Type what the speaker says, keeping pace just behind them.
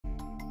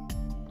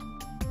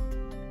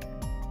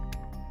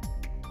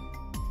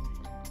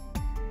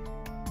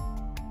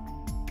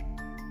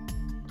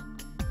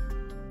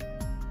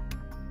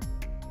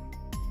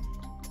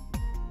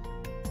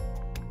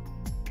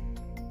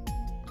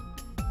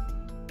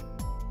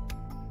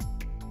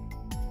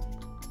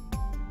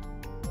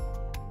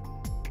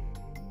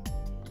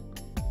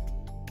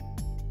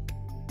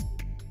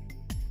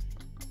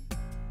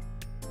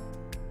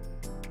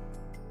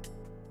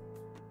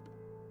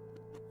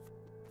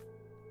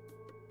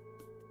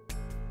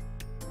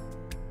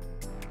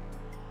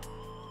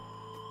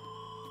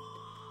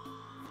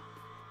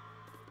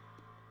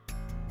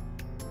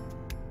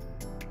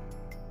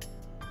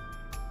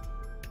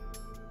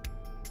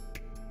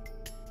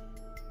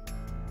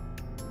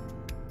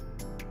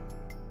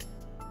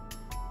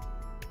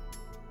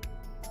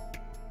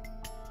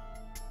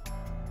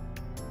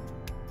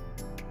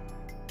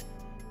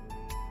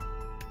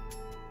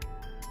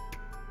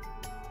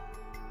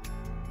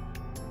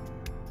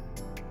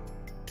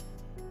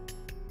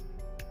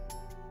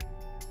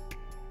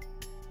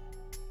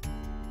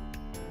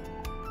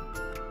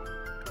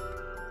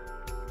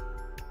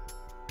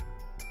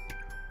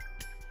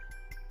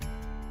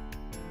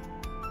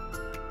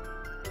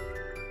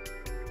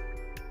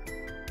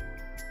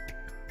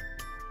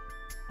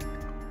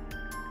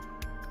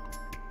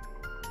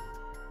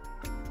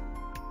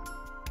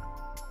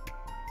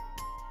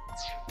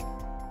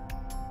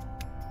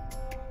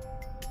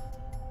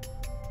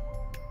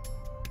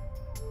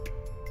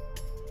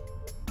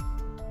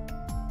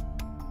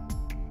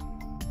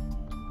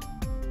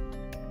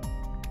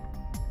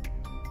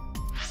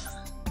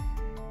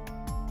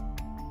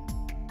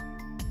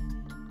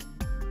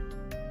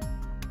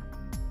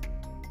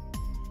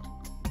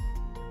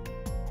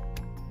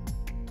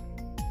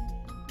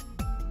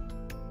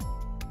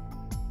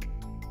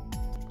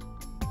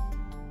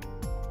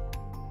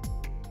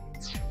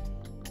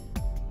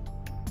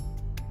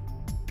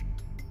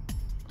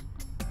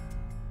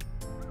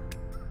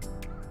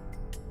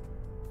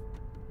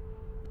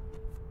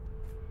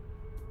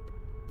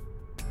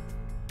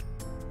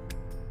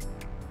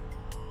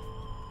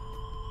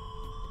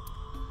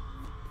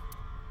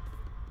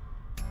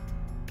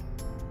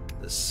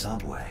The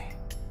subway.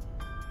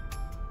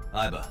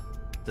 Aiba,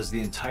 does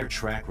the entire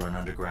track run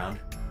underground?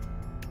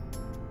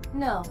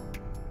 No.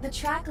 The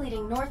track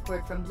leading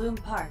northward from Bloom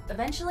Park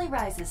eventually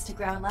rises to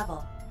ground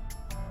level.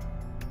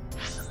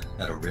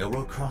 At a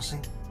railroad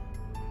crossing?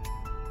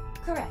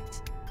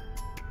 Correct.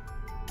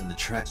 Then the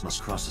tracks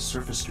must cross a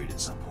surface street at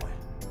some point.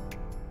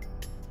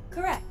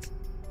 Correct.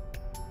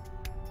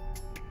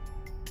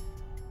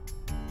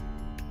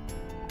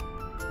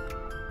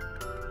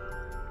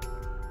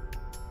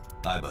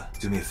 Aiba,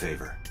 do me a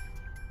favor.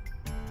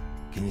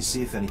 Can you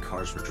see if any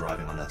cars were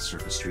driving on that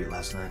surface street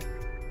last night?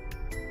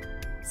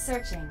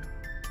 Searching.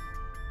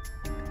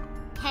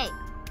 Hey,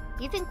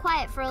 you've been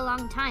quiet for a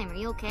long time. Are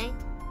you okay?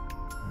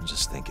 I'm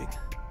just thinking.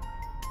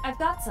 I've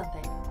got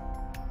something.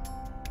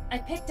 I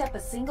picked up a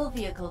single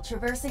vehicle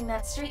traversing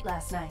that street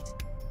last night.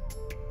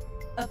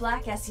 A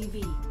black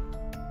SUV.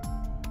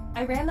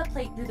 I ran the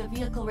plate through the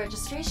vehicle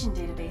registration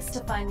database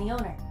to find the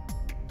owner.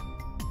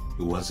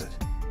 Who was it?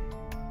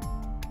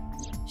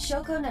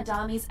 Shoko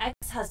Nadami's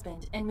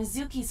ex-husband and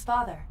Mizuki's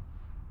father.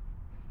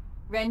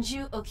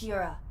 Renju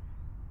Okiura.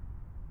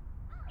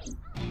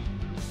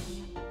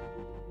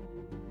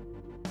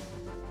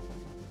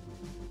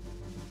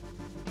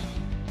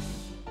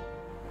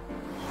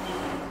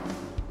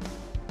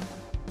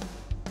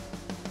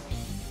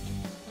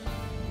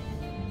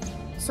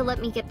 So let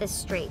me get this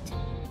straight.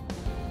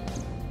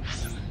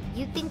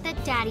 You think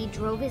that Daddy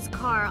drove his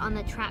car on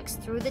the tracks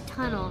through the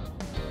tunnel,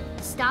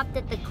 stopped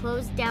at the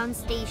closed down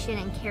station,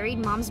 and carried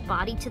Mom's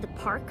body to the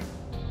park?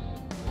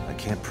 I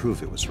can't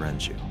prove it was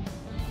Renju.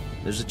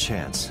 There's a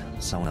chance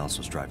someone else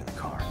was driving the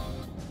car.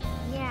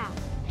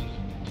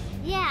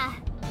 Yeah.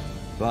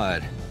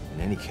 But,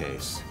 in any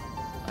case,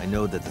 I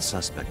know that the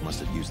suspect must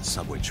have used the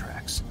subway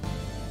tracks.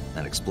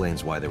 That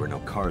explains why there were no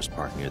cars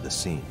parked near the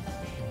scene.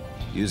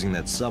 Using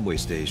that subway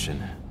station,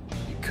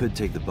 you could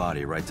take the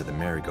body right to the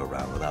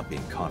merry-go-round without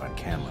being caught on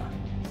camera.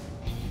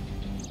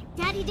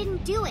 Daddy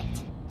didn't do it.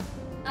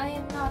 I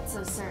am not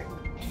so certain.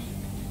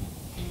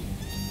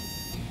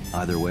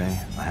 Either way,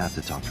 I have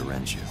to talk to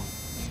Renju.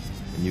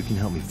 And you can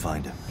help me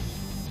find him.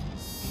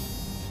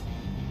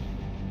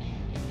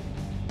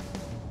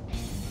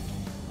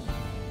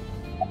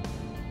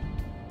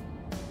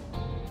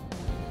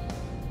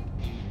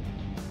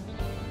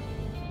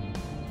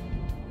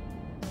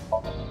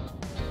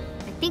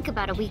 I think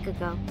about a week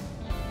ago,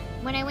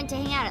 when I went to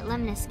hang out at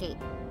Lemniscate.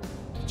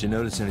 Did you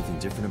notice anything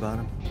different about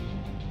him?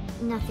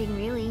 Nothing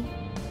really.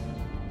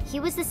 He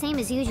was the same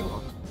as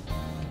usual.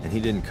 And he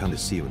didn't come to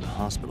see you in the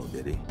hospital,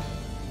 did he?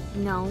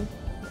 No.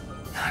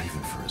 Not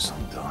even for his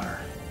own daughter.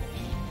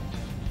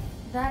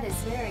 That is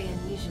very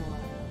unusual.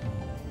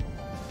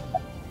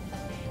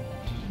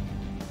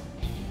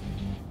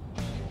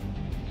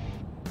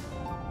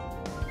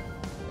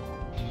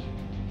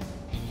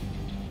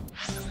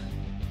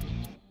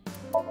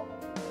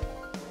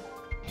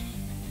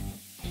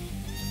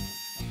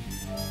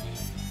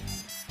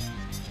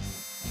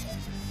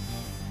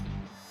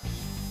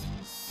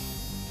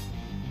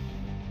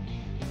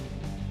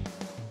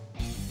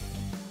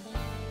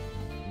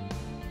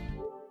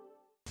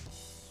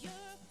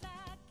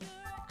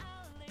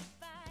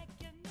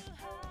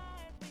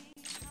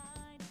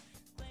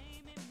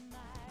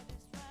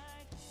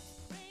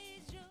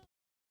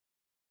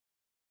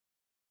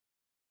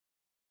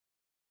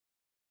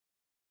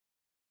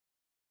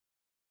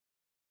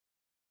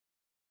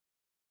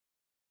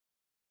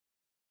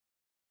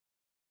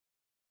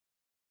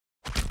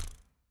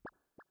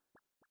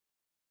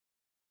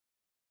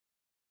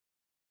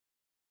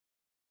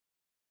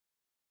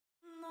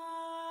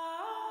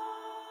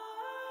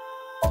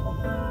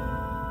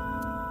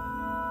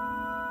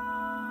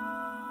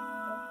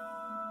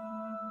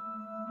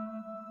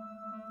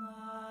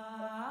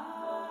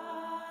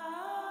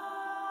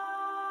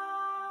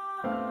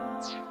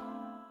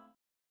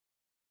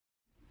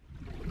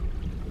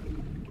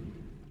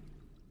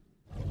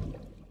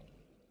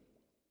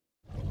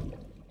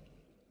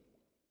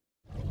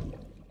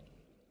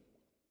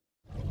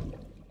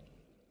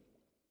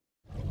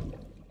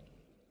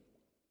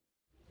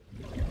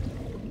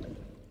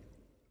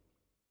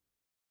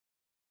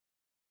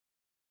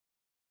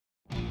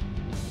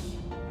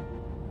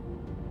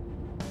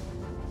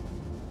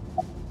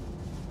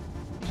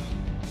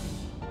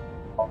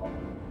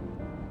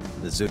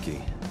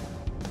 Mizuki,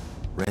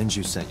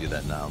 Renju sent you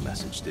that Nile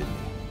message, didn't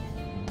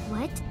he?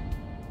 What?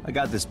 I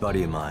got this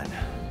buddy of mine.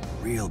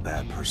 Real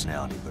bad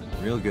personality, but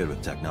real good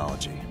with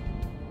technology.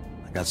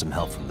 I got some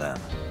help from them.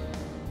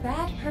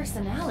 Bad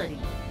personality?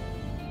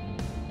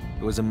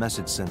 It was a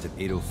message sent at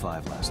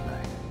 8:05 last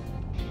night.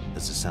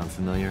 Does this sound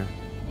familiar?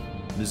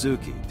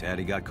 Mizuki,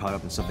 Daddy got caught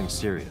up in something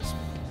serious.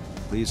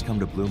 Please come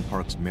to Bloom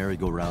Park's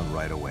merry-go-round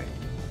right away.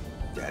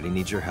 Daddy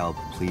needs your help.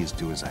 Please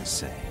do as I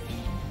say.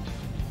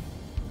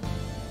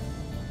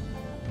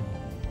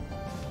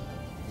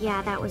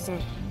 Yeah, that was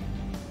it.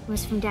 It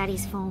was from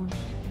Daddy's phone.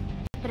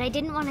 But I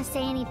didn't want to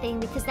say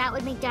anything because that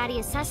would make Daddy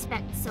a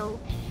suspect,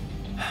 so...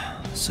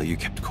 So you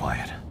kept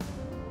quiet?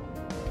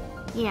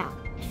 Yeah.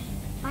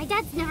 My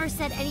dad's never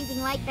said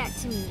anything like that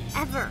to me,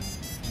 ever.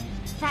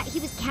 That he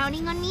was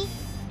counting on me?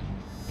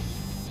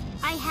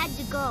 I had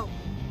to go.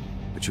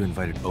 But you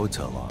invited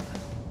Ota along.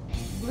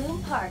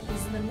 Bloom Park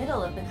is in the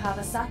middle of the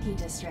Kawasaki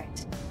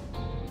district.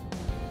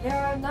 There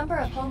are a number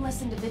of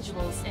homeless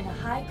individuals and a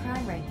high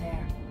crime rate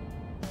there.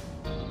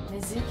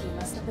 Mizuki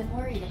must have been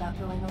worried about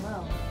going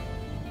alone.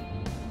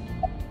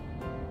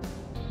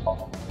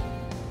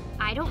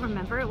 I don't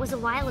remember, it was a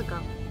while ago.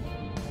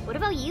 What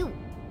about you?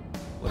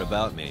 What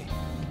about me?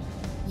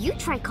 You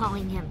try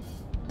calling him.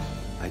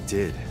 I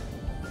did.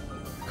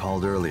 I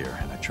called earlier,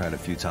 and I tried a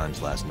few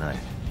times last night.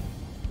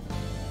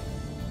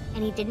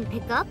 And he didn't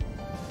pick up?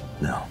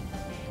 No.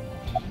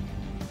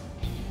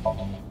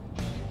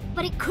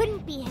 But it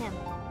couldn't be him.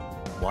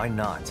 Why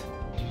not?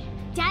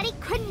 Daddy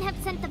couldn't have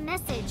sent the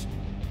message.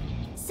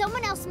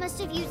 Someone else must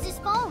have used his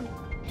phone.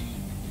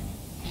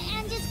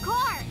 And his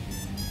car.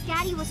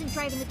 Daddy wasn't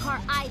driving the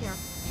car either.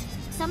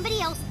 Somebody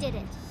else did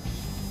it.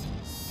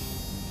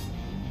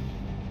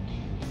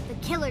 The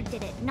killer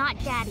did it, not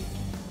Daddy.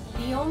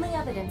 The only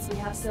evidence we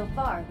have so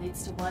far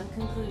leads to one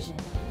conclusion.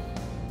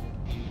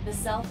 The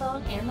cell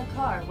phone and the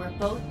car were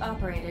both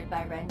operated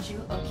by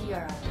Renju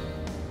Okiura.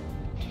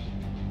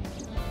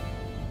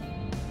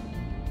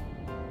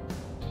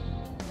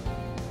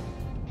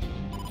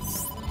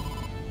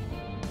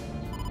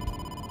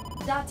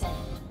 Date,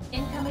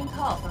 incoming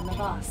call from the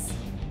boss.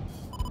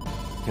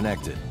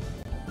 Connected.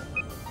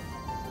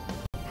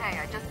 Hey,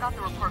 I just got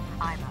the report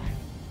from Iva.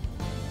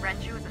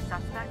 Renju is a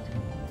suspect?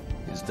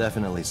 He's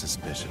definitely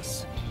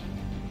suspicious.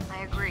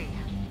 I agree.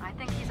 I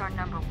think he's our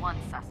 #1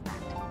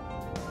 suspect.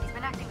 He's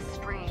been acting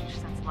strange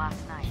since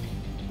last night.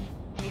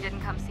 He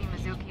didn't come see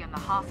Mizuki in the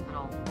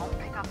hospital, won't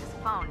pick up his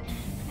phone,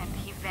 and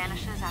he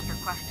vanishes after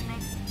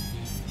questioning.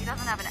 He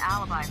doesn't have an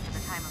alibi for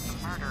the time of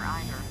the murder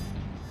either.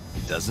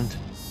 He doesn't?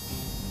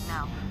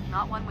 No,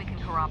 not one we can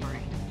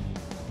corroborate.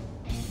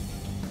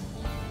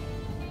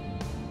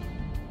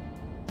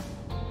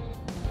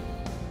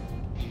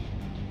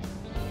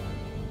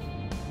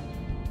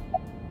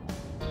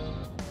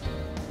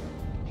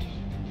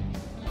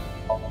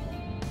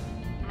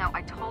 No,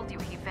 I told you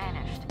he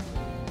vanished.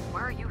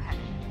 Where are you headed?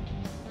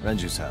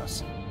 Renju's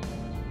house.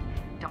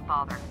 Don't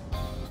bother.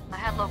 I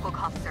had local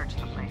cops search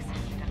the place.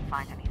 Didn't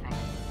find anything.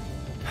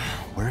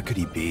 Where could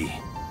he be?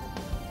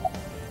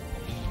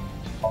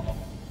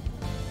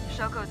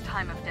 Shoko's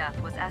time of death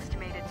was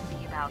estimated to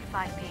be about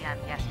 5 p.m.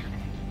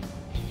 yesterday.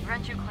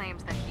 Renju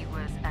claims that he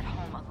was at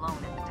home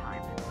alone at the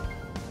time.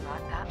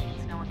 But that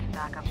means no one can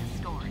back up his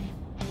story.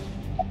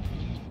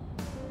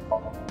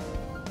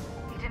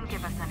 He didn't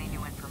give us any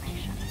new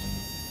information.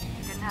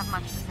 He didn't have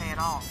much to say at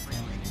all,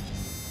 really.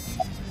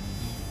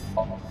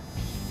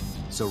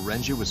 So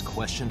Renju was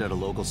questioned at a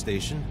local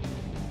station?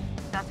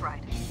 That's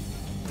right.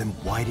 Then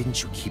why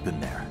didn't you keep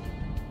him there?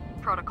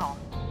 Protocol.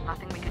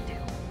 Nothing we could do.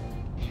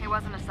 He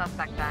wasn't a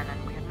suspect then,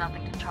 and we had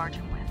nothing to charge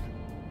him with.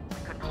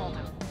 We couldn't hold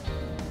him.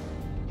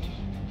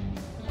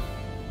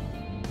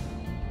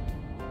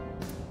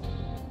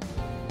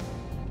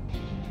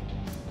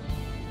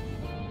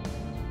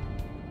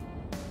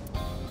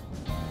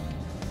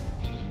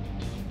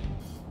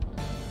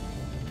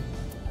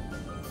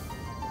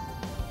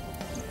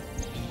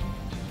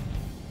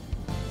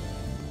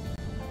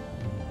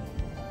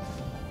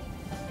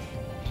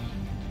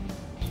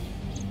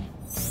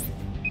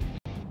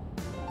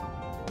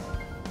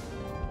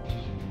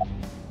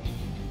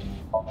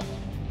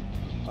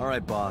 All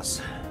right,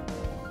 boss.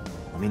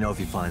 Let me know if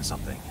you find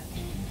something.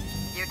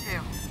 You too.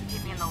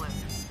 Keep me in the loop.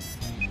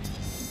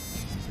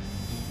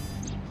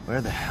 Where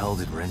the hell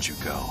did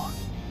Renju go?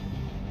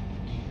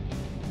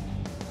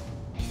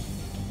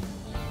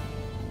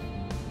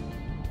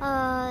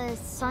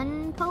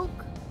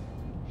 Sunpoke?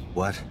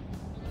 What?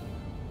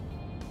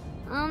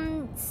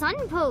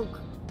 Sunpoke.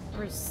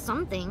 Or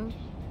something.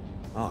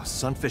 Oh,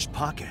 Sunfish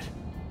Pocket.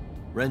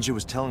 Renju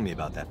was telling me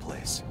about that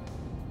place.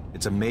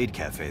 It's a maid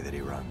cafe that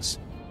he runs.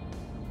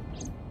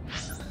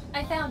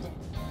 I found it.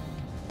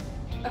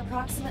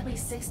 Approximately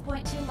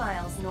 6.2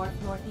 miles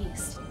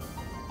north-northeast.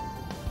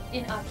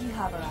 In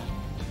Akihabara.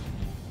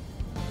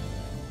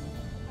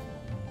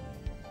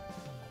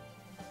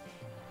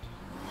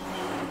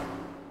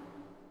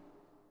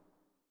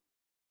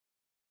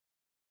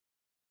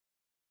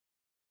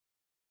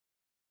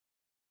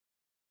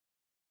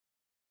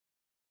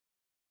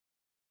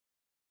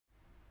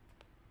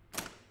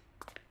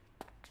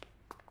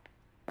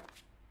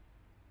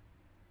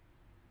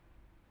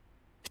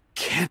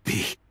 Can't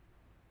be.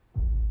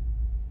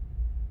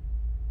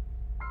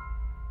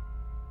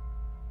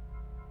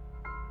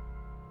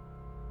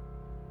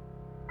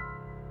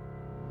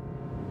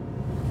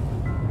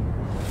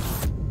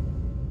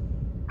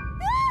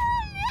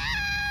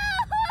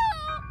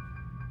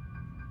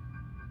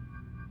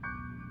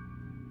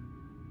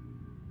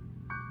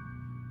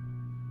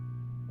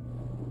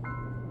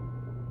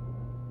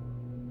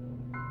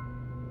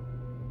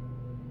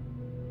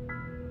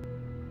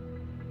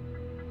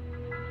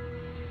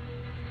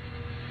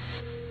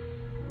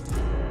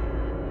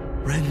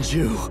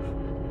 Renju.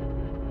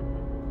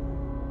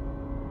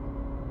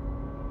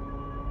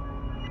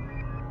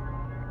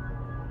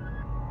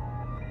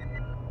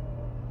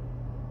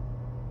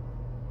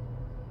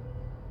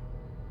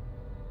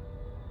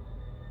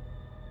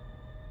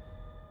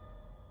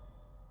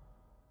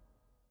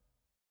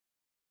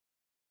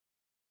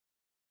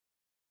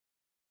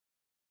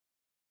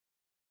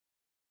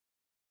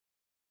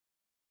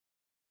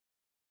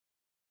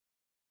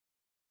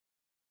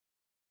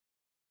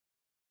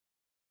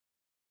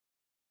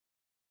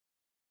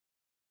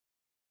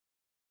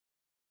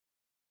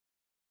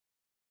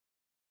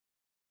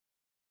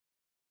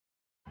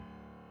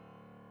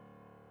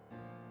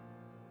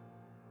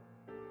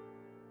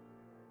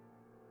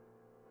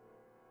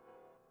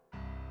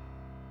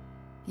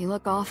 You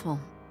look awful.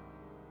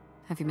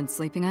 Have you been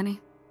sleeping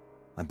any?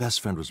 My best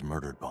friend was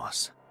murdered,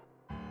 boss.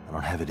 I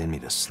don't have it in me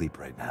to sleep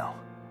right now.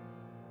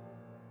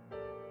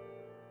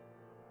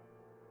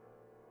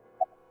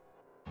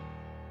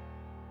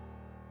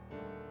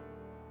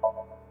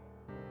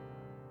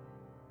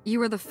 You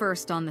were the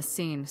first on the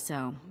scene,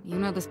 so you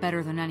know this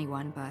better than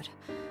anyone, but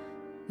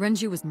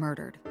Renju was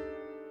murdered.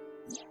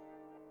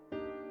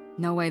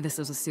 No way this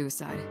was a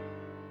suicide.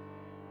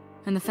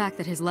 And the fact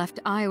that his left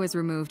eye was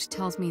removed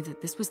tells me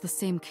that this was the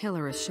same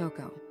killer as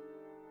Shoko.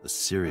 The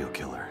serial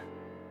killer.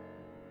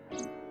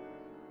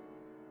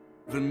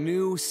 The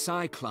new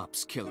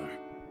Cyclops Killer.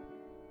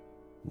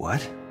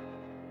 What?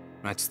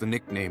 That's the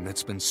nickname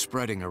that's been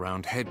spreading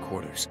around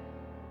headquarters.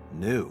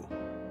 New?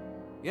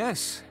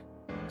 Yes,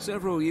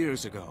 several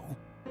years ago.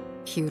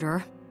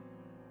 Cuter.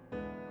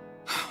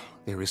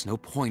 There is no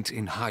point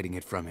in hiding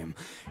it from him.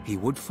 He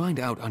would find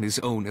out on his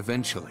own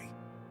eventually.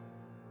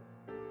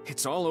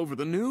 It's all over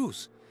the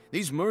news.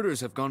 These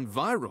murders have gone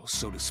viral,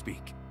 so to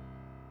speak.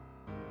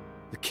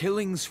 The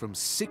killings from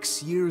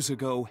 6 years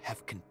ago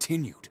have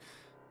continued.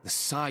 The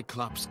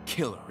Cyclops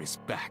Killer is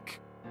back.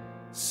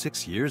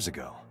 6 years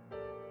ago?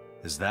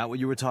 Is that what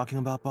you were talking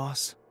about,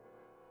 boss?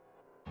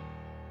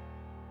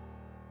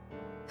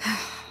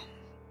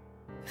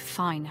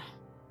 Fine.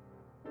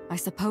 I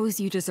suppose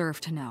you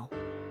deserve to know.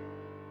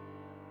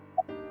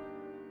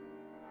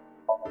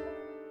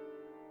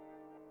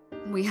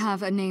 We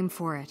have a name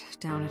for it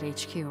down at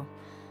HQ.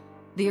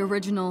 The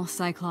original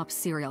Cyclops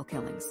serial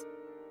killings.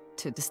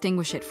 To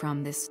distinguish it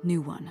from this new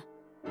one.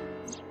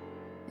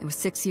 It was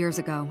 6 years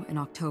ago in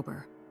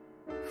October.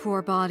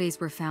 4 bodies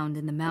were found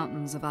in the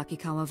mountains of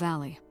Akikawa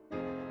Valley.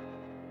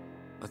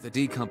 But the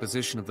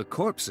decomposition of the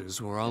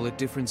corpses were all at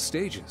different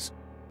stages.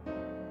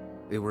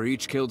 They were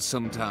each killed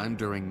sometime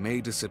during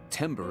May to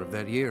September of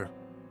that year.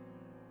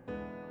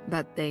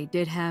 But they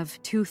did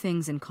have 2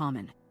 things in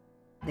common.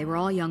 They were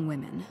all young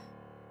women.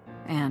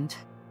 And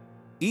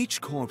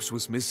Each corpse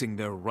was missing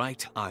their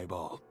right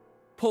eyeball,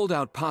 pulled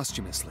out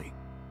posthumously.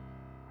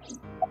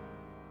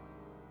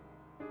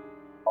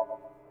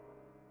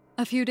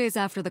 a few days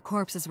after the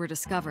corpses were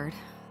discovered,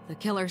 the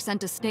killer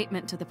sent a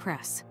statement to the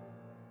press.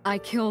 I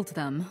killed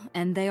them,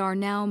 and they are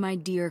now my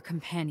dear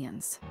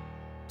companions.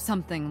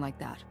 Something like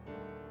that.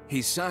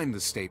 He signed the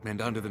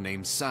statement under the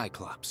name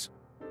Cyclops.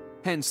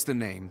 Hence the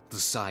name, the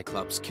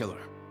Cyclops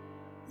Killer.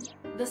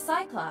 The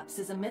Cyclops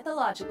is a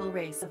mythological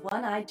race of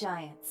one-eyed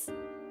giants.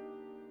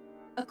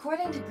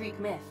 According to Greek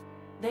myth,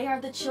 they are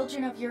the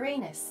children of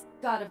Uranus,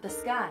 god of the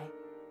sky,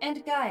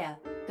 and Gaia,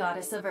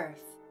 goddess of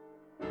earth.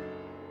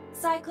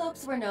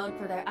 Cyclopes were known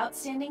for their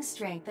outstanding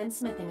strength and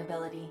smithing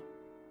ability.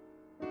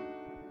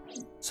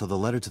 So the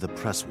letter to the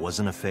press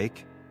wasn't a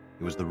fake?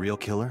 It was the real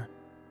killer?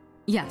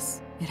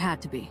 Yes, it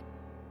had to be.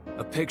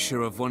 A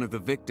picture of one of the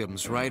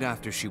victims right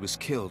after she was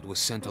killed was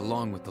sent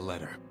along with the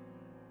letter.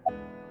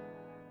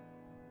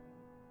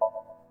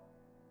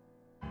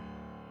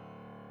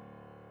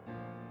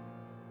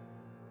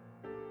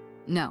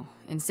 No,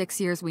 in 6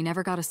 years we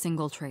never got a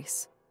single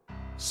trace.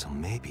 So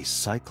maybe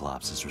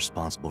Cyclops is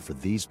responsible for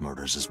these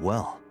murders as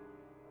well.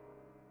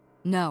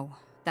 No,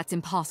 that's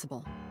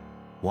impossible.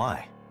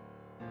 Why?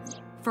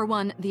 For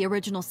one, the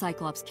original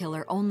Cyclops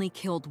killer only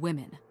killed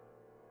women.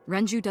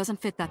 Renju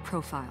doesn't fit that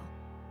profile.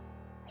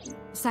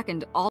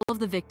 Second, all of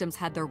the victims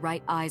had their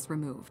right eyes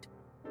removed.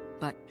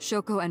 But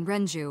Shoko and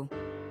Renju...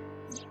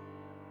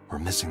 We're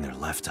missing their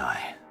left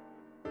eye.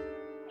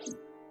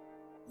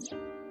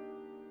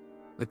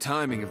 The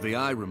timing of the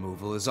eye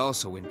removal is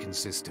also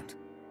inconsistent.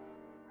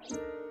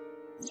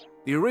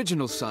 The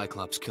original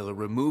Cyclops Killer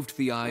removed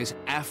the eyes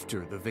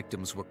after the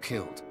victims were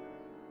killed.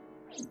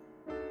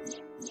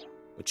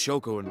 But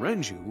Shoko and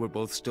Renju were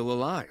both still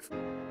alive.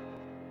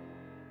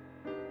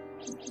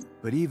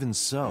 But even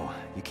so,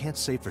 you can't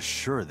say for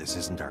sure this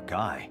isn't our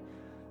guy.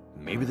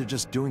 Maybe they're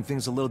just doing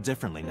things a little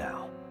differently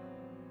now.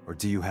 Or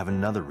do you have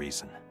another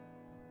reason?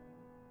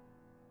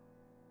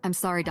 I'm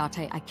sorry,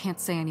 Date, I can't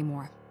say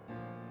anymore.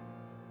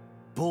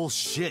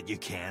 Bullshit, you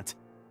can't.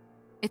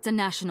 It's a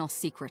national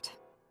secret.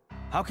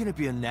 How can it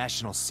be a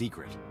national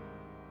secret?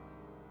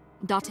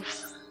 Date...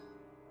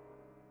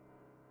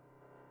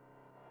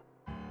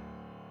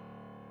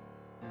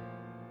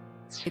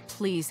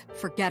 Please,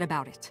 forget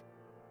about it.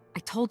 I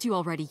told you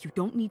already, you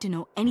don't need to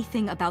know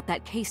anything about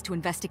that case to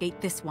investigate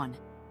this one.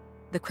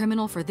 The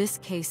criminal for this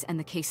case and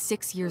the case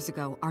 6 years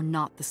ago are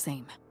not the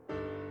same.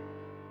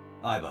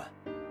 Aiba,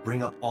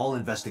 bring up all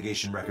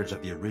investigation records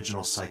of the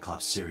original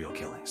Cyclops serial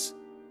killings.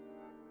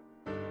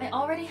 I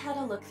already had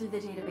a look through the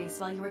database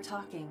while you were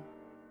talking.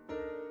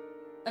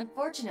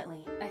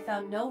 Unfortunately, I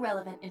found no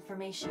relevant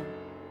information.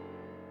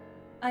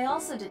 I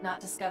also did not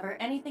discover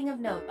anything of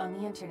note on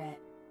the internet.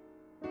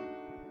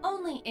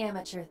 Only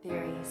amateur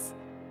theories.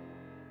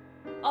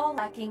 All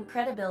lacking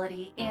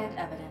credibility and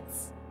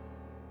evidence.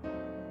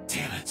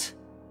 Damn it!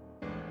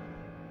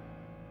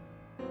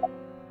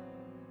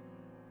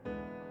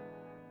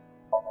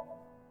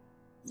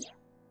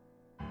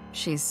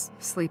 She's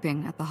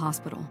sleeping at the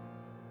hospital.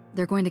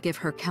 They're going to give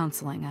her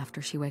counseling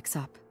after she wakes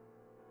up.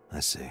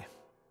 I see.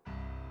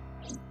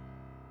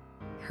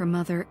 her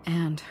mother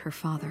and her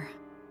father.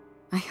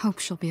 I hope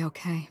she'll be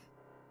okay.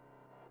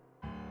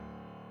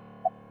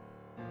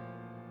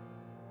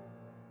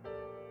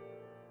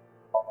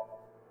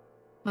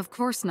 Of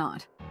course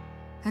not.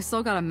 I've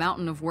still got a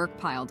mountain of work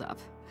piled up,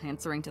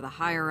 answering to the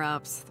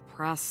higher-ups, the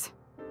press.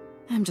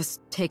 I'm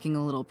just taking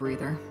a little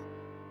breather.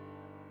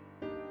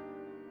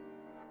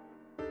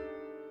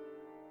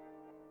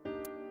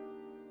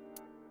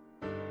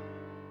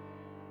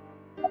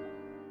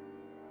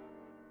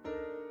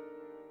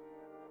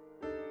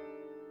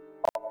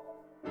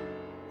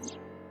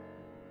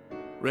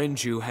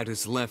 Renju had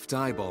his left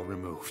eyeball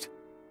removed.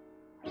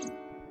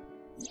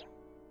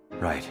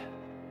 Right.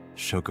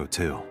 Shoko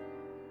too.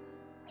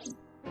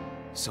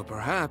 So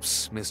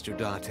perhaps, Mr.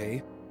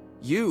 Date,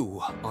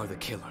 you are the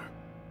killer.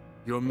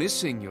 You're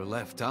missing your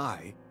left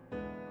eye,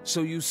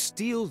 so you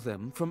steal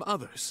them from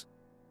others.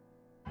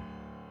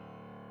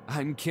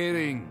 I'm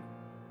kidding.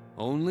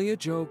 Only a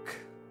joke.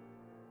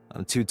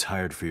 I'm too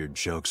tired for your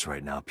jokes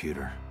right now,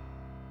 Peter.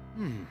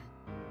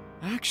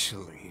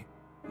 Actually,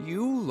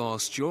 you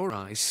lost your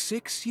eye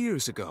 6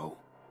 years ago,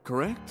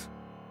 correct?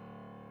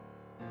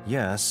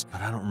 Yes, but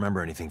I don't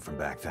remember anything from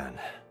back then.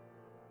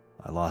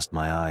 I lost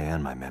my eye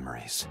and my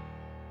memories.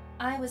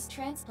 I was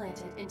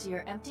transplanted into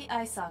your empty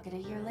eye socket a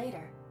year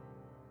later.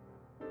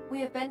 We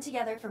have been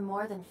together for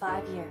more than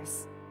 5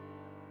 years.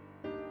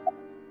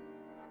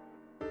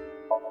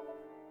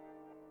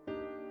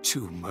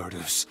 2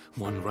 murders,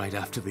 one right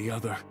after the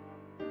other.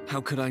 How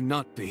could I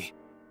not be?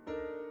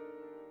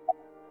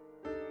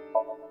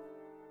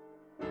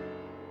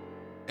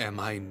 Am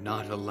I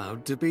not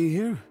allowed to be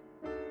here?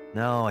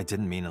 No, I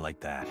didn't mean it like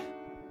that.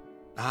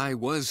 I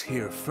was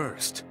here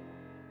first.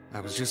 I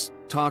was just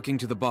talking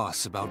to the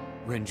boss about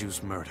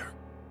Renju's murder.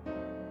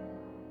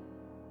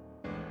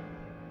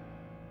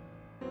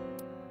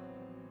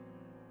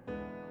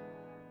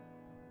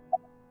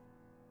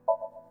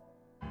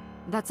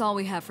 That's all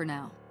we have for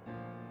now.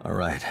 All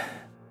right.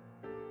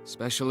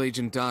 Special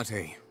Agent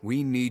Date,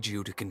 we need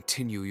you to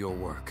continue your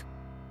work.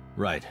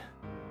 Right.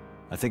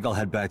 I think I'll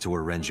head back to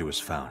where Renju was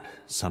found,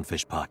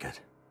 Sunfish Pocket.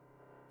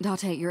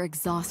 Date, you're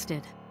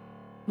exhausted.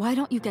 Why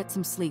don't you get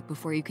some sleep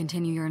before you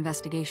continue your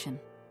investigation?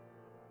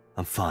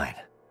 I'm fine.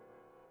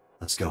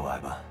 Let's go,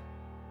 Aiba.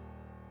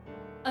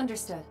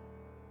 Understood.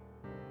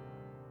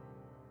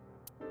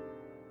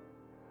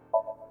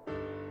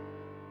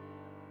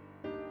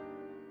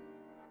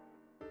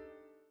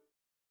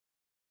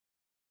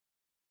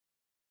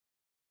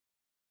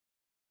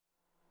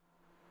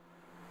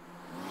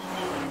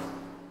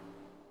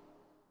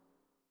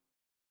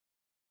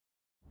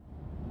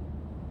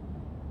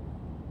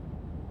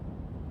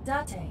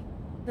 Date,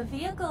 the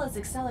vehicle is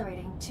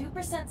accelerating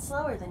 2%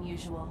 slower than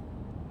usual.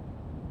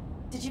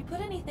 Did you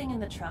put anything in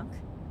the trunk?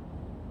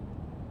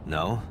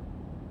 No?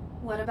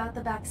 What about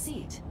the back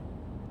seat?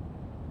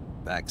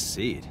 Back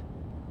seat?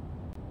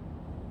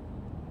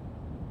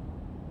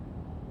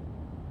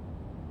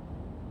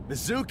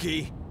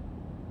 Mizuki!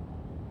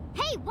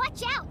 Hey,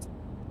 watch out!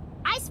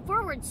 Eyes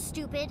forward,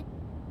 stupid!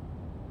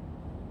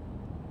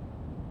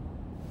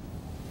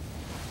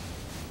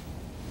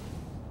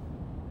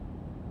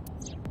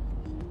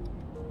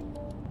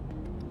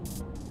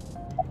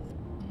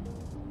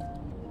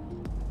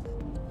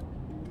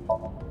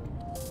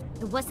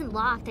 It wasn't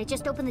locked, I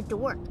just opened the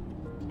door.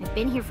 I've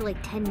been here for like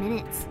 10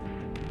 minutes.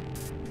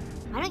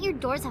 Why don't your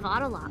doors have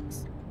auto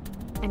locks?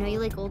 I know you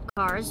like old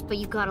cars, but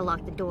you gotta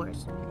lock the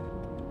doors.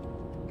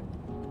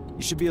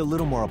 You should be a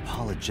little more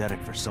apologetic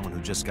for someone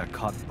who just got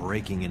caught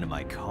breaking into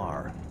my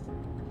car.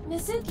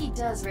 Mizuki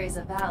does raise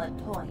a valid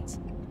point.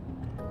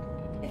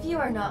 If you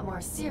are not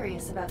more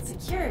serious about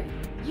security,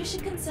 you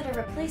should consider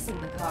replacing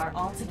the car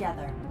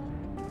altogether.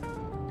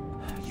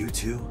 You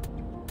two?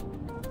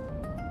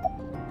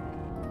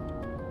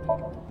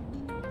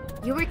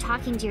 You were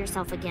talking to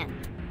yourself again.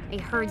 I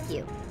heard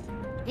you.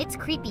 It's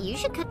creepy, you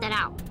should cut that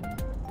out.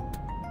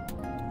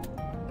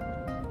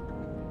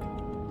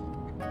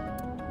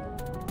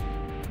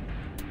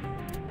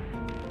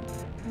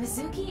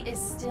 Mizuki is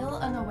still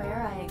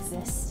unaware I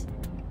exist?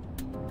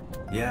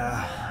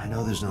 Yeah, I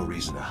know there's no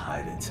reason to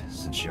hide it,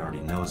 since she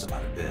already knows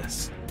about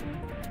Abyss.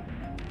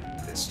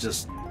 It's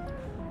just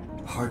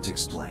hard to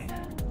explain.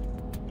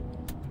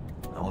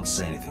 I won't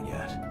say anything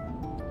yet.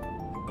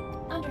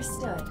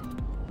 Understood.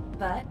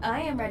 But I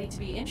am ready to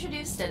be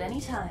introduced at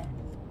any time.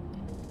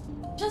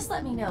 Just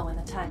let me know when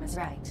the time is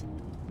right.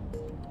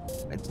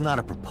 It's not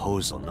a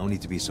proposal, no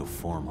need to be so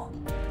formal.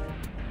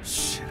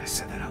 Shit, I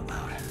said that out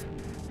loud.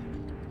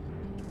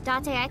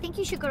 Date, I think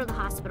you should go to the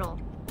hospital.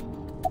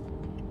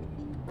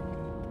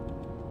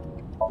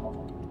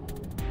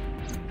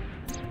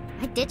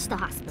 I ditched the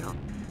hospital.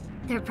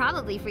 They're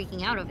probably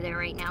freaking out over there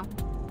right now.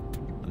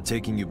 I'm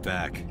taking you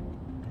back.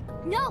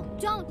 No,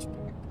 don't!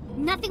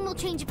 Nothing will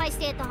change if I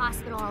stay at the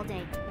hospital all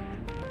day.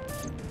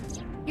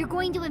 You're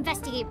going to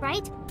investigate,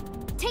 right?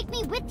 Take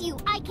me with you,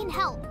 I can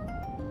help.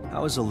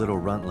 How is a little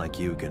runt like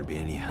you gonna be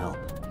any help?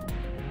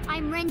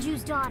 I'm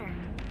Renju's daughter.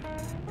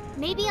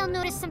 Maybe I'll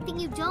notice something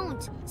you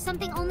don't.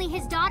 Something only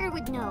his daughter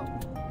would know.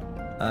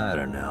 I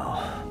don't know.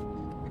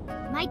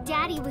 My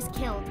daddy was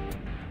killed.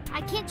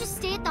 I can't just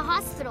stay at the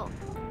hospital.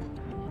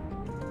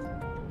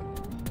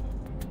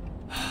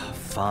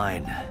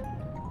 Fine.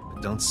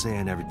 But don't say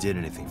I never did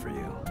anything for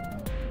you.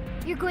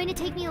 You're going to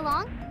take me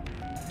along?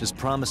 Just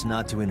promise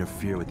not to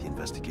interfere with the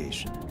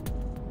investigation.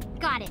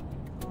 Got it.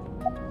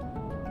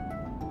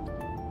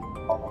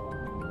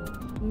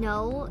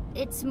 No,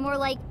 it's more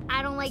like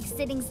I don't like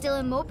sitting still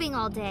and moping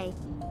all day.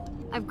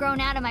 I've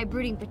grown out of my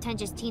brooding,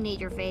 pretentious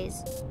teenager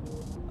phase.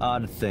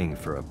 Odd thing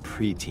for a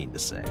preteen to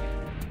say.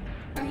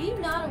 Are you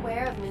not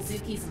aware of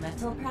Mizuki's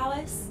mental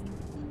prowess?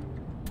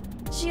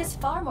 She is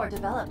far more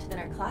developed than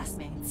her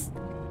classmates.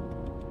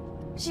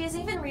 She is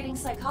even reading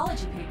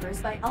psychology papers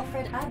by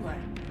Alfred Adler.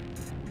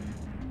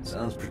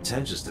 Sounds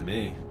pretentious to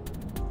me.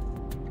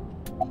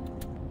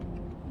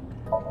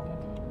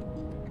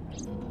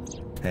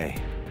 Hey,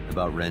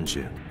 about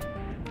Renju.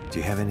 Do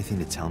you have anything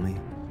to tell me?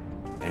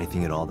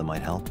 Anything at all that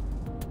might help?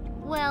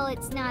 Well,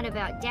 it's not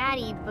about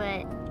Daddy,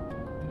 but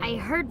I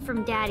heard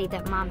from Daddy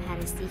that Mom had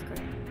a secret.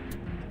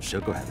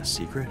 Shoko had a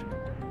secret?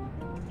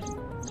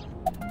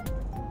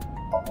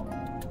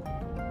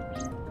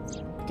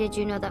 Did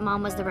you know that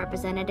Mom was the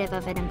representative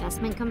of an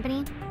investment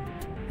company?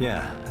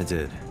 Yeah, I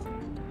did.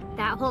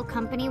 That whole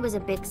company was a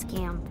big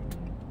scam.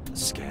 A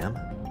scam?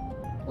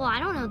 Well, I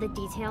don't know the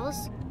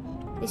details.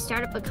 They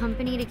start up a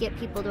company to get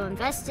people to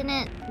invest in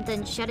it,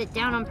 then shut it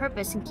down on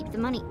purpose and keep the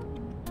money.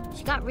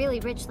 She got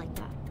really rich like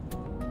that.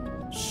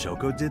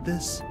 Shoko did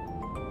this?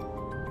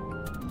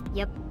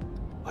 Yep.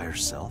 By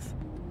herself?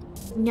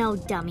 No,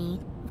 dummy.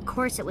 Of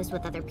course it was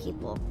with other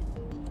people.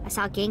 I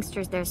saw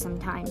gangsters there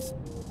sometimes.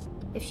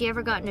 If she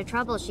ever got into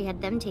trouble, she had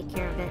them take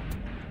care of it.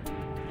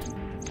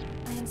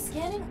 I am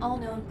scanning all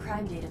known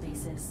crime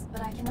databases,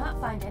 but I cannot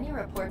find any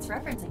reports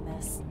referencing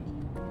this.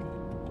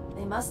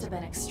 They must have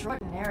been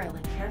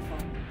extraordinarily careful.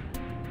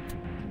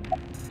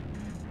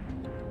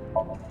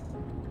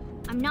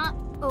 I'm not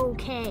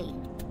okay.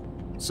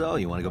 So,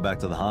 you want to go back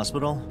to the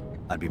hospital?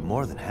 I'd be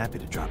more than happy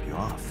to drop you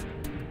off.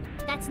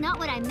 That's not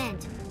what I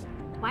meant.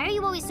 Why are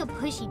you always so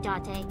pushy,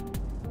 Date?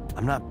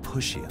 I'm not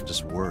pushy, I'm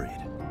just worried.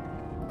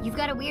 You've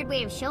got a weird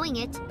way of showing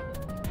it.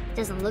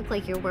 Doesn't look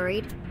like you're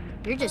worried.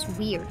 You're just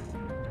weird.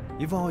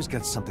 You've always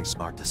got something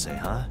smart to say,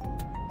 huh?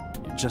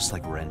 You're just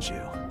like Renju.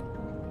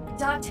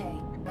 Date,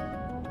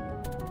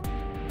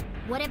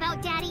 What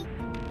about Daddy?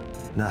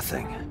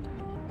 Nothing.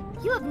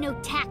 You have no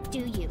tact, do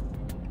you?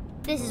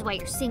 This is why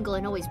you're single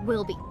and always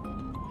will be.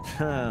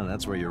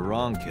 That's where you're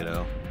wrong,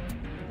 kiddo.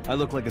 I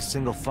look like a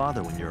single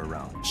father when you're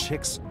around.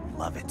 Chicks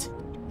love it.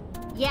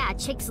 Yeah,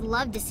 chicks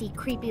love to see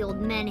creepy old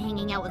men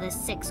hanging out with a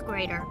 6th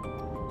grader.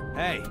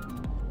 Hey,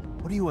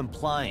 what are you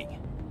implying?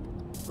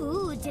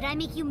 Ooh, did I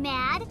make you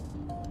mad?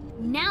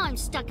 Now I'm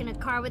stuck in a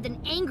car with an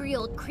angry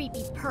old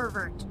creepy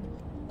pervert.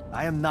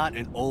 I am not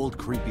an old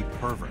creepy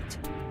pervert.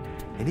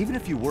 And even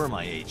if you were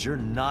my age, you're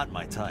not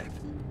my type.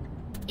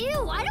 Ew,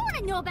 I don't want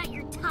to know about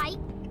your type.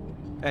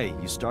 Hey,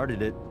 you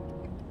started it.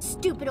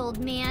 Stupid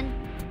old man.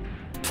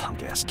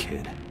 Punk-ass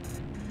kid.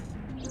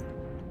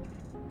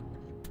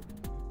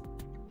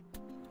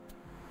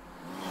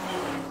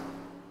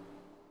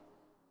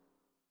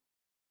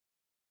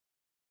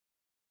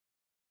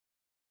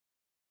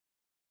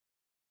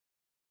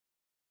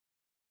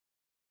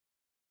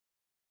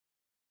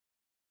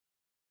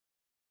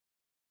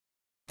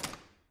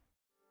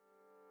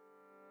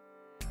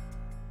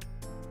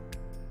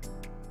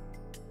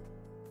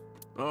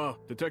 Ah,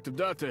 Detective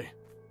Date.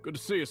 Good to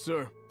see you,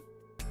 sir.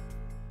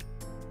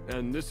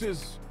 And this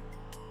is...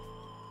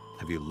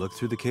 Have you looked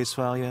through the case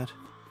file yet?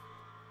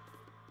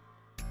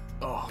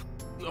 Oh,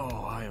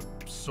 I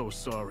am so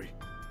sorry.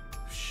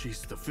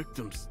 She's the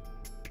victim's...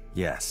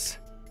 Yes.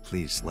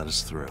 Please, let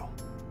us through.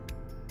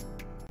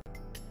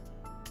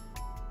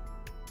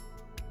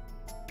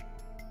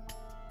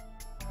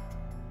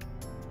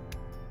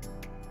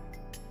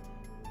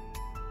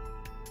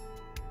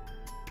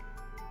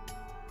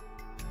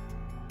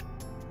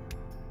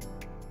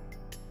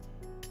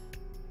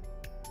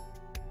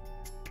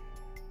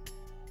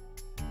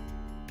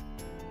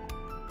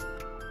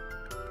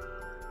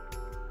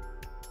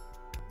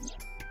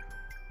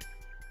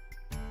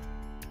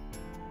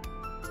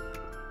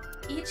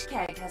 each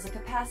keg has a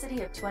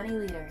capacity of 20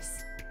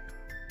 liters.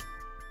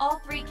 All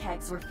 3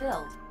 kegs were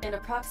filled, and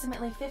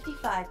approximately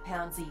 55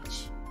 pounds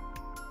each.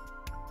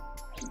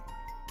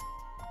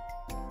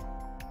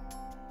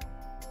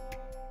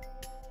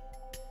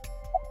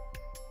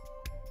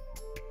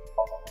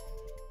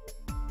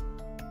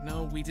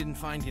 No, we didn't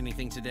find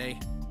anything today.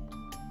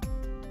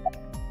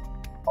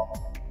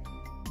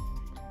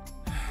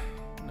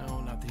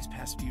 No, not these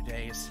past few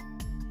days.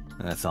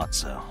 I thought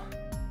so.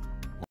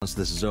 Once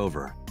this is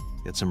over,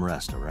 get some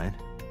rest, all right?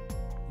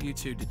 You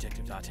too,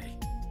 Detective Date.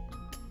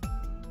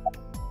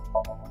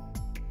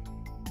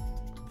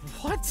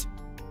 What?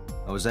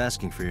 I was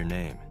asking for your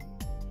name.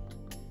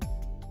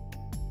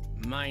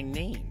 My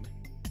name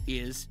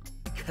is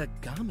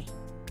Kagami.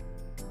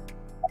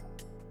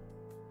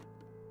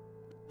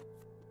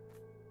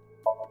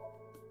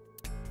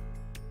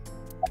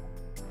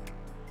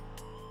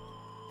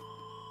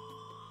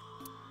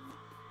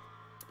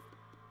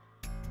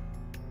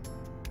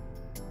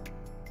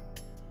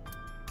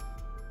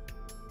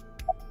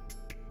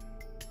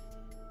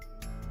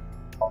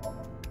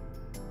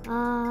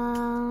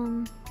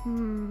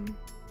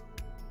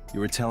 You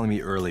were telling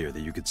me earlier that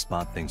you could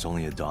spot things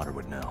only a daughter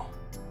would know.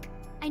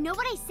 I know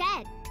what I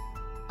said.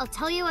 I'll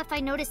tell you if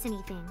I notice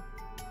anything.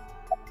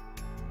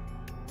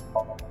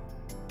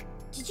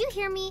 Did you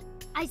hear me?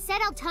 I said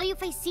I'll tell you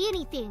if I see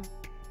anything.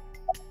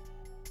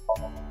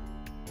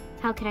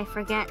 How could I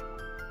forget?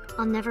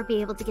 I'll never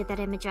be able to get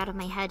that image out of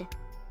my head.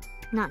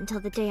 Not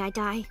until the day I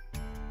die.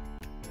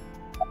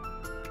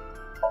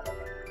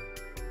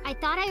 I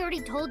thought I already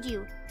told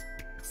you.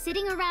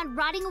 Sitting around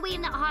rotting away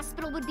in that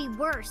hospital would be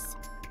worse.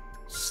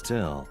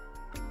 Still...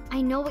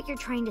 I know what you're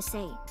trying to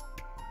say.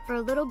 For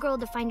a little girl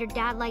to find her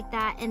dad like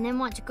that and then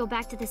want to go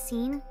back to the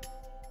scene,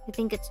 I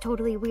think it's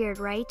totally weird,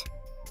 right?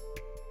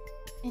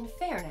 In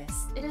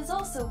fairness, it is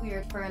also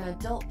weird for an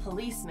adult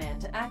policeman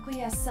to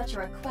acquiesce such a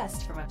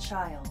request from a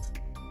child.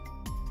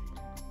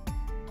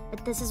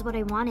 But this is what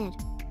I wanted.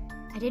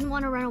 I didn't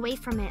want to run away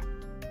from it.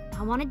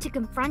 I wanted to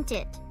confront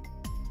it.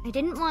 I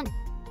didn't want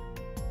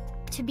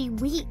to be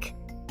weak.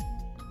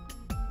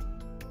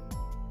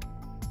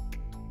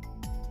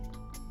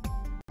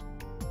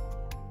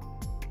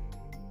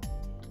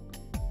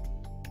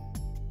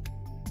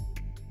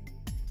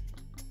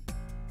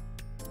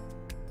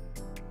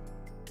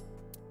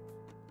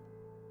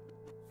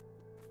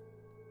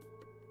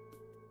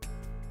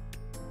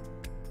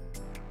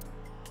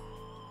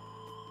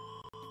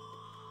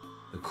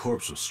 The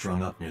corpse was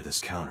strung up near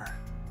this counter.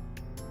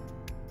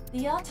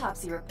 The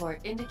autopsy report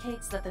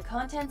indicates that the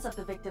contents of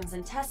the victim's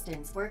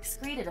intestines were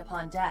excreted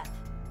upon death.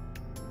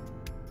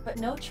 But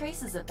no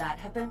traces of that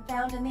have been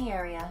found in the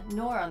area,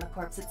 nor on the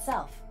corpse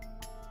itself.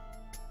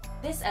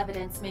 This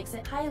evidence makes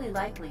it highly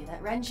likely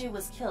that Renju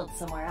was killed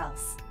somewhere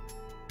else.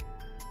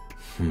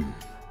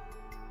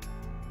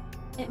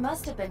 It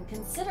must have been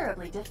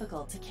considerably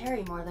difficult to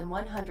carry more than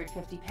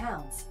 150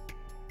 pounds.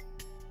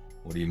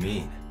 What do you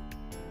mean?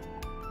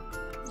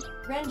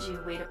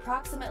 Renju weighed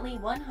approximately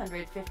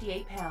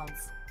 158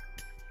 pounds.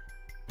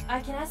 I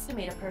can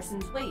estimate a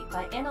person's weight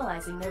by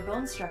analyzing their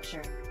bone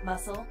structure,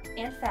 muscle,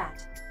 and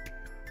fat.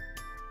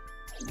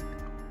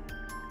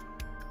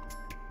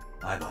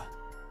 Aiba,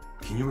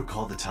 can you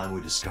recall the time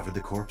we discovered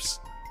the corpse?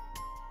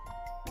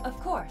 Of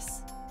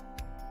course.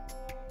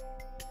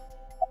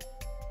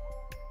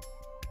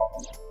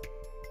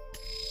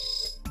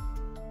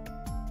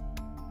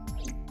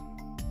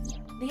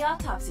 The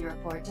autopsy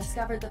report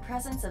discovered the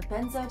presence of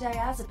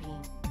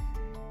benzodiazepine.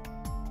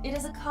 It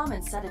is a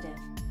common sedative.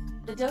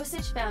 The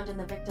dosage found in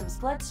the victim's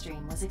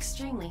bloodstream was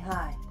extremely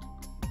high.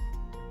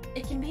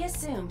 It can be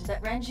assumed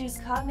that Renju's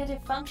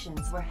cognitive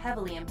functions were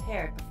heavily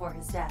impaired before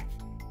his death.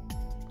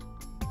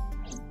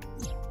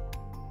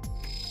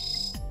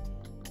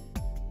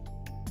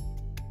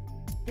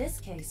 This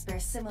case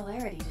bears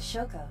similarity to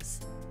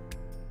Shoko's.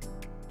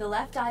 The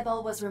left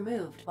eyeball was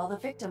removed while the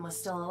victim was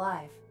still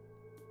alive.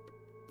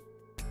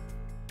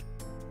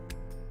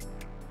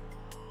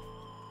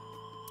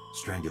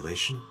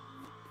 Strangulation?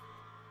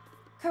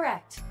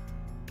 Correct.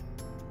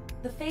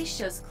 The face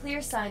shows clear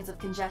signs of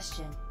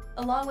congestion,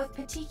 along with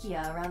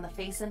petechia around the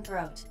face and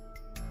throat.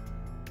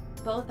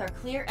 Both are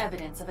clear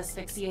evidence of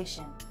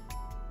asphyxiation.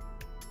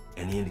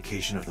 Any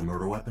indication of the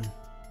murder weapon?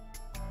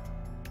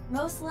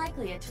 Most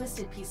likely a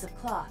twisted piece of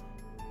cloth.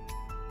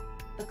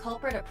 The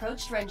culprit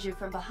approached Renju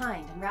from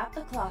behind and wrapped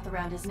the cloth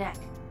around his neck,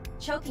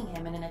 choking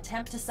him in an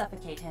attempt to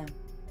suffocate him.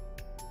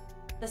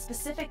 The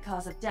specific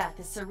cause of death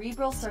is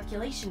cerebral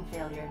circulation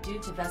failure due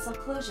to vessel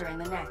closure in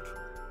the neck.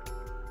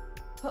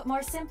 Put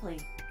more simply,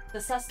 the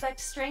suspect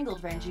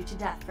strangled Renju to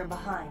death from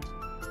behind.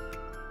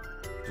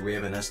 Do we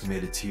have an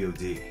estimated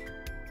TOD?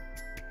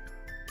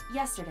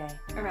 Yesterday,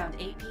 around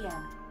 8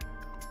 p.m.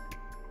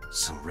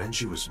 So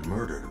Renju was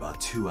murdered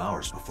about 2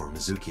 hours before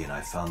Mizuki and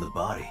I found the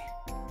body.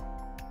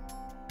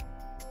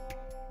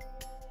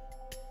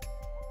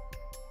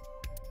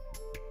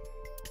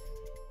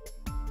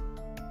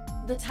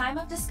 The time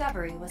of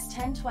discovery was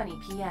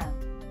 10:20 p.m.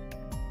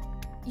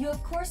 You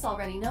of course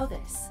already know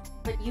this,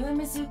 but you and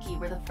Mizuki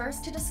were the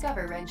first to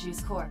discover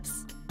Renju's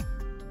corpse.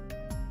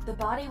 The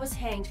body was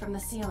hanged from the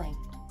ceiling,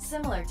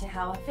 similar to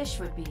how a fish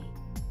would be.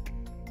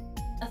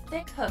 A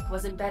thick hook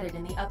was embedded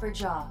in the upper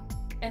jaw,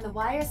 and the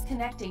wires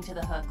connecting to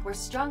the hook were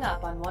strung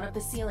up on one of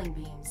the ceiling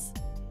beams.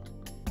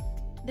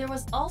 There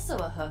was also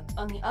a hook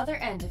on the other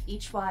end of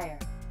each wire.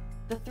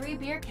 The 3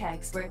 beer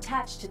kegs were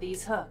attached to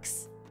these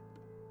hooks.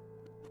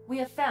 We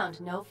have found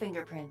no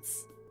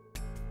fingerprints.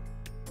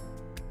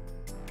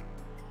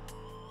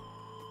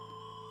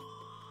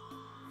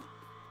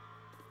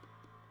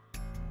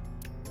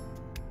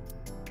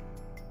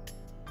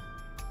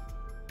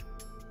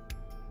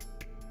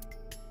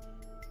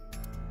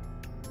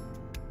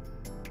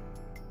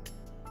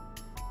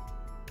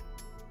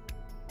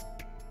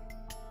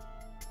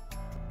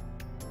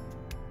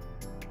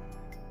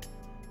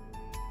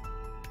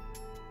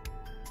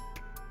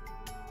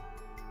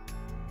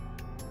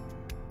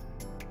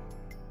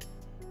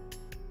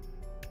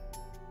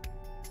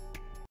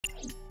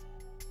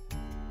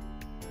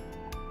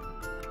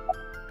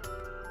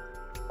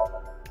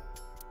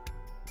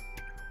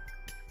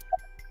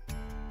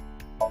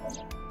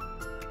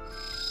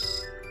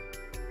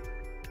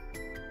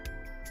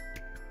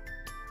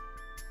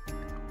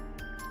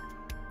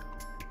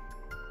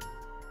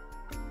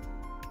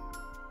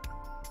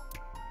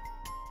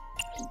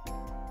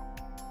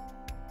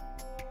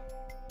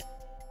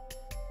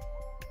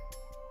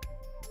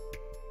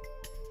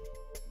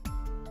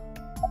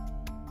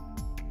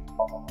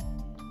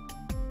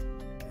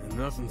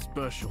 Nothing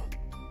special.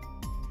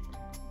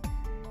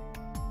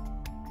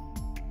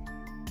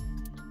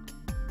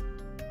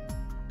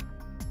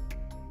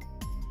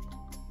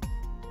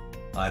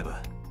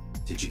 Iva,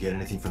 did you get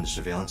anything from the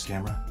surveillance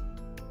camera?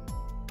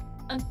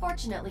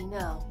 Unfortunately,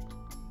 no.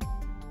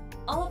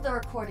 All of the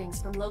recordings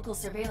from local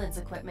surveillance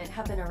equipment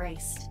have been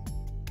erased.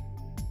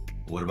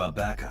 What about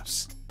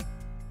backups?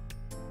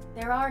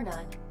 There are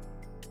none.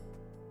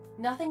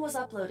 Nothing was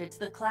uploaded to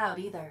the cloud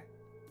either.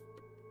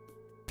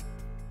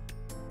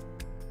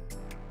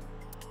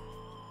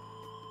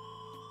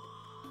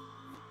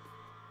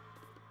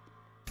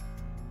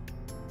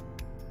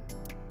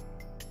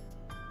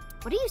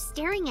 What are you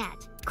staring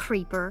at,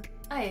 creeper?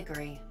 I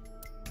agree.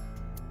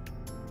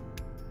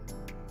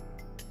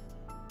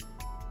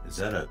 Is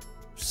that a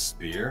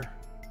spear?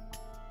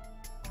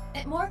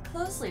 It more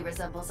closely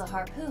resembles a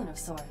harpoon of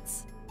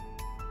sorts.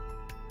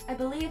 I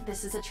believe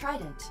this is a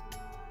trident.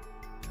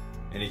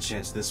 Any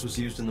chance this was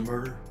used in the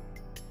murder?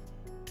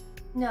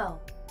 No.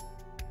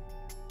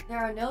 There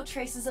are no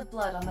traces of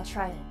blood on the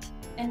trident,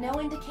 and no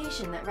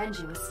indication that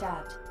Renji was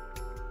stabbed.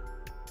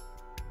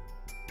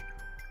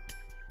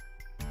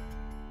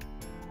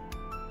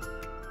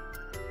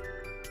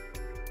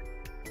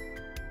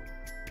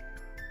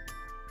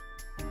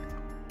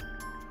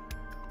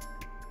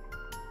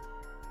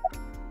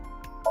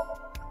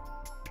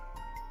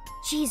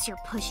 Jeez, you're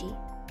pushy.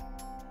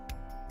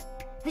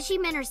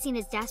 Pushy men are seen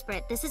as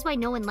desperate. This is why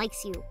no one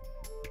likes you.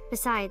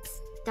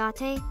 Besides,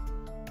 Date?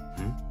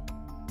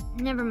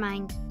 Never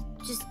mind.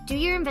 Just do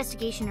your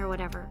investigation or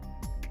whatever.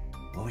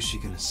 What was she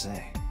gonna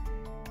say?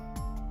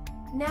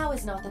 Now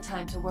is not the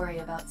time to worry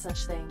about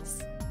such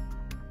things.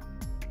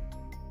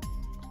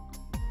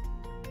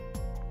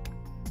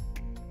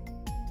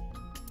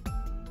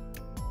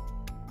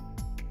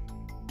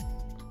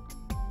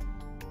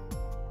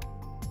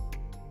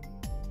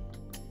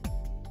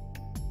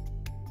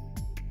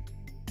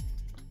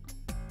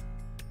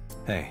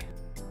 Hey,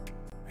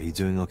 are you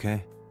doing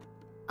okay?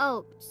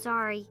 Oh,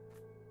 sorry.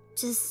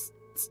 Just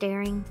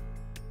staring.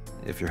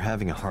 If you're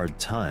having a hard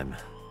time,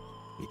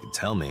 you can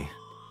tell me.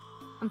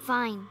 I'm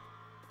fine.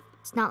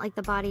 It's not like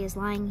the body is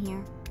lying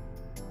here.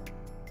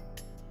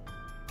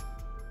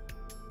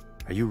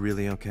 Are you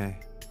really okay?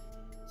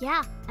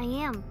 Yeah, I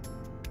am.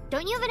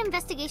 Don't you have an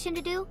investigation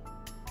to do?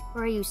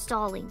 Or are you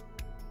stalling?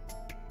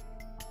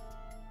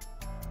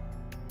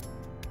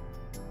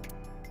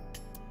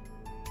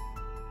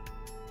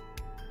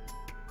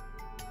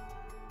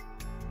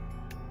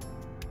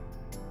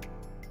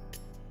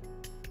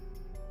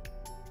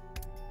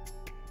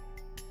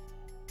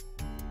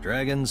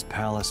 Dragon's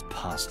Palace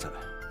Pasta,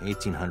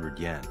 1800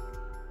 yen.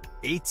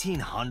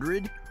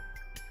 1800?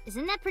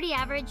 Isn't that pretty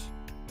average?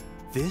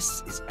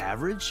 This is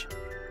average?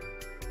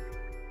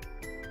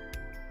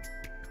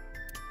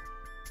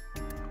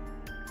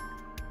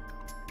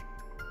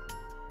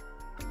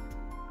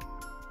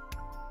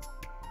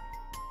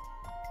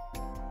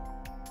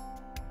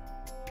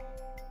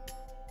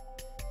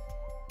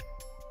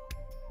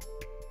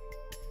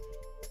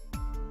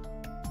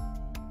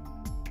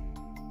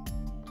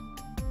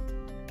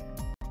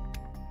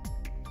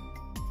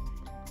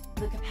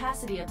 The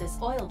capacity of this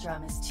oil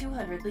drum is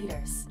 200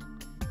 liters.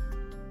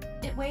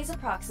 It weighs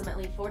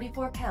approximately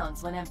 44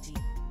 pounds when empty.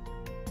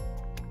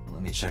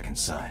 Let me check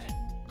inside.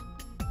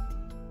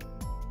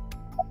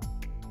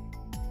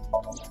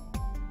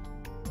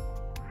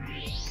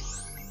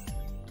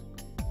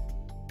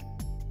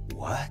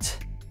 What?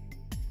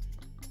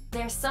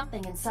 There's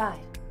something inside.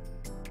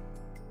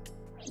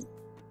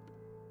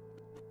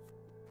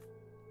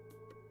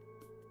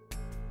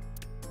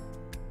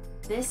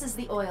 This is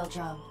the oil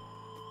drum.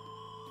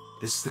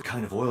 This is the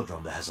kind of oil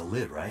drum that has a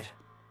lid, right?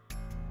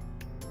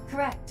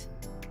 Correct.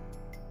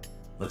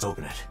 Let's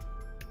open it.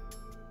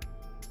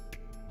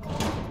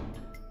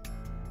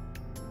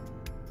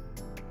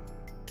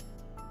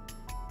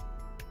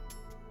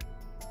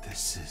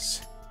 This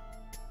is...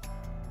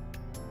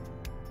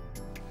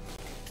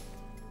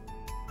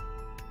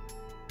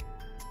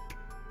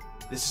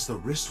 This is the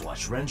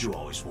wristwatch Renju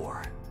always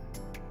wore.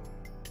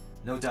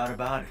 No doubt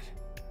about it.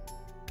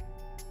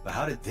 But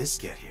how did this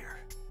get here?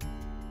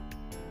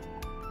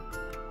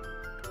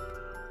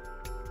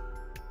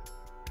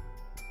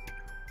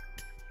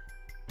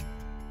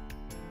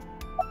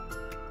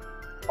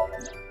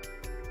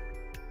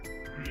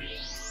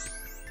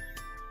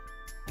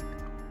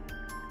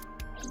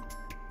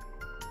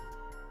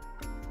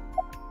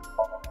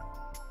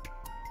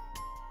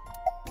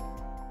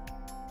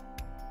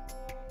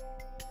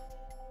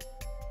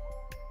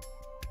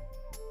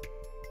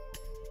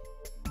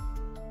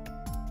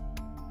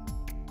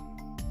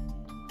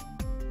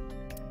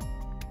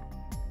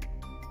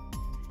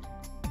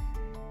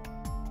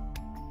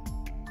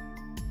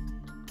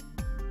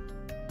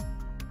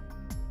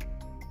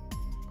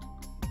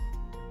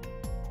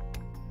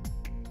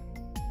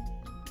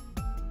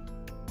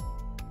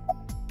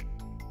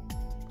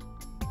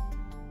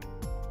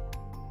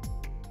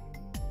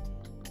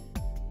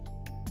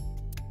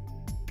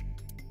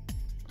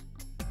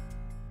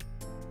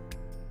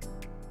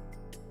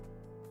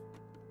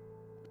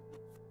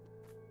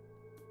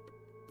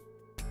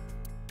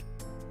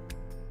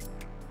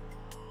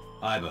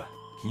 Aiba,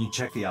 can you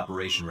check the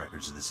operation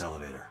records of this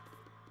elevator?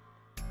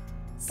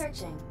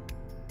 Searching.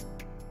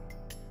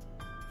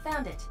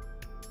 Found it.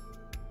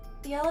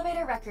 The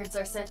elevator records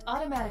are sent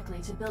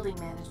automatically to building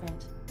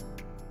management.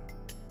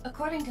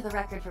 According to the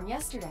record from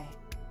yesterday,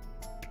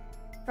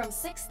 from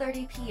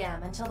 6:30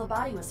 p.m. until the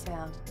body was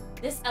found,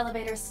 this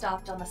elevator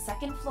stopped on the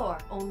second floor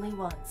only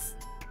once.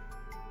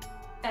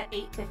 At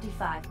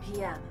 8:55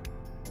 p.m.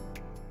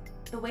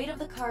 The weight of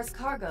the car's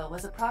cargo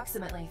was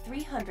approximately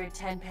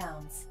 310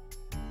 pounds.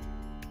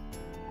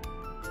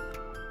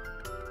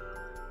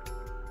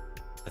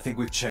 I think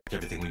we've checked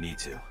everything we need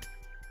to.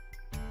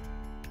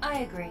 I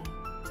agree.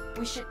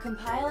 We should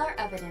compile our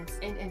evidence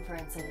and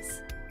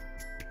inferences.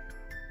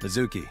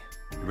 Mizuki,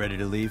 you ready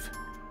to leave?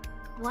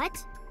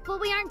 What? But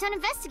we aren't done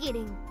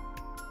investigating.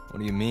 What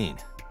do you mean?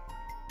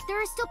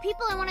 There are still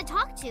people I want to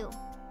talk to.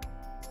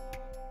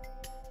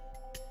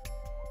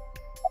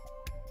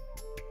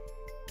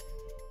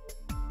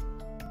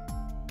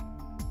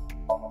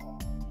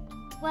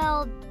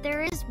 Well,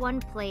 there is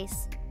one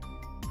place.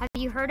 Have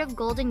you heard of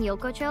Golden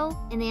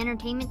Yokocho in the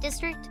entertainment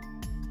district?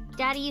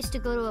 Daddy used to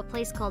go to a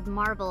place called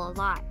Marble a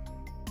lot.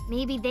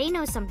 Maybe they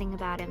know something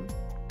about him.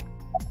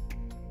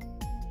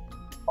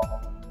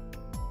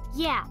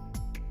 Yeah.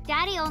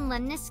 Daddy owned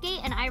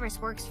Lemniscate and Iris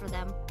works for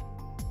them.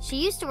 She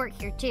used to work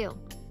here too.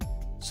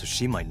 So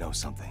she might know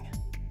something.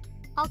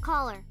 I'll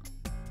call her.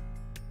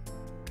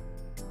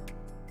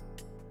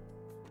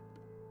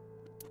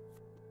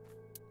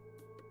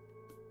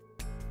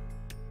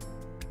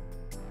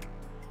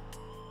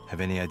 Have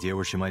any idea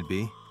where she might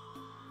be?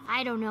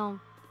 I don't know.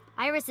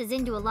 Iris is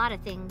into a lot of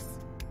things.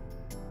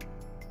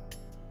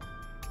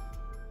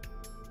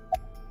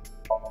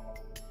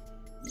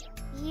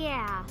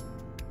 Yeah.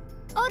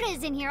 Ota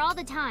is in here all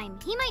the time.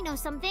 He might know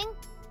something.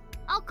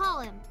 I'll call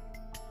him.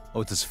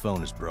 Ota's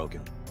phone is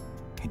broken.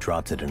 He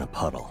dropped it in a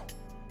puddle.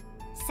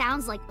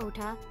 Sounds like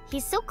Ota.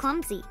 He's so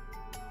clumsy.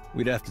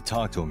 We'd have to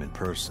talk to him in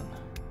person.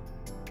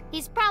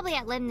 He's probably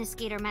at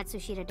Lemniscate or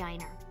Matsushita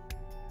Diner.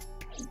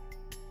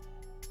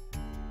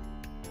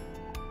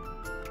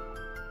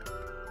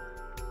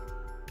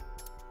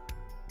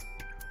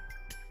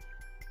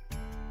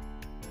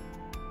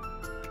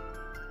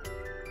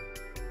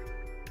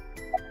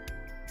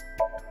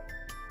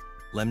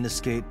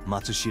 Lemniscate,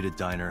 Matsushita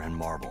Diner, and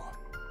Marble.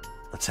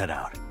 Let's head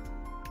out.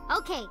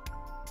 Okay.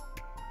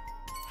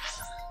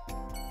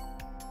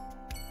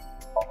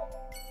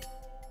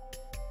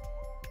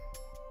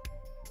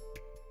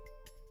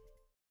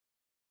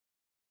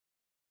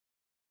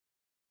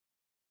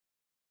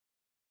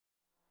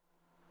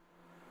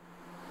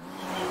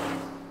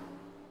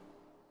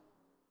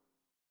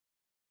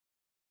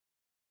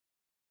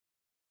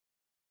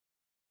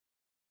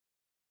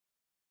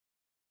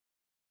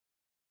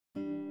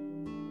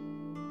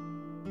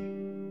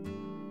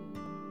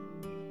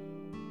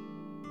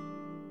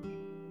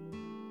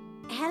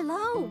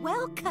 Hello,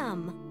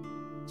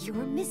 welcome. You're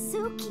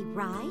Mizuki,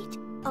 right?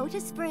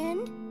 Ota's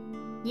friend?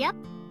 Yep.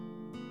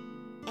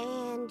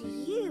 And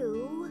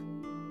you...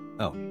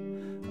 Oh,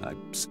 I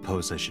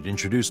suppose I should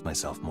introduce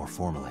myself more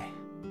formally.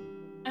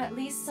 At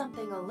least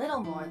something a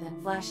little more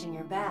than flashing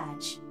your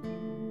badge.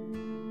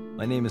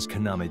 My name is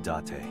Kaname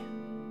Date.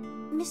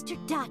 Mr.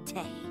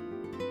 Date,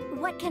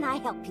 what can I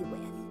help you with?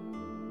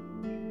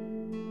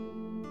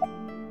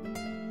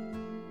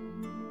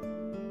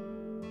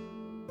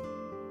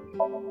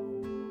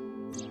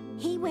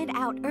 He went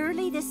out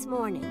early this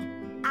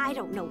morning. I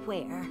don't know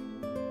where.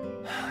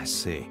 I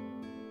see.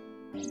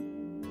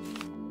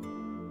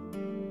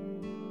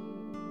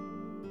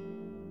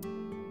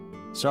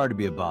 Sorry to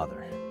be a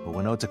bother, but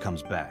when Ota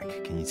comes back,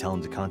 can you tell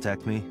him to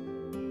contact me?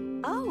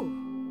 Oh,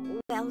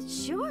 well,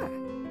 sure.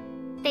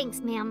 Thanks,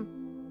 ma'am.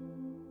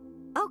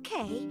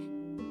 Okay,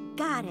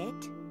 got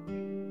it.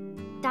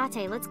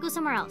 Date, let's go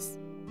somewhere else.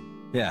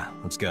 Yeah,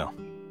 let's go.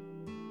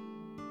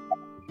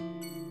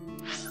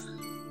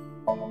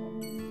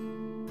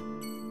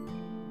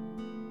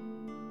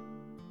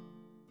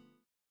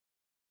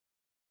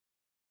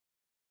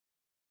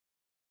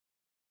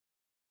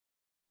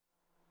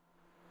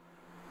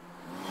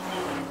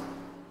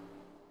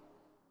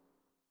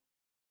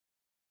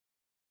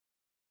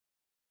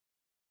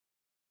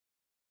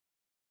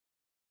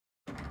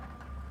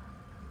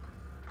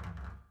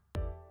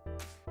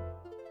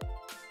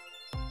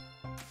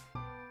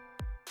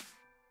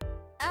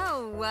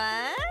 Oh,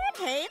 what?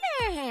 Hey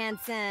there,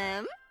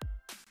 handsome.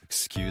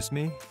 Excuse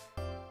me?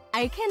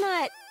 I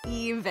cannot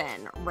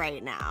even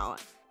right now.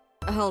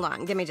 Hold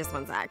on, give me just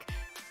one sec.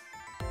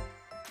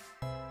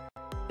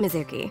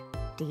 Mizuki,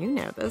 do you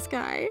know this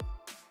guy?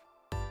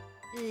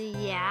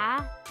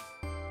 Yeah?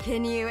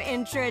 Can you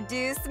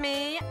introduce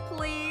me,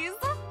 please?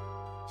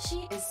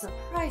 She is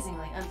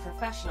surprisingly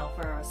unprofessional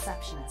for a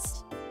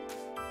receptionist.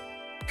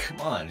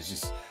 Come on, it's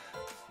just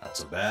not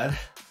so bad.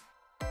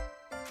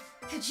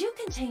 Could you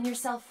contain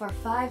yourself for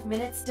 5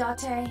 minutes,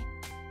 Date?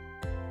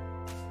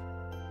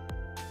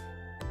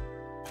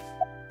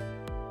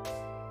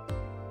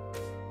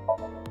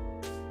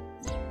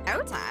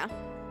 Ota?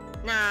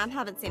 Nah,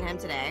 haven't seen him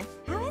today.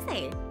 How is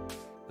he?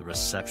 The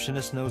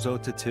receptionist knows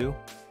Ota too?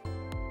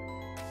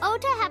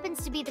 Ota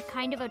happens to be the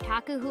kind of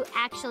otaku who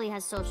actually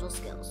has social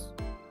skills.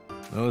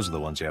 Those are the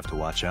ones you have to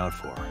watch out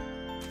for.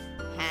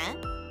 Huh?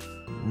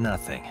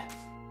 Nothing.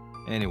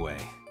 Anyway,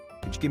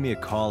 could you give me a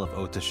call if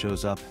Ota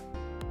shows up?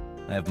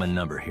 I have my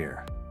number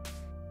here.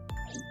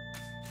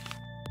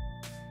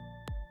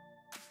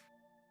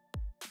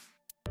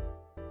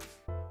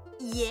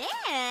 Yeah,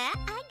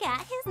 I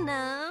got his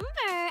number.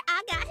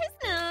 I got his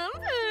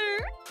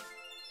number.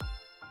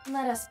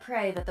 Let us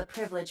pray that the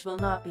privilege will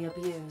not be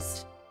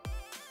abused.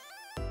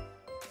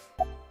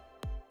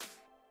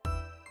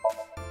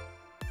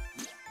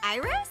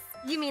 Iris?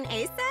 You mean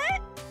Asa?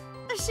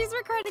 She's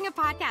recording a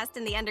podcast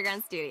in the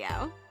underground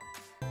studio.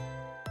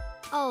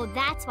 Oh,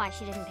 that's why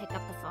she didn't pick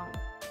up the phone.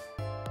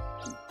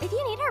 If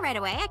you need her right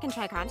away, I can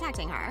try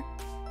contacting her.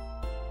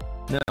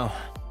 No,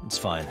 it's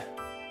fine.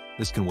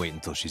 This can wait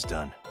until she's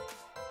done.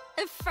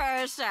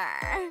 For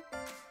sure.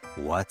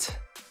 What?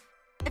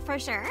 For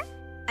sure?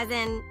 As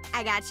in,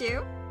 I got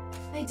you?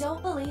 I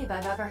don't believe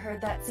I've ever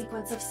heard that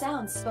sequence of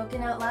sounds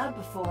spoken out loud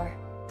before.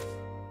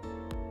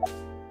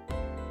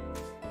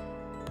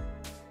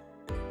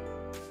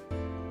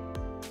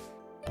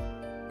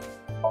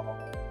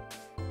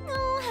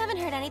 Oh, haven't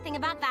heard anything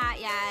about that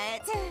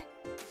yet.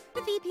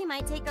 The VP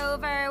might take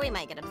over, we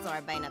might get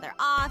absorbed by another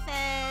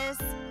office.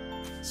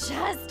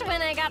 Just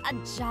when I got a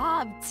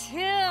job,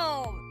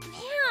 too.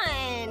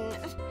 Man,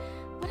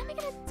 what am I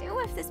gonna do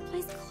if this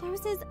place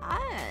closes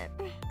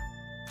up?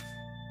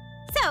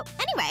 So,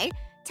 anyway,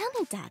 tell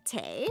me,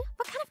 Date,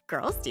 what kind of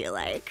girls do you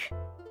like?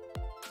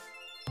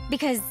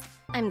 Because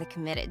I'm the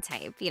committed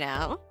type, you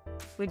know?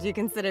 Would you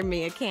consider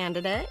me a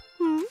candidate?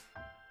 Hmm?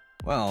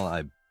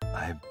 Well,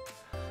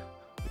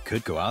 we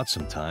could go out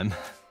sometime.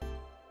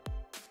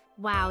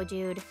 Wow,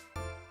 dude.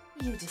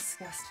 You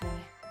disgust me.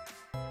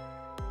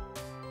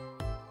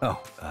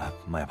 Oh,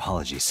 my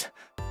apologies.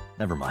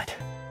 Never mind.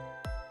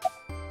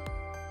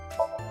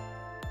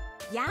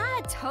 Yeah,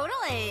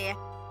 totally.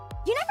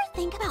 You never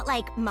think about,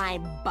 like, my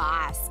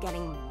boss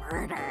getting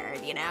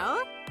murdered, you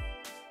know?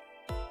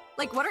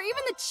 Like, what are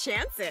even the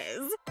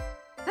chances?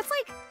 That's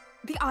like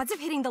the odds of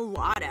hitting the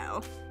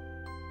lotto.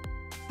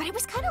 But it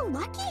was kind of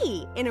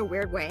lucky, in a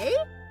weird way.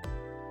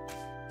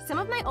 Some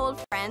of my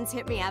old friends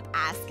hit me up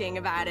asking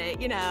about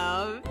it, you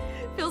know?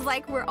 Feels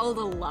like we're old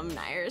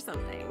alumni or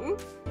something.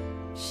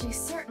 She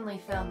certainly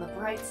found the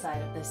bright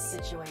side of this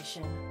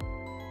situation.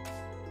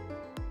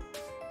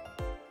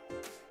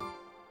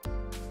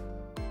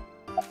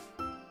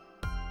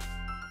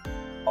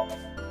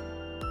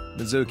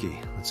 Mizuki,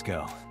 let's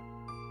go.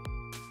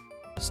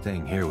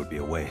 Staying here would be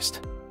a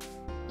waste.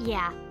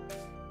 Yeah.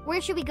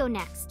 Where should we go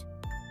next?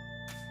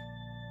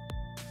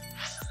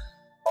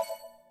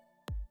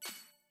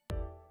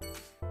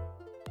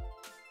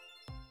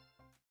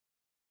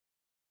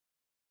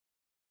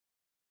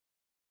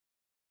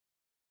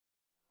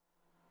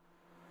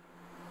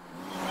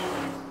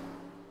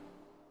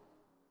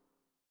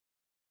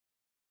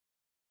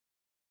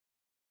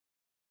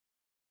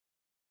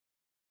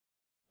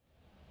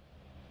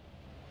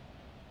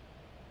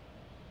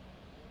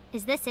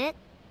 Is this it?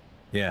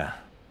 Yeah.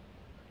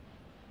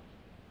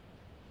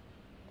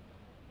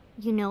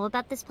 You know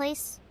about this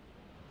place?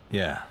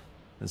 Yeah.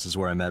 This is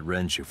where I met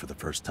Renshu for the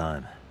first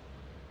time.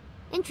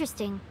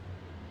 Interesting.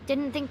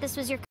 Didn't think this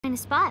was your kind of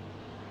spot.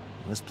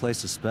 This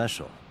place is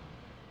special.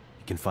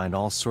 You can find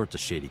all sorts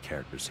of shady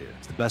characters here.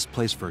 It's the best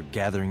place for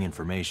gathering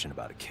information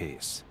about a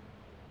case.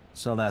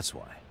 So that's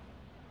why.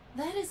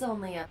 That is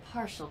only a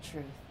partial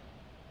truth.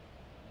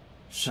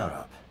 Shut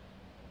up.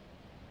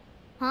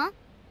 Huh?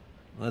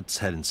 Let's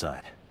head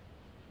inside.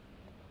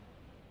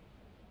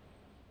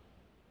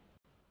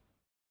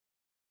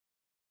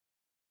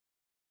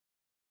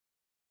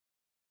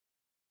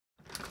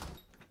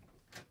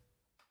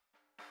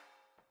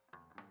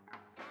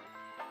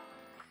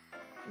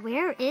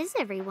 Where is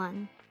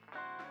everyone?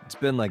 It's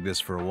been like this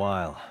for a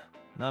while.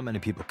 Not many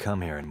people come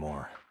here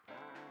anymore.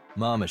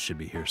 Mama should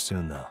be here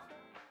soon, though.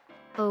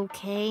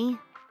 Okay.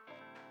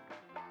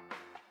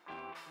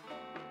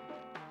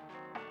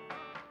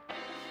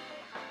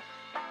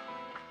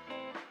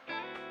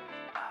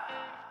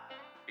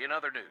 In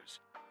other news,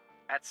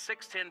 at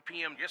 6:10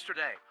 p.m.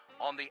 yesterday,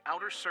 on the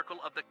outer circle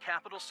of the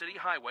Capital City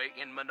Highway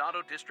in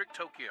Minato District,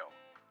 Tokyo,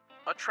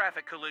 a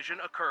traffic collision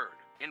occurred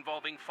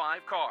involving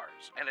 5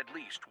 cars and at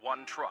least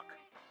 1 truck.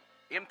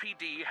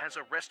 MPD has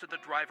arrested the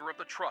driver of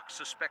the truck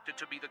suspected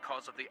to be the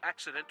cause of the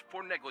accident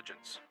for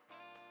negligence.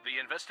 The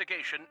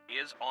investigation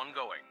is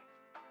ongoing.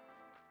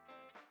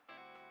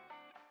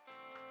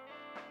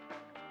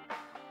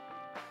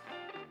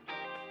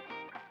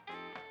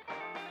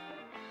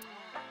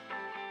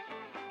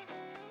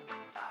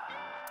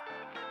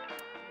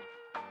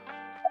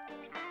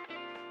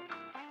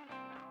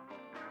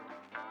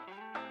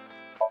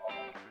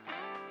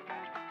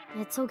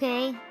 It's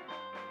okay.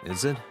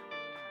 Is it?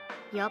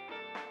 Yup.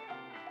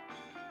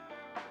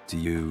 Do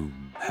you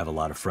have a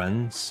lot of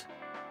friends?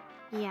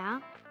 Yeah.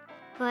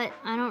 But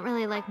I don't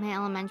really like my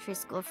elementary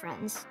school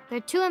friends.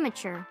 They're too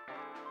immature.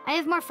 I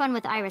have more fun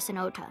with Iris and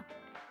Ota.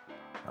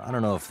 I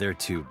don't know if they're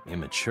too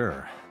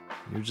immature.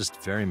 You're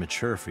just very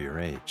mature for your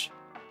age.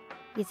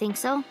 You think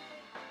so?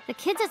 The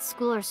kids at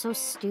school are so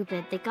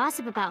stupid. They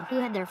gossip about who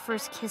had their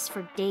first kiss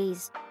for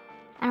days.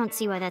 I don't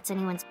see why that's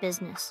anyone's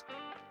business.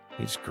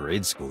 These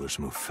grade schoolers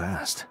move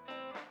fast.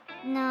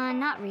 Nah,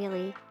 not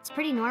really. It's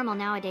pretty normal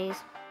nowadays.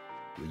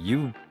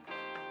 You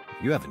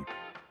haven't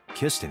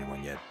kissed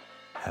anyone yet,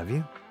 have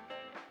you?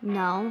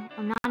 No,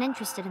 I'm not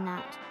interested in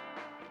that.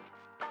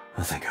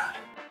 Oh, thank God.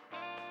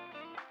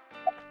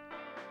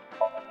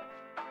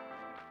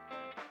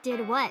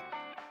 Did what?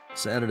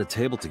 Sat at a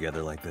table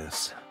together like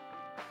this.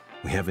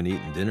 We haven't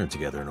eaten dinner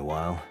together in a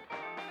while.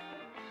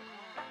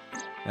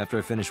 After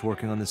I finish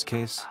working on this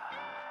case,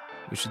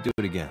 we should do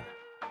it again.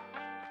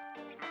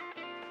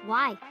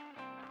 Why?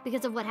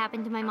 Because of what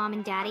happened to my mom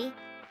and daddy?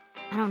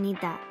 I don't need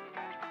that.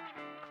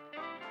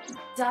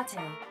 Date,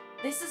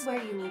 this is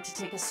where you need to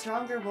take a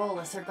stronger role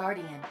as her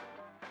guardian.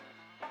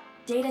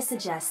 Data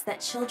suggests that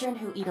children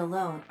who eat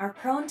alone are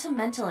prone to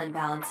mental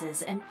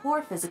imbalances and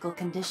poor physical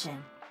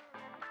condition.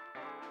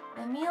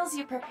 The meals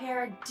you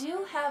prepare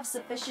do have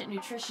sufficient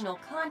nutritional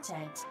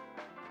content.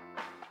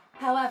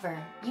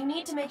 However, you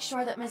need to make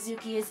sure that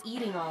Mizuki is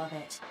eating all of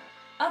it.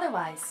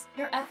 Otherwise,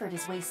 your effort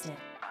is wasted.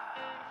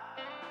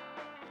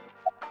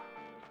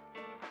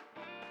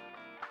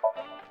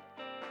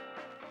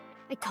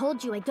 I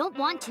told you I don't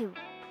want to.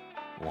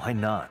 Why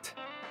not?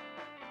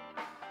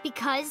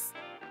 Because...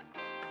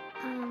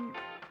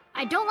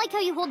 I don't like how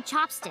you hold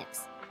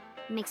chopsticks.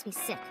 It makes me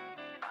sick.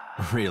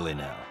 Really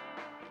now?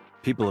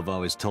 People have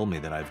always told me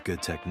that I have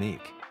good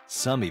technique.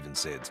 Some even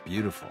say it's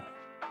beautiful.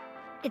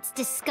 It's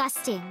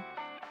disgusting.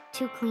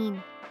 Too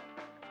clean.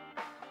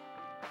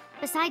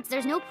 Besides,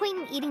 there's no point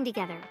in eating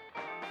together.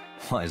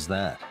 Why is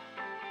that?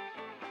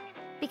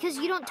 Because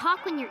you don't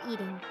talk when you're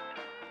eating.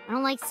 I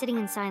don't like sitting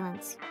in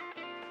silence.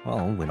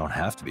 Well, we don't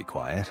have to be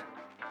quiet.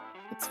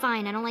 It's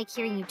fine, I don't like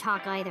hearing you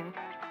talk either.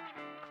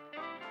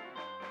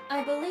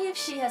 I believe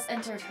she has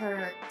entered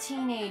her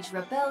teenage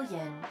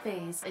rebellion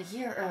phase a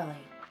year early.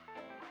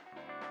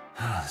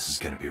 This is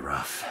gonna be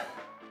rough.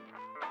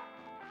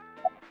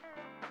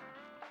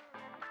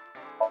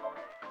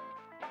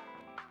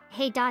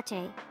 Hey,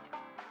 Date.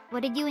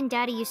 What did you and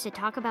Daddy used to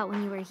talk about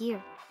when you were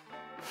here?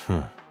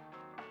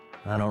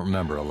 I don't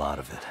remember a lot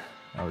of it.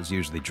 I was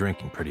usually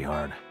drinking pretty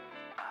hard.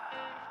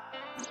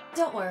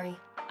 Don't worry,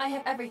 I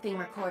have everything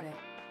recorded.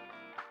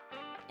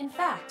 In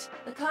fact,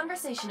 the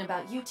conversation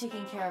about you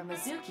taking care of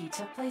Mizuki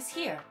took place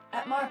here,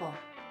 at Marble.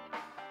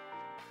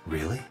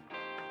 Really?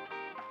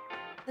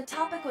 The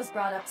topic was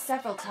brought up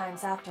several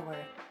times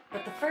afterward,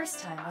 but the first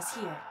time was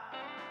here.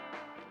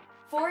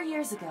 4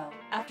 years ago,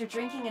 after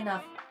drinking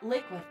enough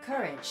liquid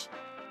courage,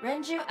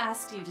 Renju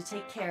asked you to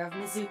take care of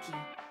Mizuki.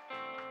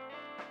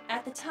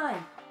 At the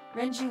time,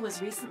 Renju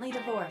was recently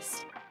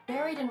divorced,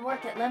 buried in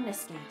work at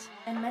Lemniscate,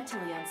 and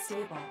mentally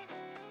unstable.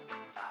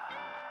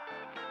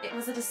 It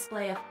was a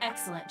display of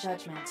excellent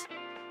judgment.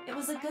 It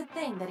was a good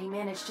thing that he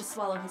managed to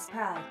swallow his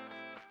pride.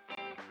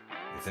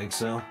 You think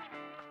so?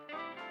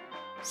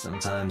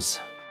 Sometimes,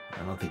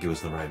 I don't think it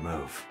was the right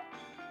move.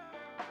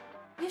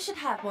 You should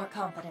have more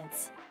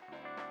confidence.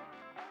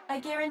 I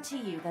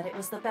guarantee you that it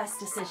was the best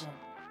decision.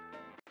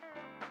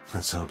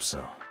 Let's hope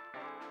so.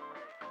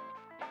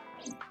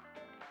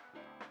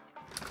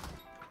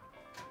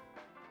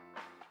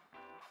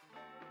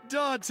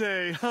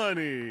 Date,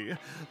 honey!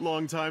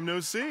 Long time no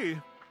see.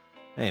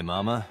 Hey,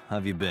 Mama, how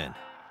have you been?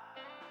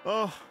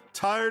 Oh,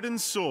 tired and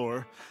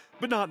sore,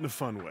 but not in a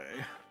fun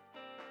way.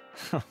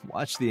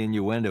 Watch the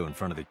innuendo in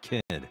front of the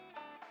kid.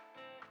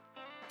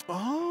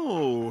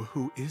 Oh,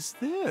 who is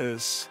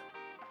this?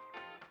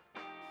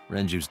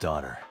 Renju's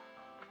daughter.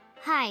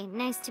 Hi,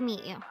 nice to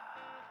meet you.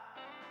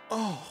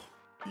 Oh,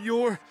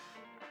 you're...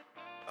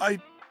 Oh,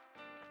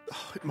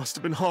 it must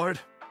have been hard.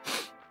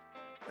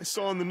 I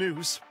saw on the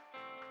news.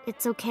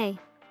 It's okay.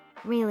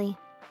 Really.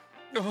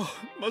 Oh,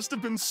 it must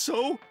have been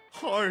so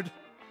hard.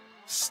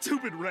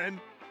 Stupid Ren.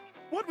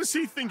 What was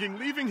he thinking,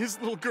 leaving his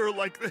little girl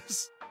like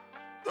this?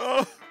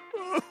 Oh.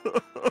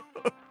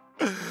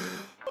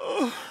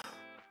 Oh.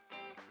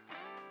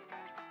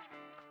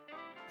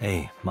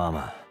 Hey,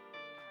 Mama.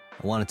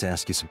 I wanted to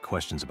ask you some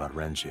questions about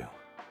Renju.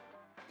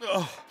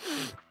 Oh.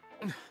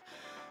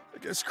 I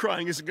guess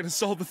crying isn't gonna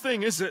solve the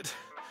thing, is it?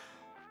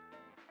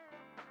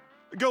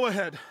 Go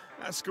ahead.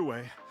 Ask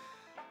away.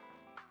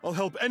 I'll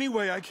help any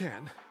way I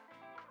can.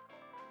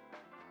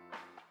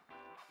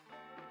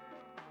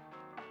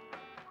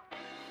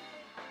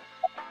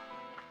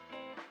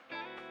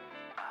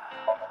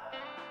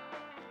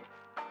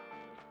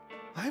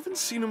 I haven't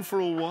seen him for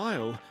a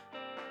while.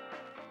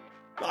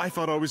 I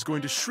thought I was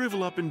going to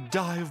shrivel up and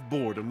die of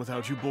boredom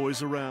without you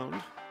boys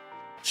around.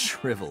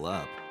 Shrivel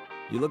up?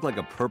 You look like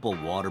a purple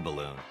water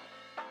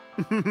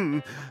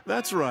balloon.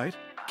 That's right.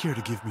 Care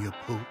to give me a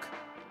poke?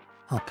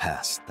 I'll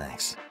pass,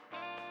 thanks.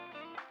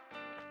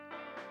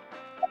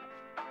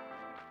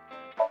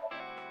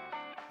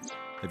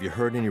 Have you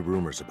heard any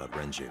rumors about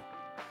Renju?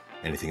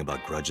 Anything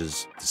about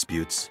grudges,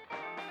 disputes?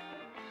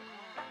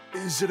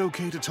 Is it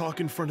okay to talk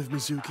in front of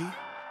Mizuki?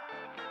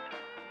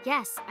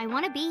 Yes, I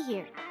want to be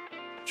here.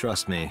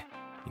 Trust me,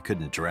 you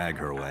couldn't drag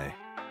her away.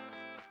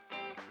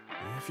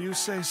 if you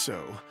say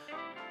so.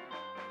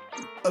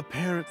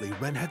 Apparently,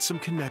 Ren had some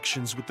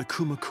connections with the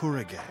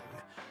Kumakura gang.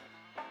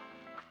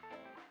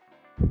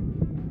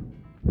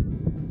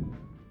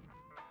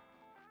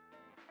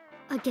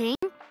 A gang?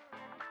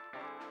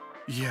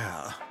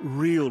 Yeah,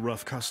 real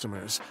rough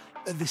customers.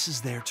 This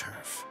is their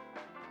turf.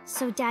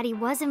 So Daddy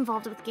was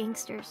involved with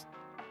gangsters.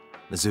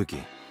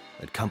 Mizuki,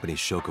 that company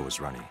Shoko was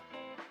running,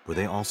 were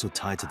they also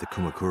tied to the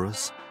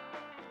Kumakuras?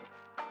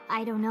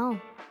 I don't know.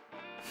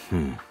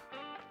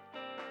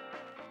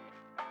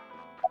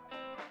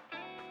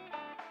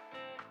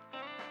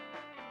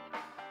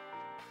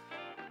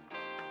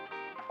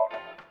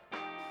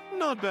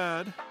 Not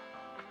bad.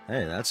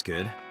 Hey, that's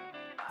good.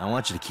 I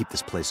want you to keep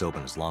this place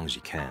open as long as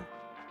you can.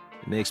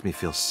 It makes me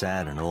feel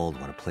sad and old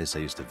when a place I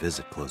used to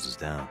visit closes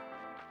down.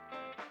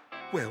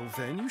 Well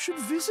then, you should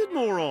visit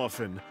more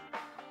often.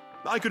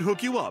 I could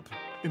hook you up,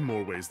 in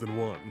more ways than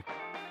one.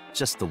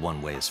 Just the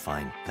one way is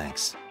fine,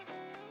 thanks.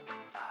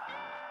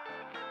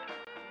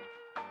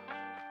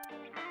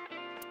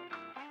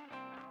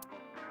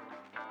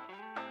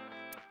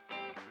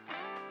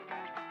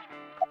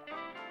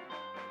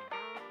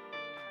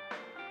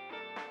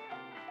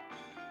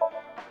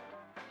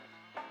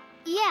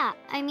 Yeah,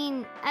 I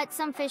mean, at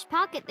some fish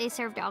pocket they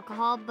served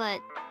alcohol,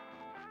 but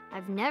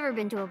I've never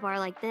been to a bar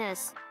like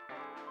this.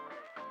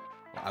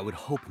 I would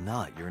hope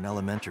not. You're in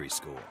elementary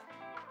school.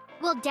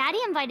 Well, Daddy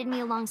invited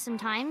me along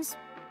sometimes,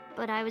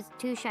 but I was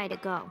too shy to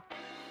go.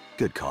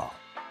 Good call.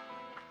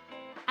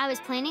 I was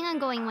planning on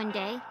going one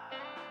day,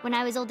 when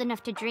I was old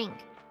enough to drink.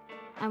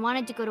 I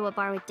wanted to go to a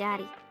bar with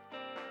Daddy.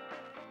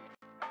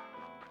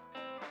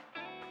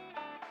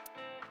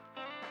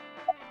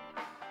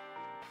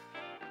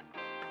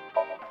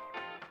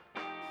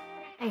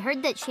 I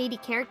heard that shady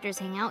characters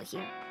hang out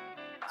here.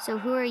 So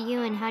who are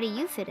you and how do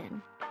you fit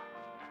in?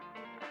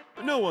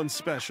 No one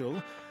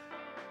special.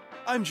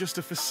 I'm just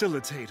a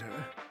facilitator.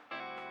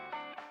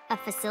 A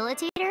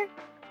facilitator?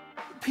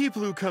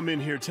 People who come in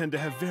here tend to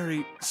have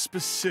very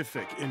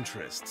specific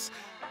interests.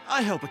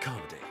 I help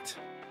accommodate.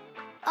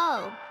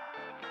 Oh,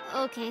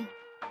 okay.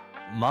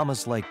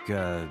 Mama's like,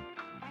 an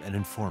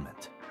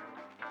informant.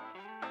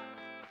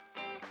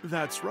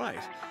 That's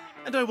right.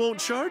 And I won't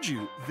charge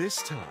you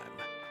this time.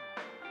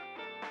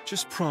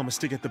 Just promise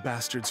to get the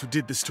bastards who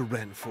did this to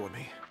Ren for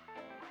me.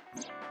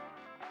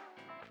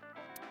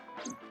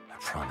 I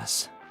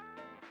promise.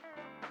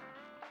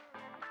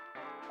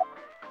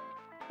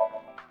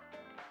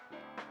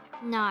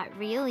 Not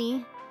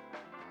really.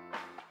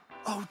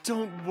 Oh,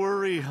 don't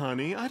worry,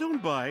 honey. I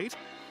don't bite.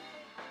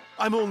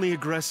 I'm only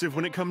aggressive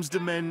when it comes to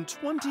men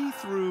 20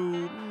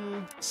 through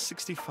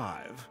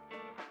 65.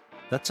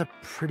 That's a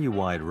pretty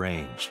wide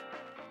range.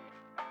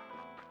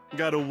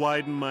 Gotta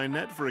widen my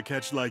net for a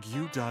catch like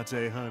you,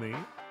 Date, honey.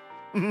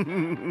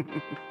 I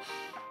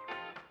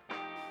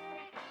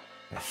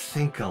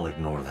think I'll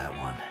ignore that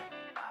one.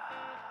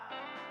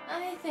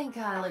 I think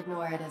I'll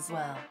ignore it as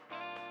well.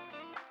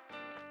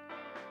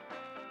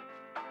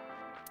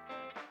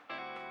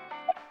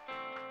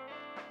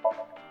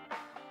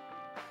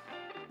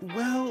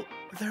 Well,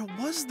 there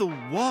was the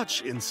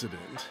watch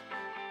incident.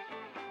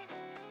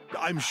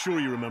 I'm sure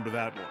you remember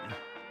that one.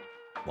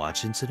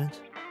 Watch incident?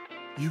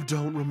 You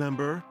don't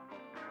remember?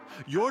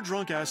 Your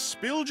drunk ass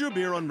spilled your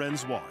beer on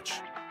Ren's watch.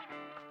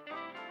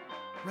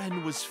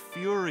 Ren was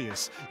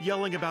furious,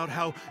 yelling about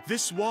how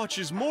this watch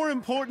is more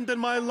important than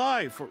my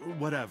life, or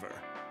whatever.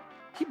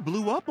 He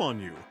blew up on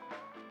you.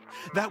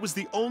 That was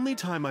the only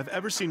time I've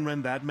ever seen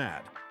Ren that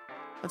mad.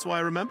 That's why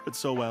I remember it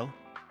so well.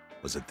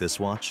 Was it this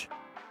watch?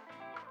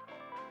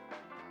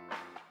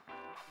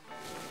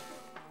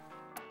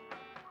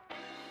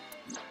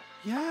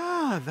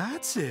 Yeah,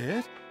 that's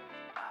it.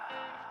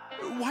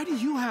 Why do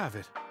you have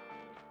it?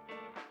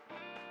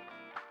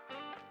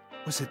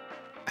 Was it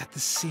at the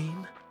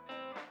scene?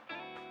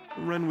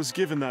 Ren was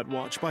given that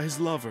watch by his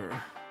lover.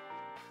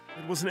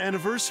 It was an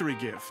anniversary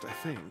gift, I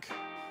think.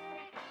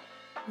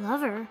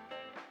 Lover?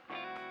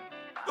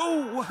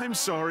 Oh, I'm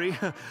sorry.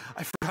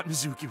 I forgot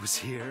Mizuki was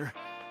here.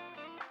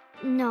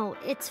 No,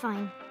 it's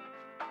fine.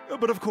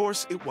 But of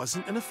course, it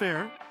wasn't an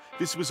affair.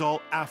 This was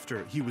all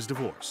after he was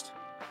divorced.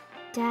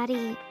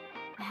 Daddy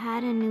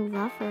had a new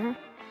lover.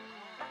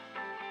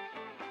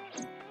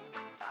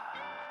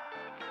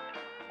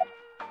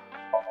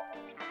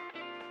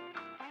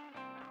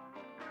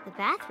 The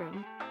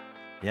bathroom?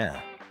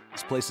 Yeah.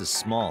 This place is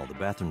small. The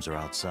bathrooms are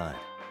outside.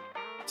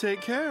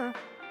 Take care.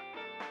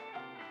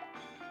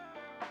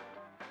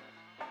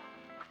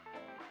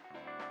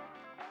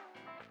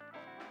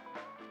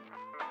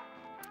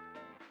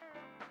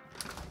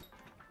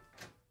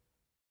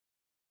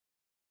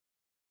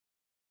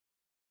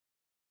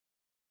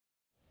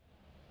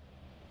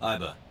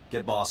 Aiba,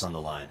 get boss on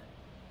the line.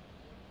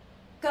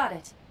 Got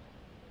it.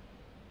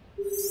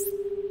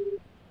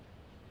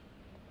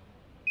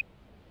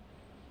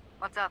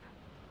 What's up?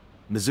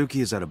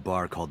 Mizuki is at a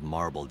bar called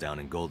Marble down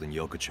in Golden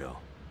Yokocho.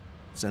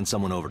 Send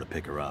someone over to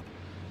pick her up.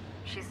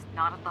 She's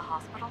not at the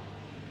hospital?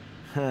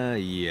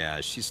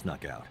 Yeah, she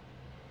snuck out.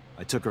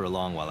 I took her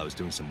along while I was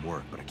doing some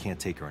work, but I can't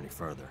take her any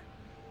further.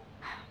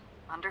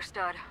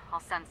 Understood. I'll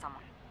send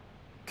someone.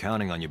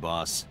 Counting on you,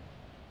 boss.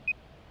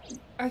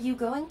 Are you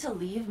going to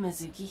leave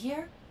Mizuki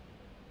here?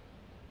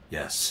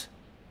 Yes.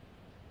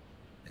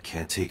 I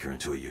can't take her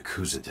into a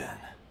Yakuza den.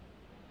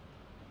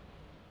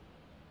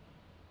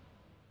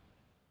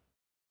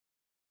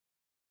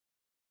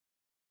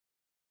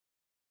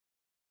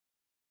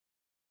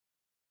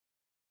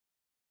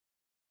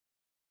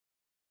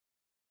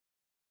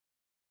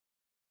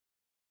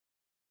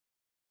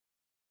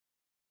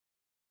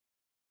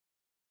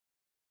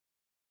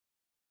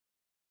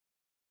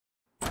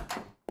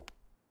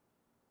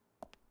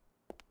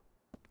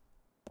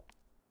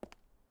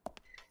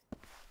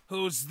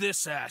 Who's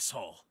this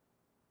asshole?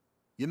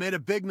 You made a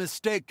big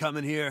mistake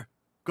coming here.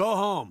 Go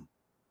home.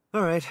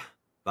 All right.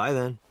 Bye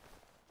then.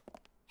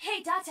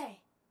 Hey,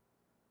 Date!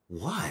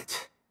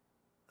 What?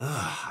 Ugh,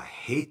 I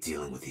hate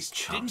dealing with these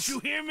chumps.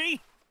 Didn't you hear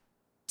me?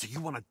 Do you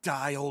want to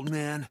die, old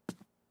man?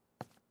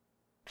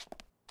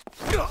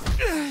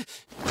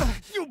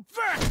 You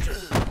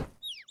bastard!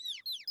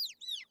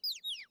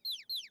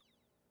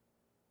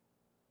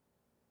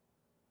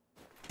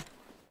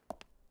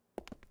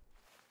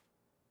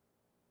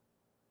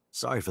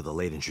 Sorry for the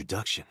late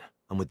introduction.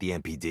 I'm with the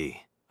MPD.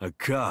 A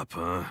cop,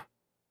 huh?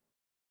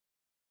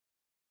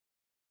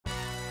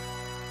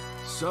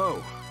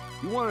 So,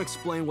 you want to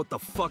explain what the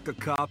fuck a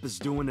cop is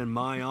doing in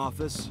my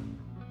office?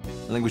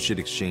 I think we should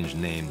exchange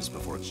names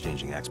before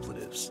exchanging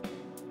expletives.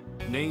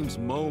 Name's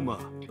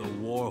MoMA, the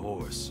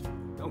Warhorse.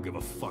 Don't give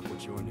a fuck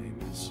what your name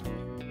is.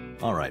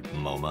 All right,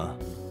 MoMA.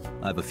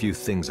 I have a few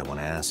things I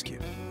want to ask you.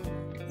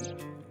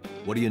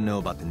 What do you know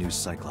about the new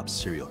Cyclops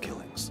serial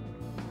killings?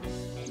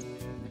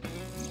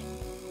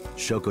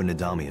 Shoko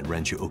Nadami and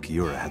Renju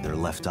Okiura had their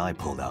left eye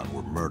pulled out and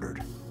were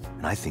murdered.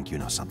 And I think you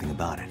know something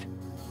about it.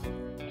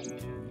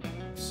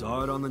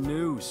 Saw it on the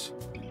news.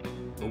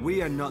 But we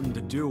had nothing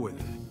to do with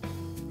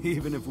it.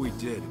 Even if we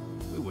did,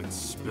 we wouldn't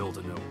spill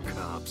to no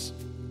cops.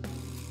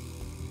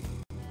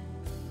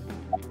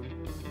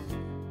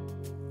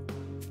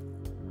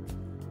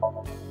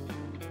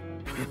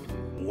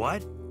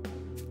 What?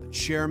 The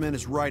chairman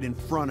is right in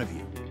front of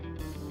you.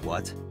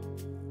 What?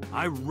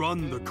 I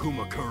run the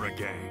Kumakura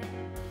gang.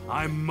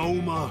 I'm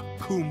MoMA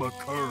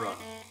Kumakura.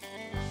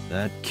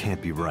 That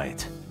can't be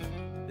right.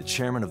 The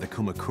chairman of the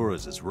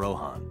Kumakuras is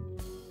Rohan.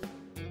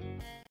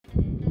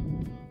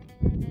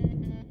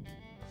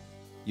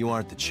 You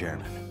aren't the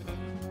chairman.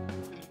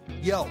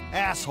 Yo,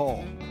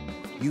 asshole!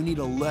 You need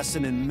a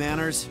lesson in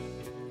manners?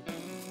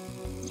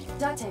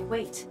 Date,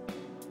 wait.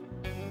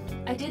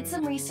 I did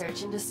some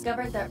research and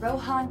discovered that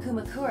Rohan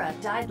Kumakura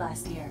died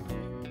last year.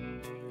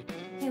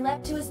 He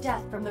leapt to his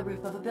death from the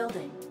roof of a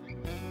building.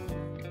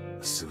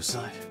 A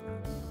suicide?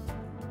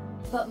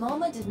 But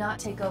MoMA did not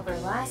take over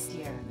last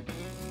year.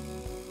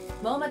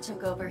 MoMA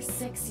took over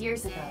 6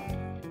 years ago.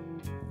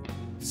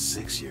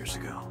 6 years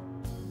ago?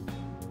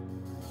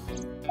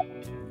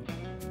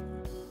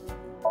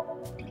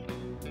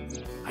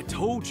 I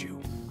told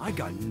you, I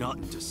got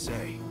nothing to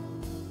say.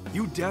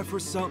 You deaf or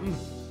something?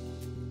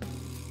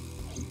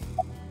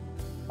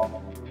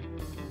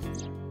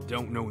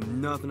 Don't know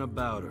nothing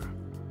about her.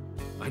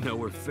 I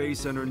know her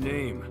face and her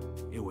name.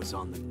 It was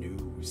on the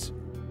news.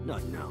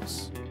 Nothing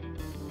else.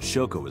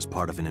 Shoko was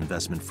part of an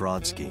investment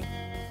fraud scheme.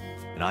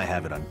 And I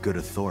have it on good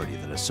authority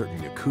that a certain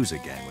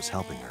Yakuza gang was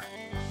helping her.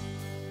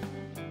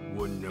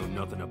 Wouldn't know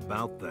nothing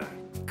about that,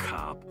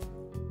 cop.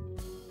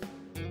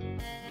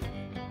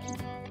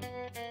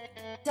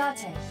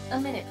 Date, a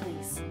minute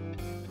please.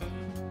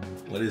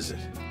 What is it?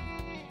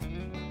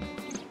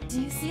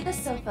 Do you see the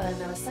sofa in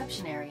the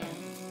reception area?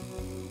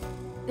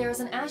 There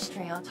is an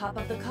ashtray on top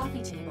of the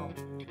coffee table.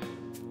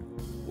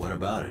 What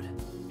about it?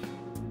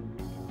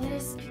 It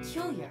is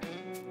peculiar.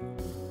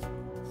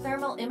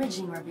 Thermal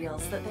imaging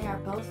reveals that they are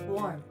both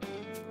warm.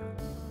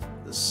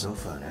 The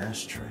sofa and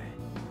ashtray.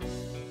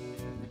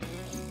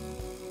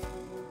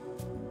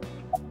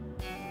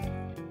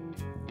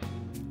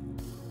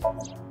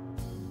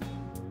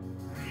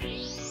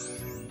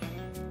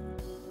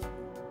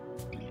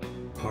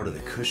 Part of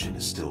the cushion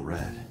is still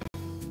red.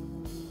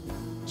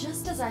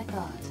 Just as I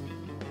thought.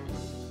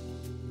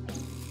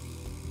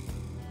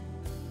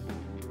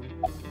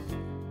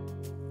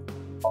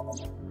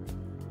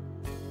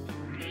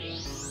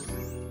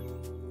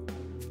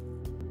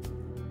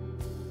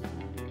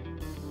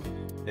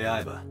 Hey,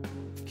 Aiba.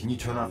 Can you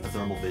turn off the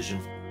thermal vision?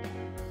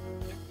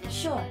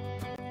 Sure.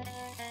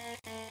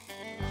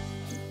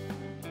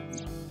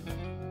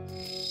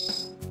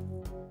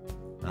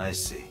 I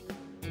see.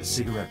 The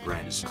cigarette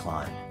brand is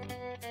Klein.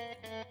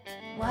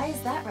 Why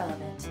is that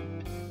relevant?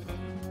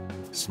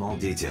 Small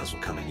details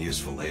will come in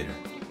useful later.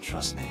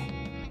 Trust me.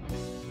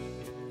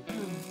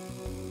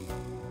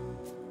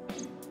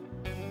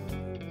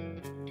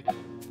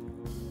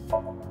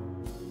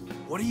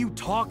 What are you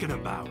talking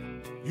about?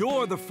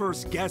 You're the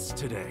first guest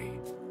today.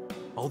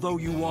 Although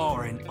you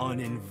are an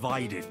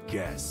uninvited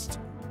guest.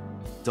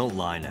 Don't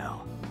lie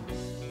now.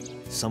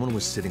 Someone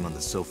was sitting on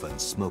the sofa and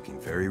smoking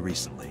very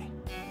recently.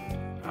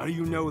 How do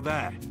you know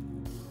that?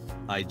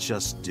 I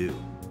just do.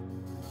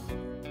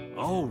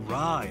 Oh,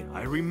 right.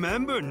 I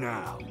remember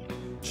now.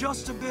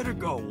 Just a bit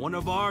ago, one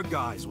of our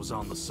guys was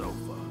on the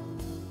sofa.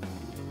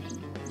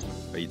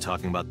 Are you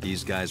talking about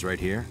these guys right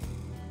here?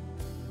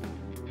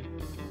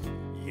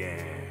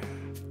 Yeah.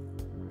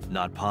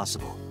 Not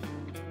possible.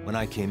 When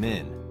I came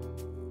in...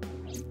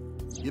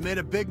 You made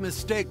a big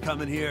mistake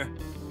coming here.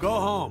 Go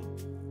home.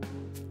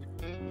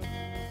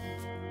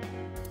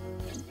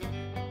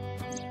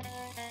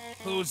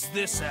 Who's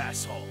this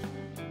asshole?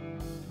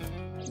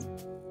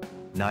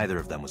 Neither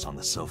of them was on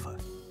the sofa.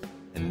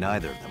 And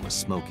neither of them was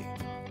smoking.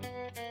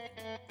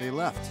 They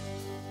left.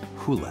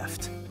 Who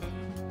left?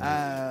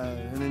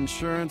 An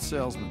insurance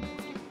salesman.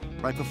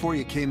 Right before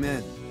you came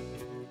in.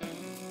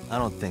 I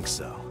don't think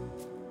so.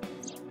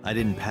 I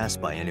didn't pass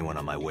by anyone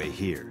on my way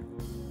here.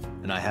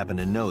 And I happen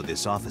to know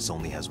this office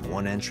only has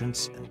one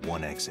entrance and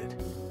one exit.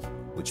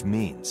 Which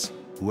means,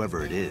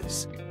 whoever it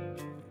is,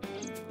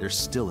 they're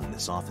still in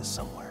this office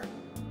somewhere.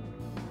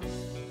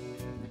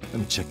 Let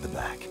me check the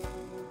back.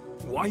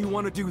 Why you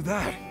want to do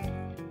that?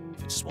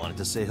 I just wanted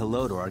to say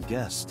hello to our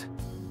guest.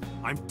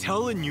 I'm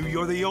telling you,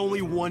 you're the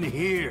only one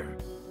here.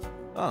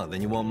 Oh,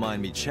 then you won't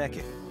mind me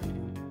checking.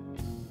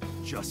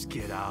 Just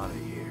get out of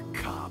here,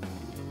 cop.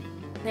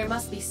 There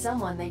must be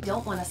someone they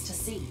don't want us to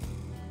see.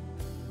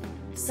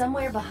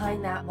 Somewhere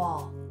behind that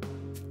wall.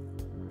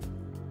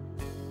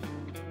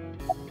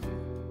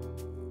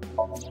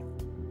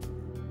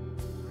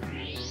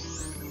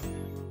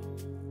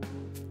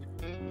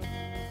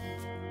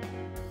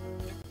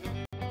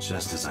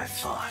 Just as I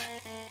thought.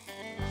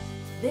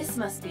 This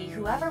must be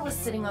whoever was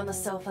sitting on the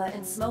sofa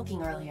and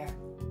smoking earlier.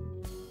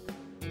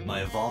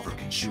 My evolver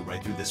can shoot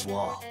right through this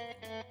wall.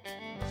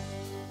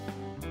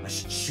 I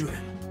should shoot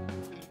him.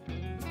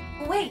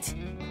 Wait!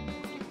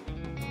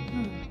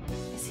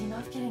 Is he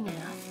not getting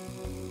enough?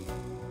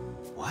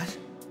 What?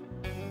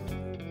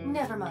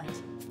 Never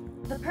mind.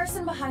 The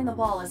person behind the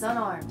wall is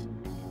unarmed.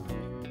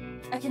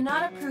 I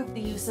cannot approve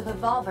the use of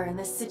evolver in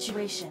this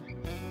situation.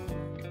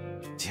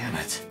 Damn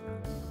it.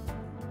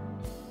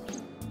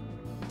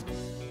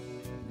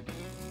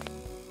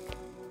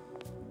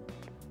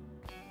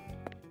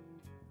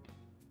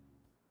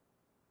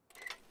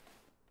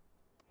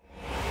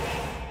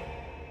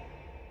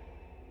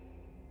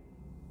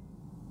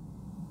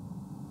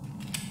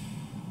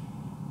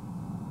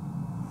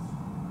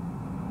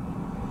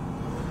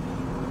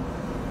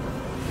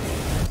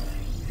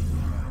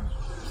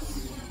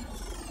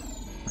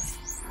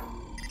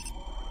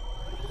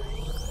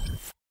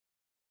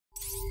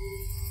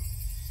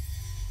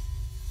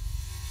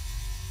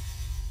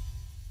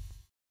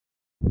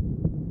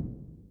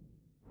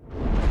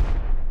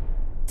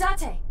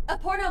 Date! A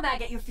porno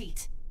mag at your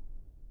feet!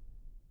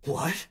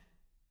 What?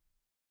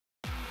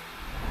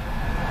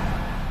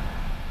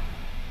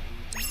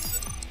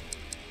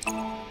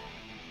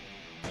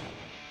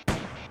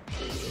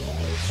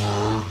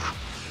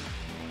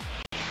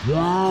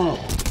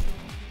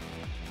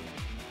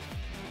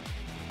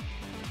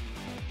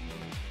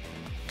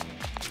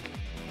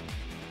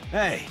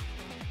 Hey!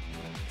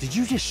 Did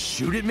you just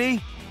shoot at me?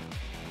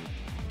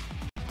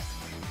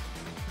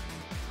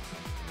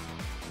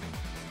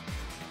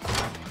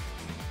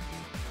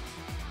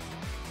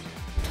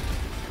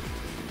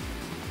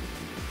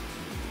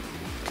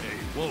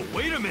 Whoa,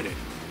 wait a minute!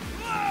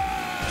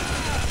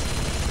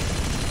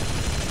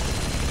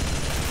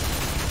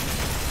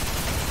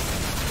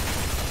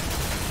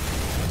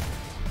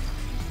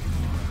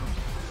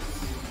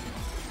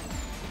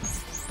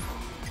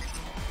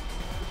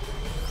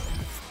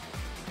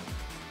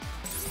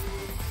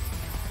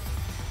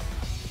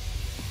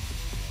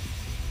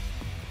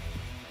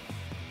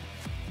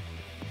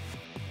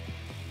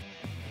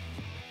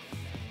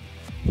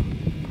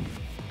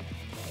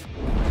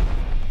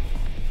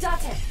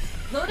 Date!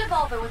 Load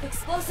evolver with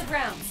explosive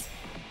rounds.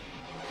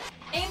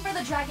 Aim for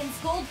the dragon's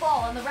gold ball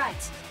on the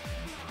right.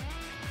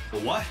 The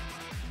what?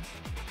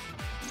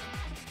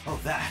 Oh,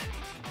 that.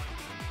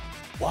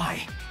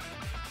 Why?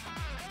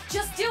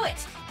 Just do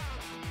it!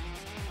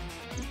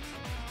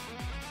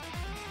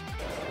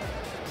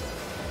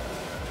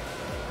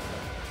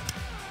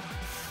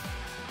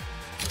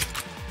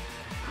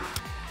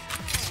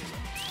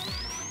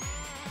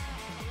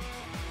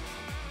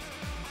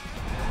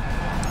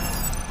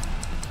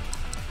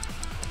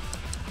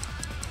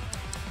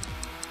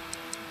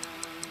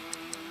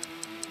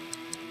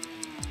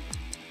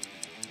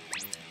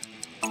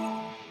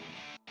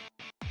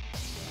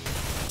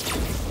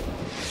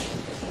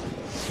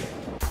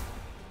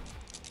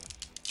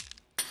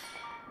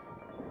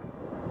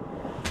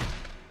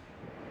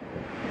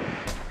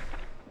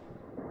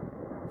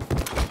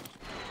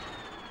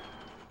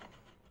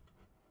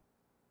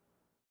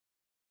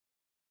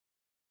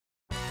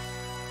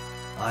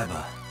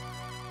 Aiba,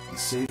 you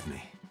saved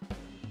me.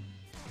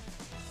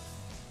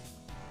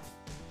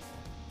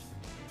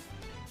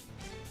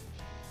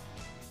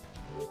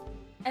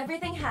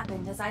 Everything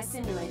happened as I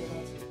simulated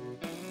it.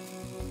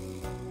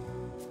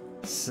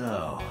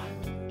 So,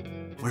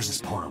 where's this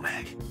porno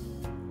mag?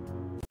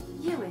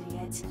 You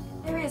idiot.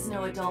 There is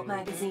no adult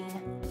magazine.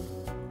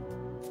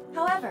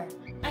 However,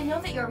 I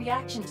know that your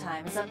reaction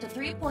time is up to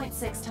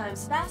 3.6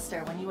 times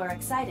faster when you are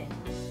excited.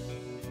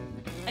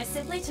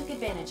 simply took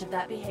advantage of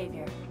that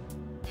behavior.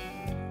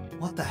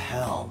 What the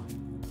hell?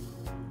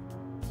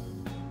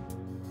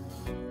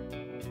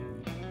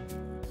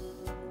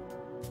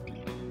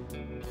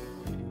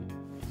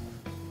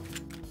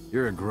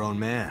 You're a grown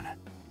man.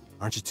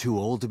 Aren't you too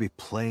old to be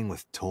playing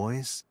with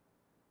toys?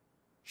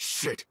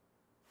 Shit!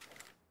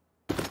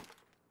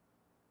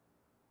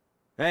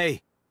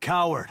 Hey,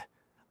 coward!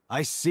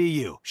 I see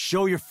you.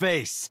 Show your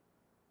face!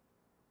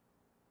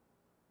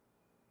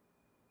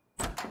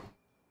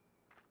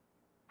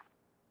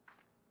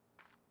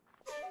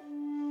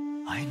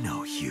 I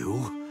know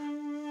you.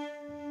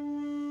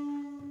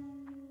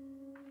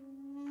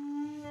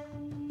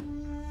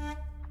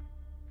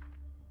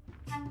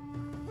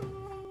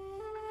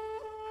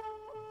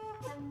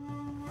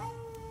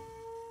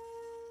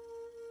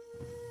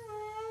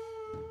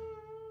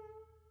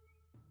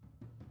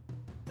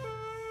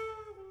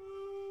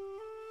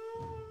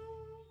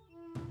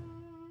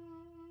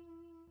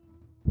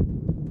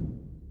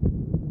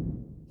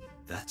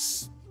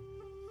 That's...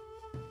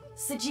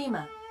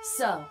 Sejima,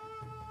 so,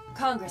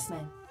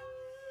 Congressman.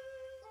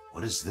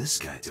 What is this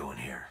guy doing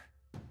here?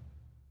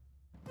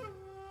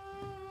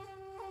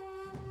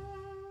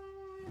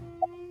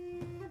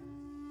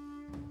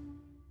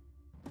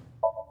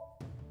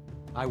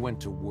 I went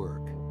to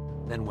work,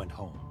 then went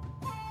home.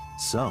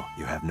 So,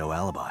 you have no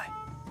alibi?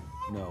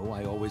 No,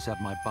 I always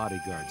have my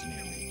bodyguards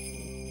near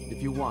me.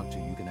 If you want to,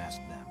 you can ask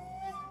them.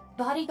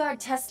 Bodyguard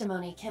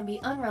testimony can be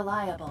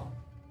unreliable.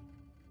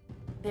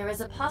 There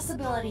is a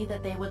possibility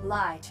that they would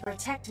lie to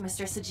protect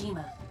Mr.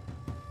 Sejima.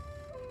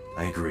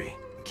 I agree.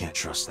 I can't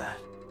trust that.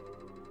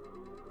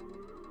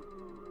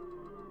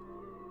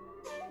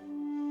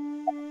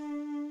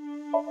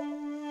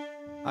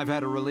 I've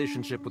had a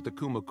relationship with the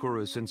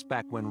Kumakuras since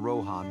back when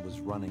Rohan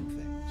was running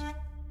things.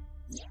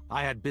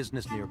 I had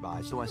business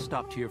nearby, so I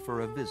stopped here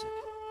for a visit.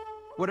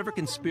 Whatever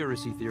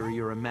conspiracy theory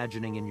you're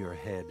imagining in your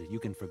head, you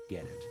can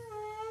forget it.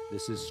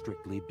 This is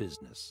strictly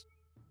business.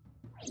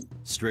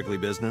 Strictly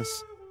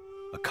business?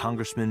 A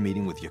congressman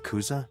meeting with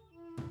Yakuza?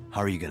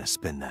 How are you gonna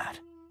spin that?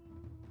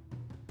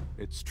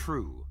 It's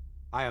true.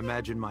 I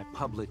imagine my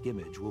public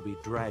image will be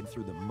dragged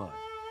through the mud.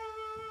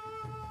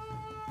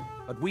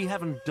 But we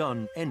haven't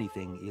done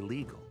anything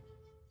illegal.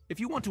 If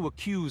you want to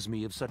accuse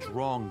me of such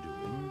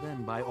wrongdoing,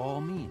 then by all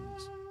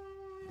means.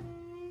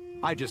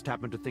 I just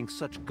happen to think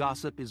such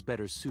gossip is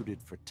better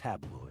suited for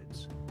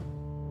tabloids.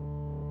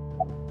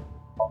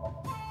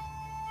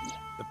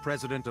 The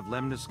president of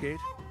Lemniscate?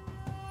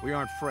 We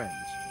aren't friends,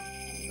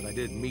 but I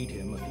did meet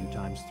him a few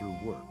times through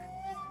work.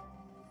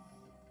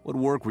 What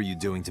work were you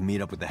doing to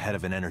meet up with the head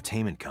of an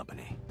entertainment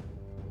company?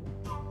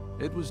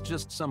 It was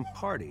just some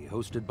party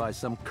hosted by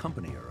some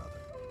company or other.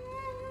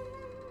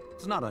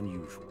 It's not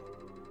unusual.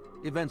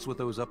 Events with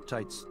those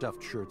uptight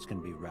stuffed shirts can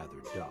be rather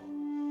dull.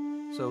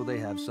 So they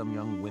have some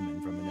young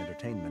women from an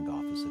entertainment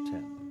office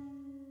attend.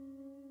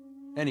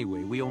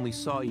 Anyway, we only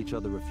saw each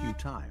other a few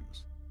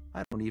times.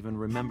 I don't even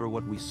remember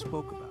what we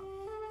spoke about.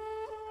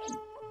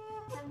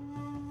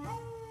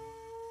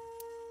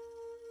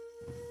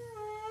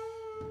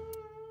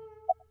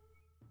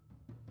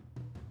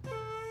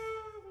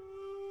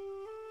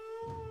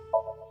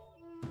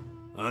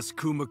 Us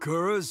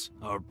Kumakuras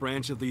are a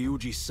branch of the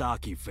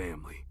Ujisaki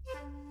family.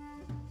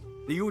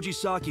 The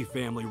Ujisaki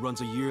family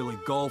runs a yearly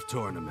golf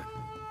tournament.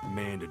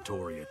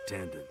 Mandatory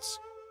attendance.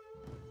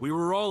 We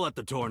were all at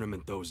the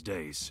tournament those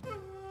days.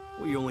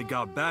 We only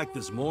got back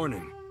this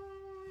morning.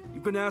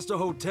 You can ask the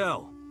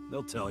hotel.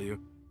 They'll tell you.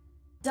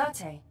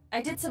 Date,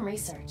 I did some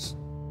research.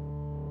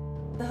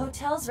 The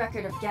hotel's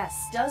record of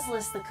guests does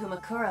list the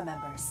Kumakura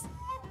members.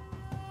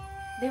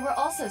 They were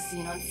also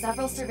seen on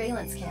several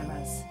surveillance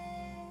cameras.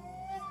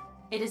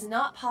 It is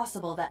not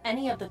possible that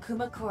any of the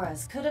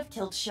Kumakuras could have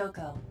killed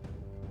Shoko,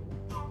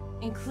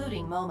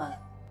 including Moma.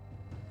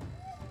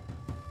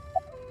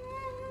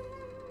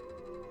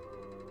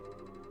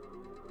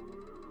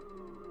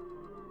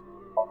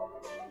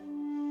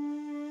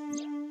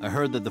 I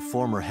heard that the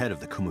former head of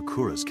the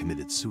Kumakuras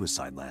committed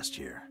suicide last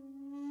year.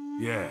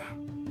 Yeah,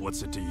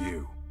 what's it to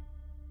you?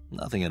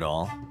 Nothing at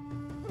all.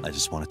 I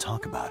just want to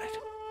talk about it.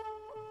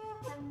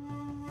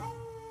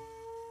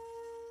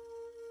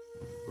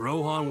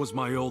 Rohan was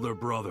my older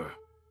brother.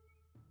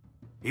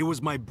 He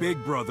was my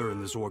big brother in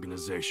this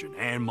organization,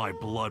 and my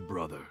blood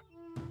brother.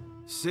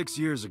 6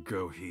 years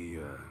ago, he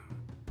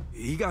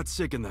got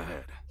sick in the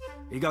head.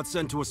 He got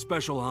sent to a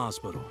special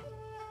hospital.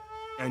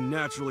 And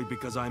naturally,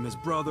 because I'm his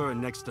brother and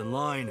next in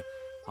line,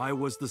 I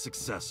was the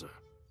successor.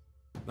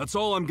 That's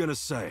all I'm gonna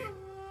say.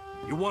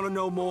 You want to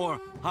know more?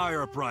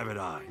 Hire a private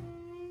eye.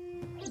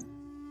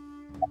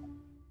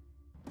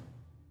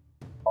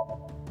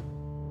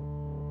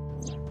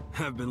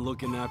 I've been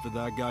looking after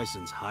that guy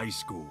since high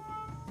school.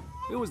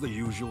 It was the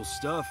usual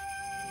stuff.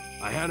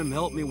 I had him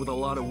help me with a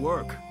lot of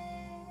work.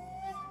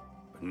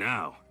 But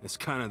now, it's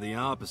kind of the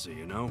opposite,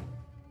 you know?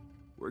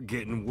 We're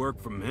getting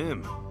work from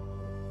him.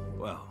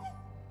 Well,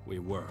 we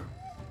were.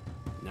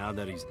 Now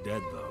that he's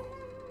dead, though.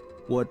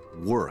 What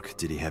work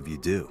did he have you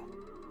do?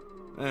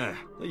 The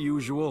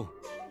usual.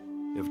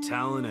 If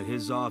Talon at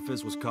his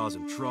office was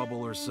causing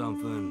trouble or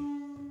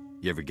something,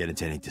 You ever get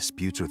into any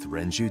disputes with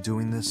Renju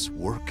doing this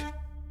work?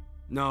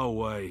 No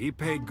way, he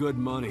paid good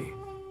money.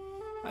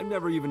 I've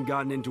never even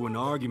gotten into an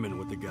argument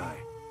with the guy.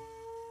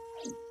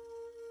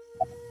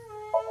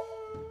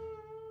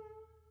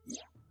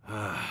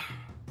 Well,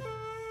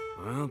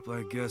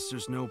 I guess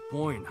there's no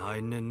point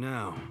hiding it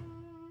now.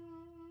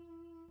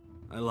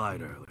 I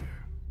lied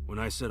earlier, when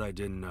I said I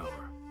didn't know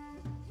her.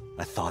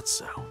 I thought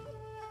so.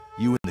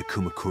 You and the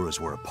Kumakuras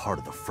were a part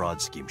of the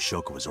fraud scheme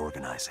Shoko was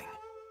organizing.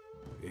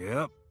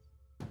 Yep.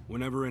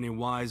 Whenever any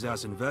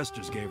wise-ass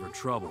investors gave her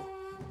trouble,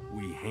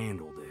 we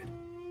handled it.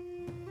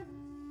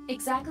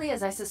 Exactly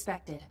as I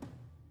suspected.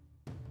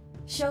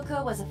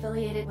 Shoko was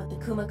affiliated with the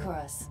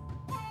Kumakuras.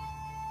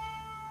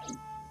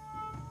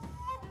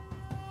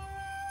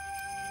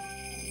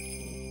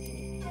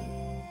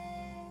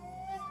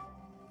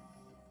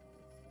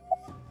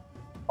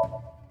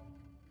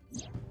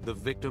 The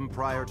victim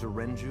prior to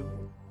Renju?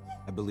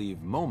 I believe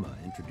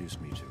Moma introduced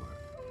me to her.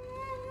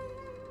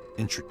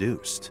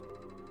 Introduced?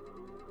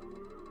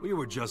 We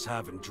were just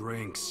having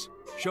drinks.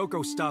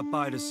 Shoko stopped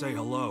by to say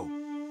hello.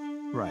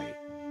 Right.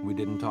 We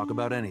didn't talk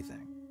about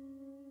anything.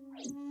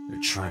 They're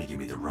trying to give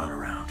me the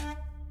runaround.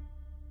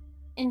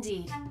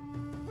 Indeed.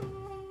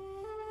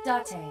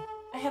 Date,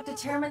 I have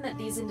determined that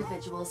these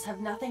individuals have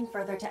nothing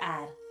further to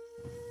add.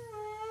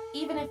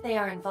 Even if they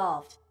are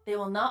involved, they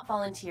will not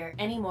volunteer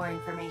any more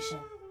information.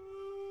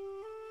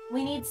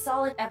 We need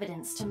solid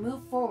evidence to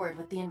move forward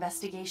with the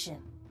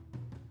investigation.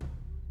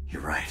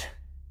 You're right.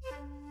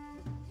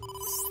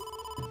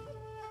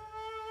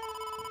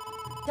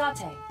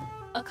 Date,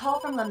 a call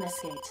from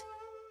Lemniscate.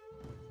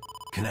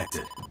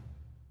 Connected.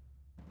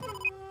 Date?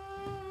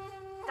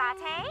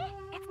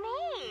 It's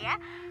me!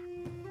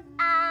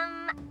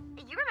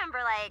 You remember,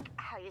 like,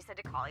 how you said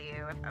to call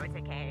you if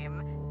Ota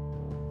came?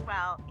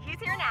 Well, he's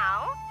here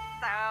now,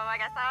 so I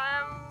guess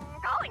I'm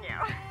calling you.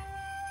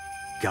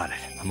 Got it.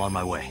 I'm on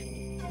my way.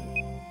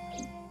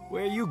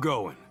 Where you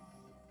going?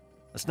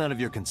 That's none of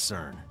your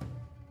concern.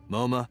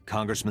 Moma,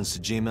 Congressman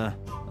Tsujima,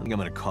 I think I'm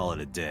gonna call it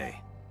a day.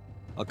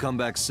 I'll come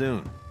back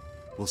soon.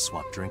 We'll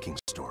swap drinking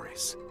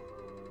stories.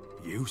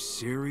 You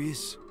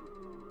serious?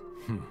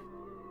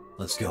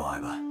 Let's go,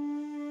 Aiba.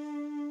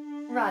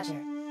 Roger.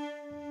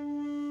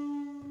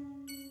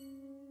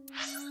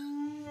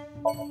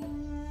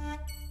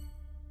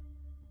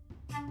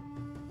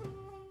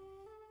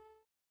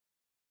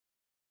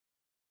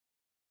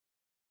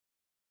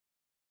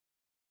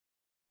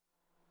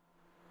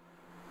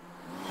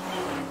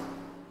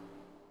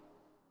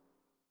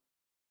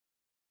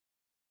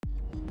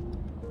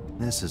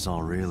 This is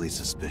all really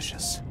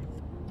suspicious.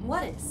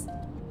 What is?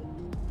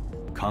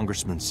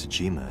 Congressman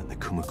Tsujima and the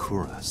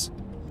Kumakuras.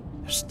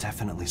 There's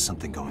definitely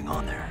something going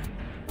on there.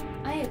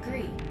 I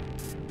agree.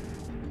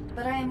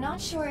 But I am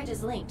not sure it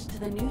is linked to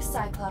the new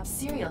Cyclops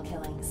serial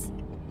killings.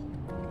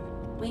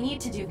 We need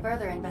to do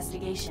further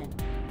investigation.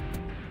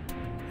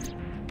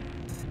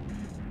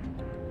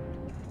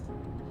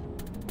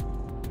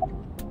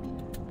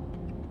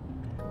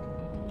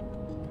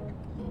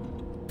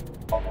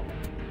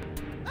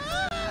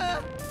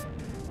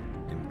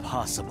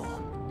 Impossible.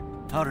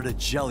 How did a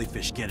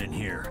jellyfish get in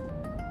here?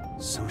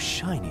 So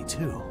shiny,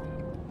 too.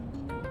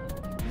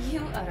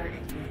 You utter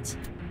idiot.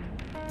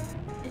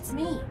 It's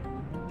me.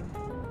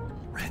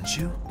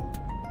 Renju?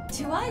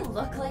 Do I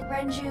look like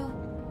Renju?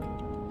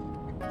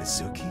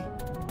 Mizuki?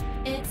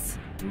 It's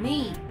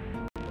me.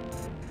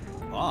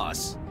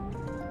 Boss?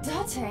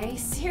 Date,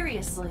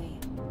 seriously.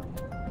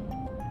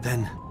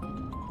 Then,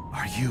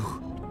 are you...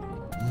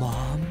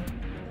 Mom?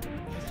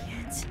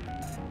 Idiot.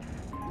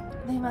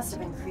 They must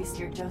have increased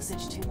your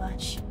dosage too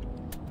much.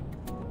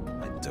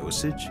 My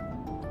dosage?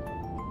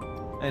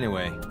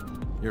 Anyway,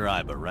 you're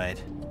Aiba, right?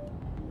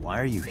 Why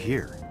are you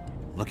here?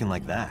 Looking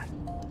like that?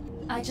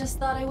 I just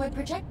thought I would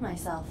protect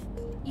myself.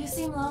 You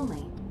seem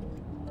lonely.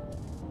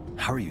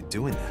 How are you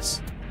doing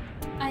this?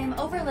 I am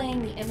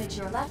overlaying the image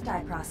your left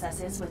eye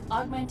processes with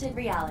augmented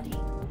reality.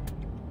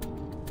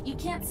 You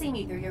can't see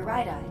me through your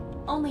right eye,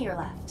 only your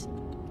left.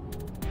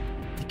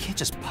 You can't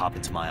just pop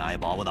into my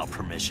eyeball without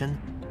permission.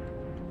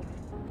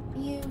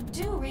 You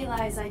do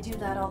realize I do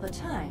that all the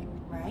time,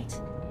 right?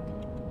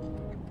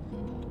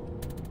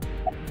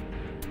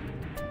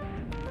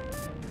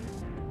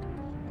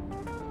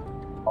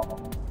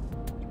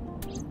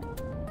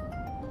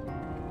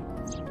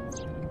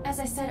 As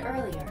I said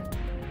earlier,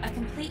 I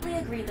completely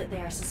agree that they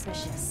are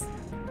suspicious.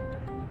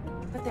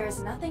 But there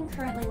is nothing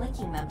currently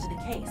linking them to the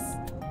case.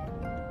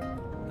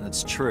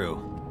 That's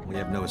true. We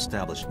have no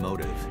established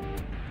motive.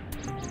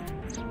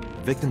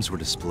 Victims were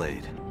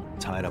displayed,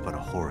 tied up on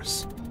a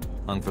horse,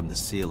 hung from the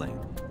ceiling.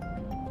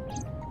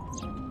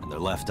 And their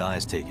left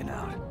eyes taken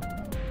out.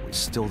 We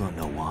still don't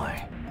know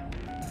why.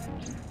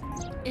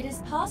 It is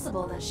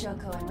possible that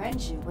Shoko and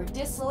Renju were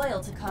disloyal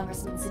to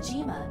Congressman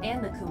Tsujima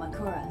and the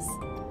Kumakuras.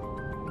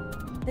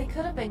 They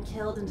could have been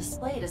killed and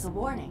displayed as a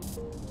warning.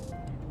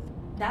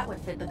 That would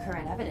fit the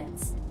current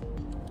evidence.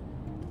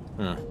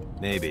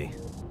 Maybe.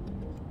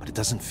 But it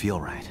doesn't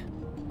feel right.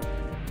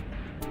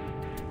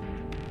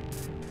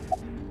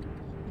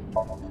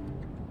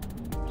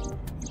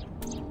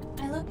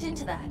 I looked into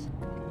into that.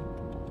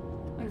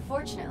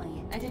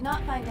 Unfortunately, I did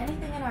not find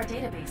anything in our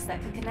database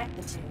that could connect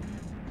the two.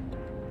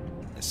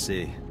 I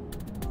see.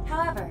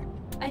 However,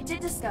 I did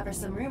discover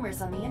some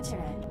rumors on the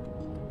internet.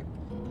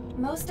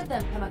 Most of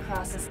them come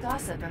across as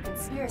gossip or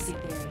conspiracy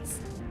theories,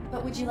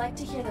 but would you like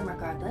to hear them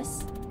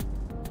regardless?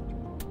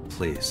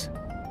 Please.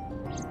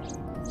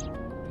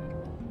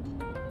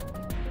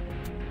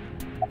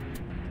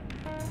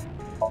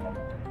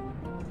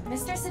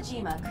 Mr.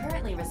 Sajima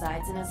currently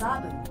resides in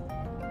Azabu.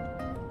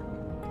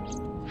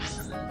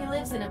 He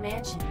lives in a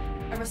mansion,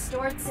 a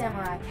restored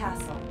samurai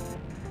castle.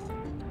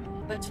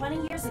 But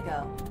 20 years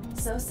ago,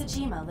 So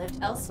Sajima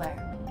lived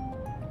elsewhere.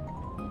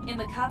 In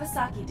the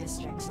Kawasaki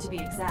district, to be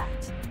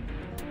exact.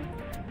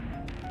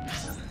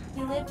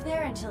 He lived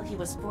there until he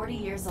was 40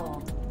 years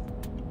old.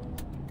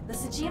 The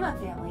Sajima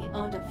family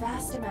owned a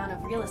vast amount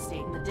of real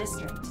estate in the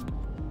district.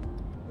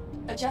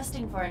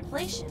 Adjusting for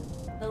inflation,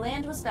 the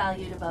land was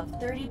valued above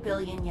 30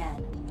 billion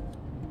yen.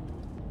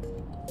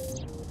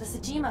 The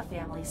Sajima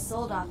family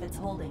sold off its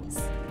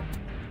holdings.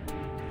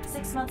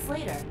 6 months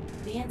later,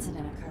 the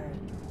incident occurred.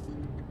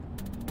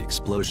 The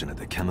explosion at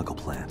the chemical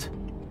plant.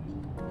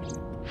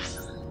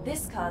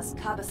 This caused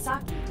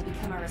Kawasaki to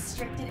become a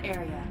restricted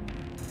area.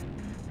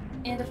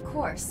 And of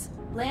course,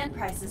 land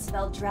prices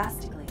fell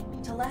drastically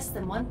to less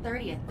than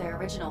 1/30th their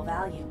original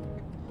value.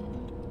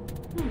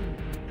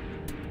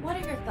 What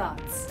are your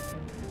thoughts?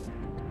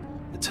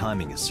 The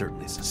timing is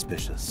certainly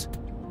suspicious.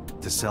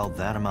 To sell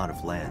that amount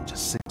of land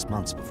just 6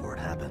 months before it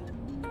happened.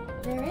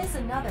 There is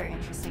another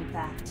interesting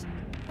fact.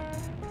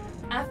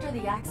 After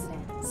the accident,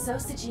 So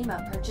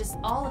Sajima purchased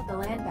all of the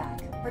land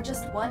back for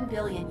just 1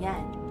 billion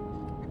yen.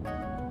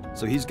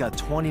 So he's got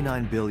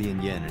 29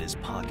 billion yen in his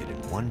pocket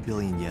and 1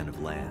 billion yen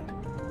of land.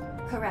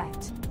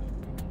 Correct.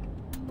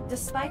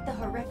 Despite the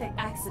horrific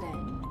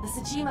accident, the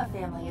Sajima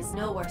family is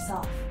no worse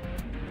off.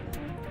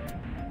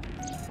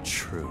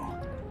 True.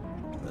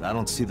 But I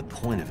don't see the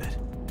point of it.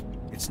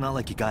 It's not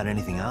like you got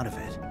anything out of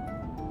it.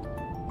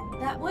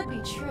 That would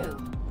be true,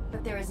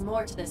 but there is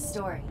more to this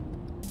story.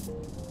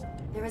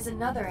 There is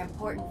another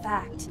important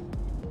fact.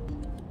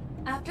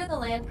 After the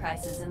land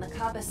prices in the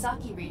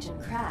Kawasaki region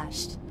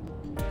crashed...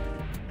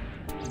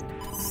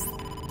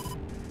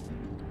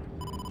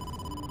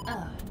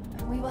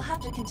 we will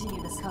have to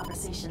continue this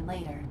conversation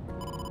later.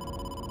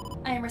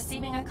 I am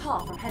receiving a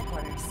call from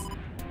headquarters.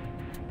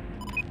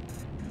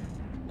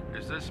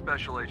 Is this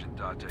Special Agent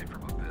Date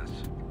from Abyss?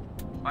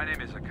 My name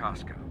is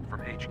Akaska,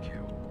 from HQ.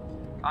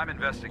 I'm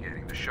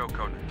investigating the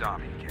Shoko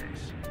Nadami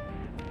case.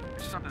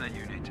 There's something that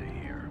you need to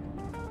hear.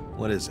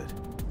 What is it?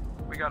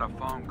 We got a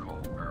phone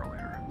call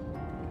earlier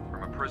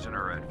from a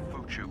prisoner at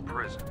Fuchu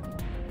Prison.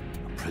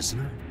 A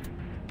prisoner?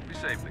 We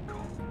saved the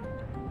call.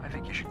 I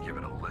think you should give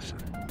it a listen.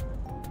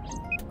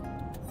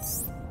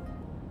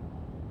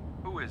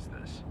 Who is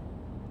this?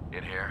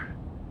 In here,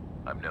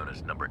 I'm known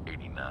as number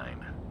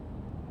 89.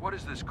 What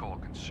is this call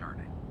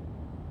concerning?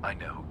 I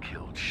know who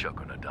killed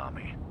Shoko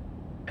Nadami.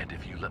 And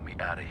if you let me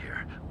out of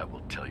here, I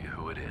will tell you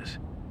who it is.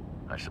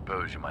 I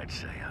suppose you might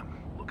say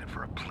I'm looking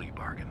for a plea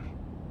bargain.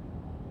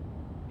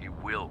 He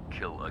will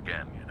kill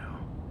again, you know.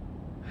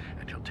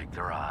 And he'll take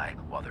their eye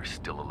while they're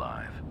still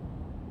alive.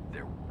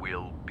 There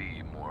will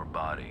be more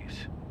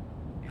bodies.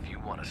 If you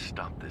want to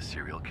stop this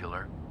serial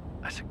killer,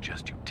 I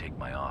suggest you take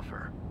my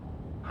offer.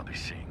 I'll be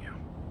seeing you.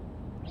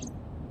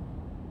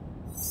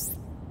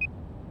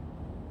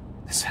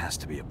 This has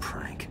to be a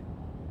prank.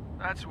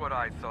 That's what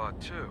I thought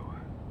too.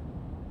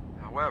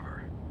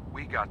 However,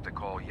 we got the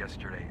call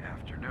yesterday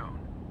afternoon,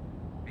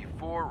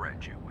 before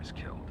Renju was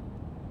killed.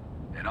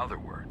 In other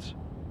words...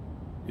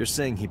 You're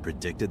saying he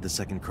predicted the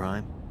second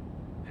crime?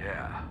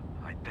 Yeah,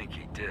 I think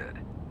he did.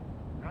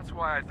 That's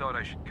why I thought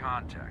I should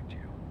contact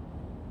you.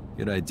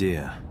 Good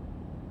idea.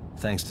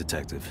 Thanks,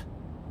 Detective.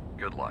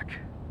 Good luck.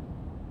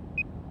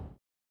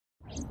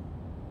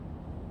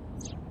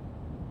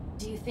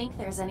 Do you think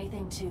there's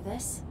anything to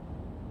this?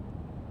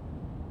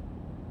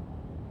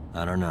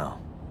 I don't know.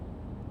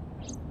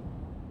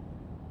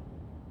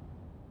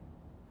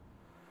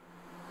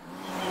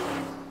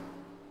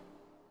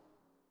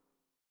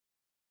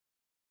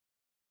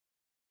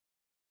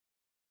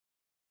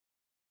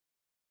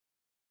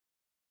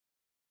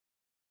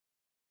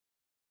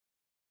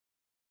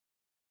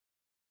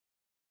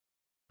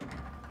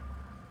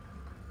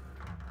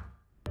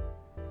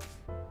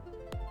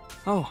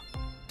 Oh,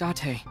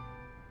 Date.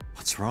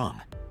 What's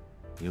wrong?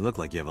 You look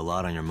like you have a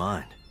lot on your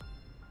mind.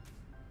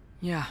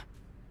 Yeah.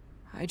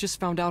 I just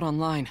found out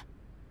online.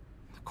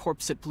 The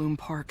corpse at Bloom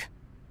Park.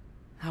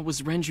 That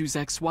was Renju's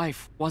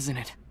ex-wife, wasn't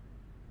it?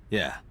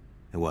 Yeah,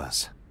 it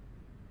was.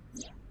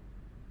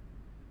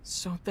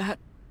 So that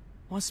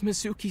was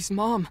Mizuki's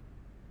mom.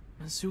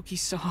 Mizuki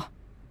saw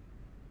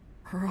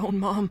her own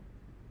mom.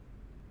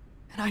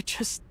 And I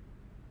just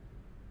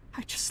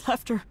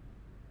left her.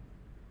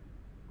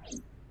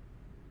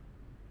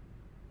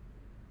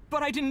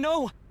 But I didn't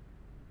know!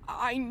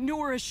 I knew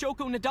her as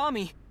Shoko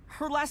Nadami.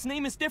 Her last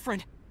name is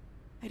different.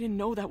 I didn't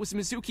know that was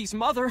Mizuki's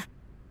mother.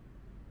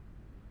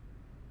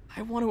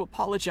 I want to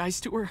apologize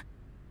to her.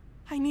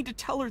 I need to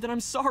tell her that I'm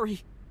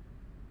sorry.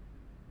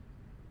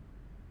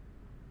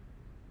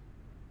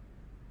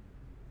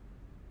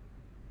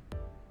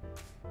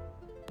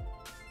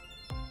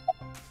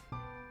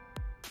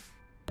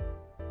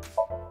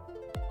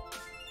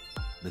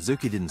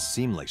 Mizuki didn't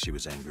seem like she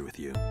was angry with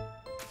you.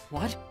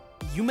 What?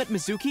 You met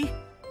Mizuki?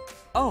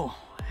 Oh,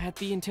 at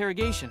the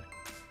interrogation.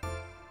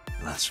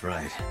 That's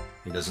right.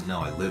 He doesn't know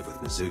I live with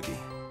Mizuki.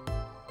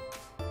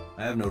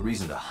 I have no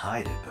reason to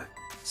hide it, but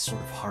it's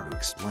sort of hard to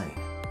explain.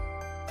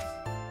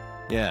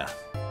 Yeah,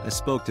 I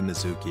spoke to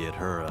Mizuki at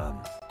her,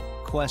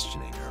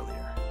 questioning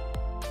earlier.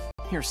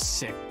 You're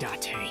sick,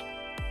 Date.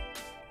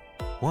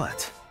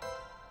 What?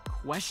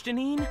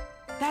 Questioning?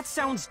 That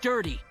sounds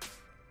dirty.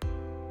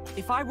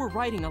 If I were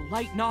writing a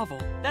light novel,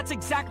 that's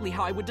exactly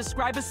how I would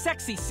describe a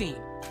sexy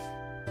scene.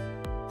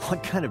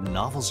 What kind of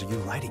novels are you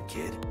writing,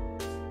 kid?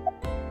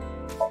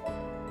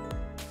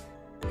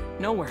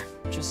 Nowhere.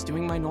 Just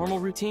doing my normal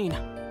routine.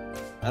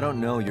 I don't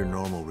know your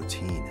normal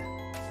routine.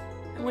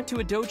 I went to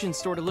a doujin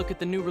store to look at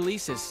the new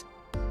releases.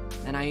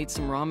 Then I ate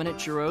some ramen at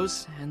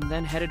Jiro's, and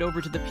then headed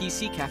over to the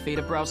PC cafe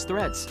to browse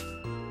threads.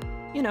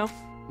 You know,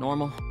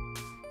 normal.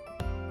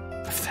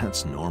 If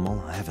that's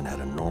normal, I haven't had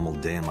a normal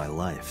day in my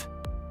life.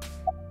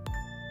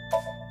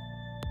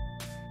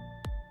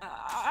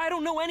 I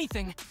don't know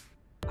anything.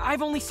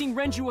 I've only seen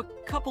Renju a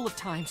couple of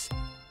times.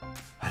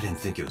 I didn't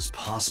think it was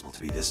possible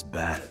to be this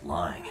bad at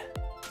lying.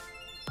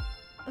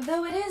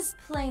 Though it is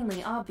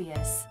plainly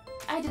obvious,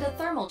 I did a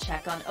thermal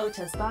check on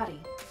Ota's body.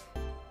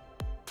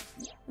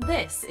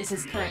 This is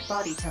his current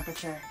body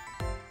temperature.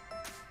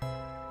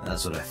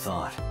 That's what I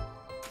thought.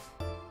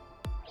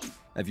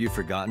 Have you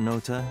forgotten,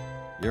 Ota?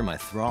 You're my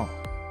thrall.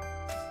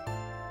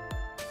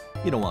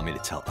 You don't want me to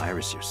tell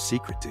Iris your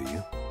secret, do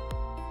you?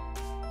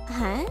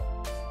 Huh?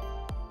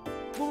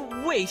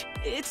 Wait,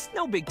 it's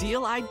no big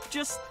deal, I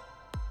just...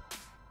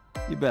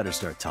 You better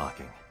start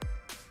talking.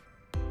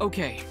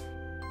 Okay.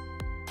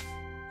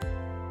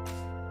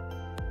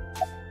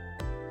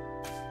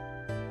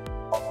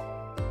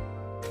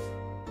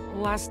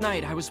 Last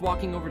night, I was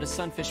walking over to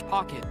Sunfish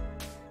Pocket,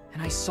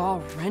 and I saw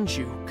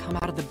Renju come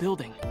out of the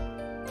building.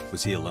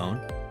 Was he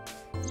alone?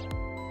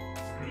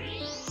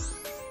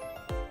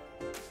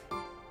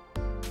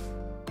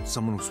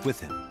 Someone was with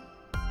him.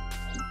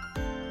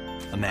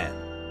 A man.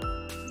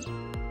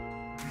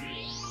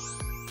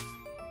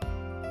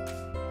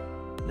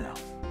 No.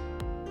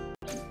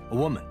 A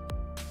woman.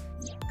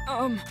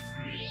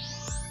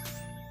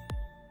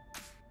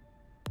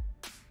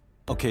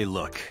 Okay,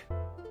 look.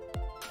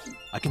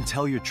 I can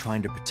tell you're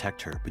trying to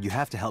protect her, but you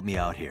have to help me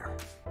out here.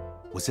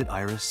 Was it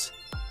Iris?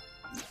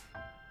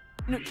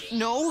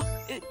 No,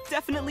 it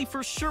definitely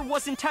for sure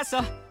wasn't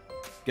Tessa.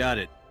 Got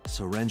it.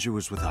 So Renju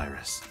was with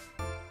Iris.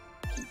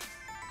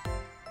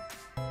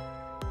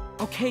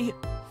 Okay,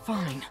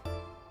 fine.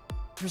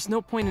 There's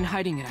no point in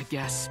hiding it, I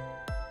guess.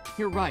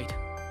 You're right.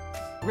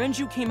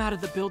 Renju came out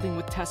of the building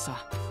with Tessa.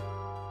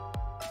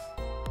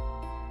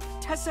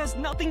 Tessa has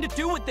nothing to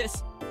do with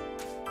this.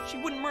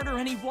 She wouldn't murder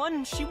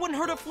anyone. She wouldn't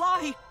hurt a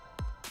fly.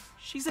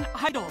 She's an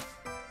idol.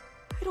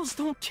 Idols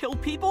don't kill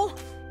people.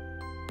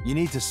 You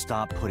need to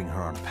stop putting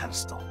her on a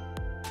pedestal.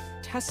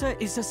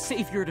 Tessa is a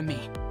savior to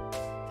me.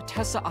 The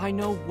Tessa I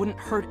know wouldn't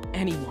hurt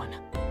anyone.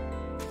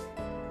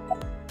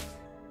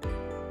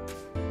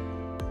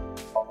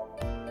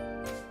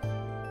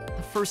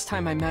 The first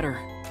time I met her,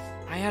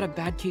 I had a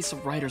bad case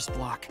of writer's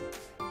block.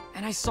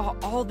 And I saw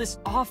all this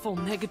awful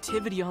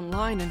negativity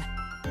online, and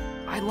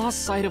I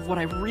lost sight of what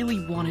I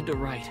really wanted to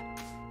write.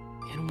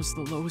 It was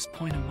the lowest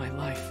point of my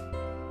life.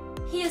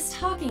 He is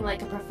talking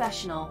like a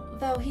professional,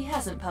 though he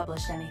hasn't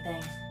published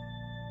anything.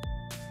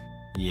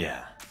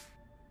 Yeah.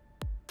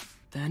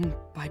 Then,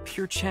 by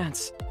pure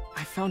chance,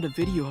 I found a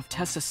video of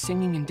Tessa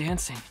singing and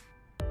dancing.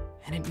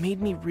 And it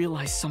made me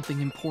realize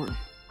something important.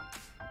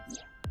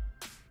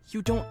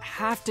 You don't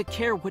have to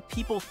care what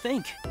people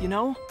think, you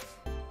know?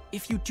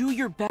 If you do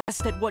your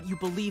best at what you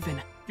believe in,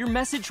 your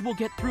message will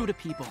get through to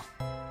people.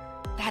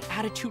 That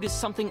attitude is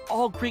something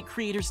all great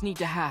creators need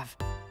to have.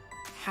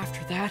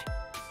 After that,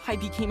 I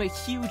became a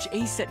huge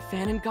A-Set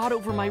fan and got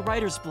over my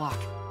writer's block.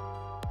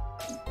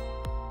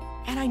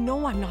 And I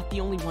know I'm not the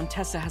only one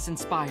Tessa has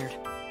inspired.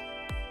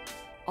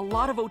 A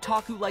lot of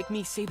otaku like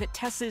me say that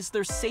Tessa is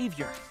their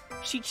savior.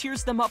 She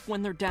cheers them up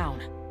when they're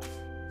down.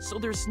 So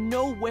there's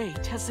no way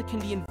Tessa can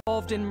be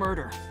involved in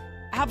murder.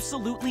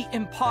 Absolutely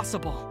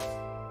impossible.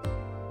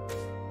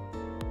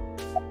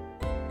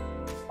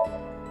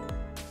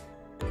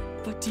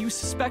 But do you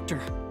suspect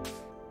her?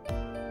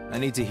 I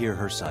need to hear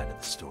her side of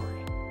the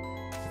story.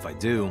 If I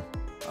do,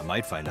 I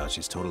might find out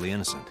she's totally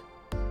innocent.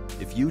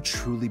 If you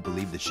truly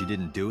believe that she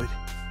didn't do it,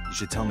 you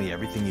should tell me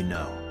everything you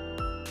know.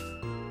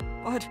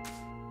 But...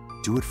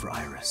 Do it for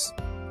Iris.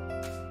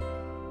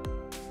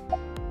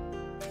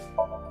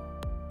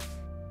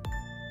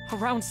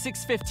 Around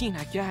 6:15,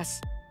 I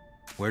guess.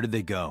 Where did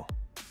they go?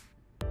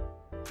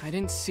 I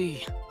didn't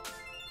see.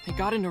 They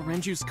got into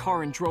Renju's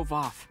car and drove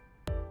off.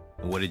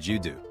 And what did you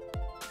do?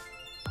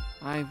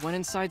 I went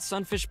inside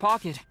Sunfish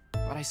Pocket,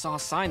 but I saw a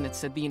sign that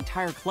said the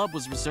entire club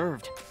was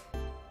reserved.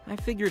 I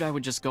figured I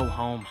would just go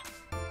home.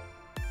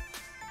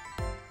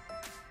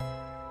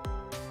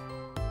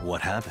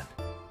 What happened?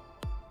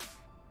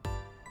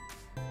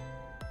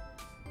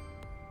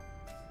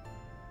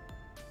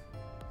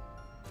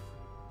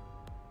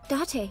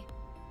 Date.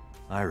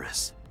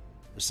 Iris,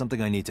 there's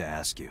something I need to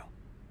ask you.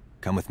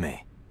 Come with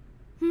me.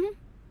 Hmm?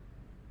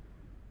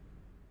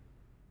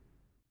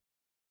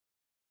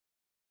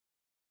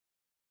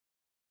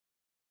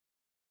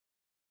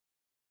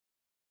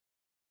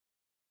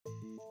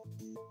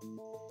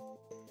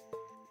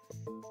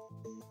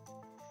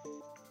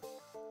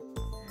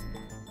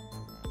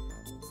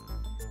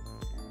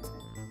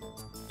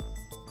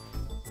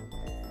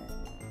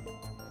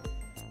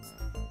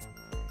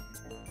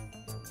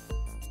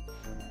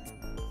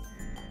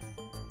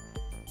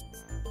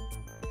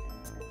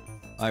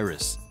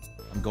 Iris,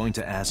 I'm going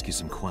to ask you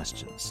some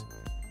questions.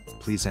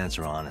 Please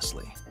answer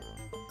honestly.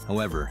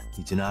 However,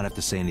 you do not have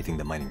to say anything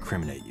that might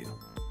incriminate you.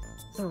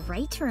 The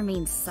right to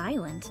remain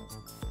silent?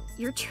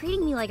 You're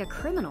treating me like a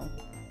criminal.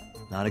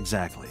 Not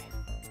exactly.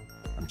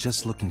 I'm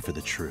just looking for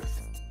the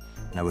truth,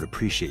 and I would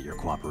appreciate your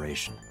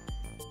cooperation.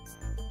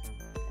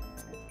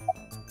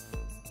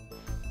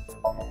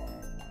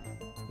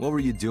 What were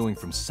you doing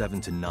from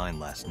 7 to 9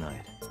 last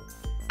night?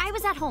 I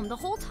was at home the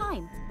whole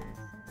time.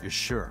 You're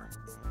sure?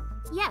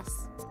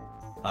 Yes.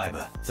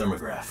 Iva,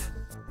 thermograph.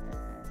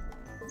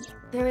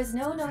 There is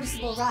no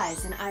noticeable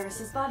rise in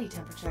Iris's body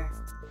temperature.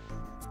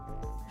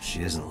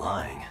 She isn't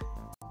lying.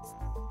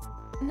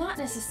 Not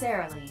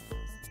necessarily.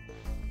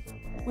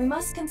 We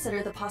must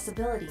consider the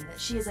possibility that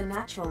she is a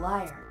natural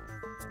liar.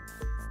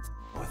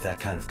 With that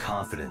kind of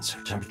confidence,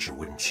 her temperature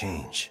wouldn't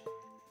change.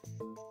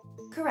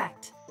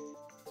 Correct.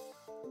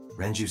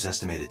 Renju's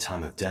estimated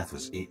time of death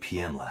was 8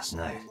 p.m. last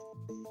night.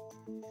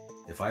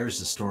 If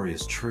Iris' story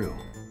is true,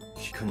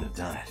 she couldn't have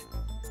done it.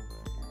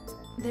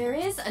 There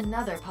is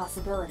another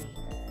possibility.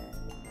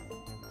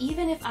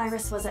 Even if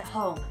Iris was at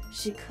home,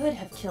 she could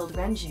have killed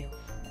Renju.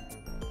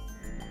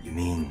 You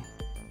mean...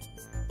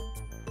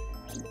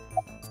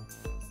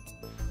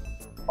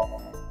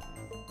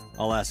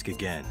 I'll ask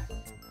again.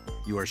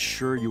 You are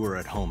sure you were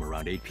at home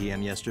around 8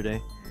 p.m.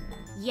 yesterday?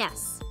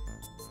 Yes.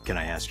 Can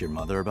I ask your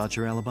mother about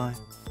your alibi?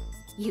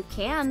 You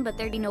can, but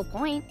there'd be no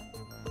point.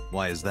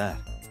 Why is that?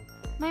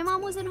 My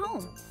mom wasn't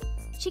home.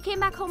 She came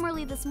back home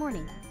early this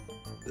morning.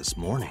 This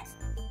morning?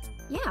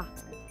 Yeah.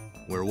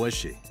 Where was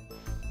she?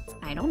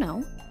 I don't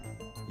know.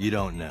 You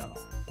don't know.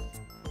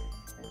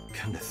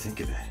 Come to think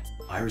of it,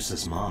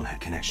 Iris' mom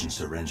had connections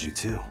to Renju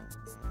too.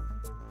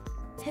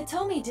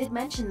 Hitomi did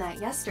mention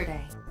that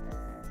yesterday.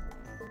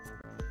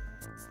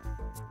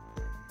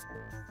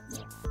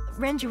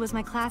 Renju was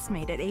my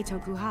classmate at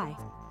Eitoku High.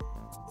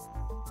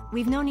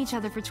 We've known each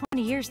other for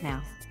 20 years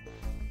now.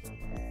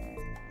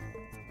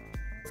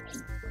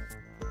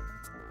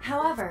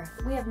 However,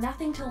 we have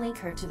nothing to link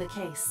her to the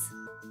case.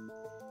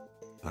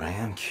 But I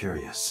am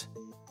curious.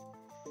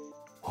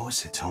 What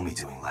was Hitomi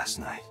doing last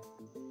night?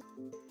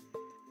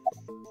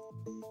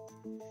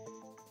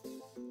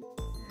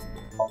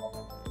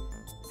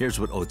 Here's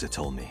what Ota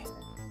told me.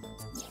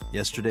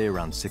 Yesterday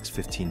around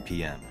 6:15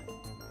 p.m.,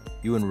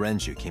 you and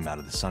Renju came out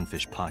of the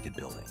Sunfish Pocket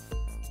building.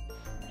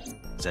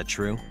 Is that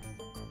true?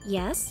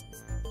 Yes.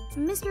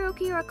 Mr.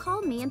 Okiura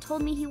called me and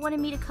told me he wanted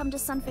me to come to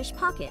Sunfish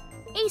Pocket,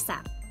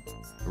 ASAP.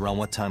 Around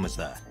what time was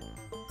that?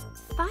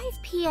 5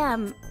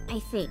 p.m., I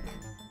think.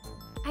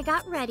 I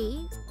got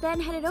ready, then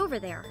headed over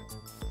there.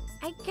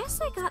 I guess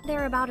I got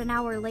there about an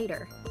hour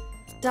later.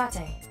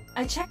 Date,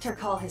 I checked her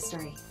call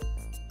history.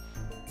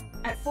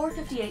 At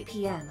 4:58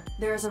 p.m.,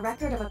 there is a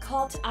record of a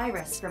call to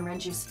Iris from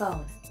Renju's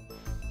phone.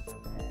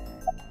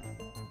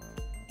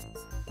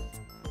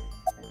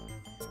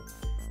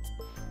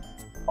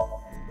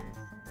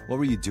 What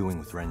were you doing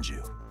with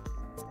Renju?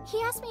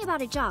 He asked me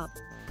about a job.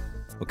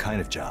 What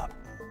kind of job?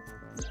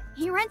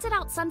 He rented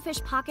out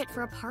Sunfish Pocket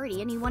for a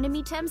party and he wanted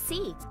me to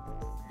MC.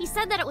 He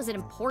said that it was an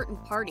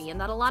important party and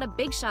that a lot of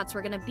big shots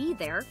were gonna be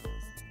there,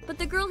 but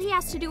the girl he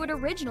asked to do it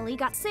originally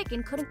got sick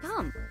and couldn't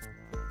come.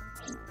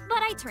 But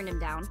I turned him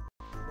down.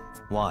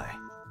 Why?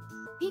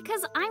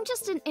 Because I'm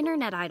just an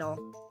internet idol.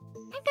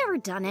 I've never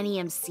done any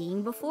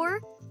MCing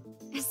before,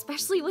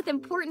 especially with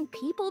important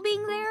people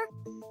being there.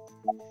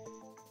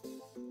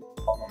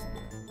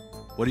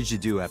 What did you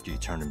do after you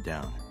turned him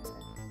down?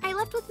 I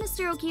left with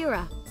Mr.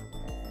 Okiura.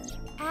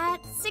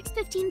 At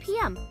 6:15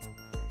 p.m.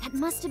 That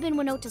must have been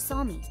when Ota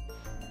saw me.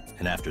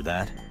 And after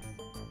that?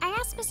 I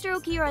asked Mr.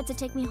 Okiura to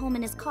take me home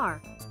in his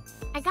car.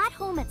 I got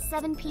home at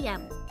 7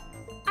 p.m.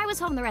 I was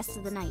home the rest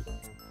of the night.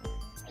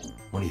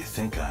 What do you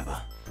think,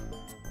 Iva?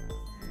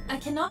 I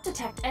cannot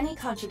detect any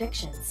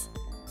contradictions.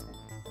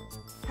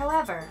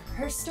 However,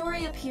 her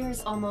story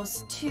appears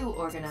almost too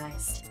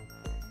organized.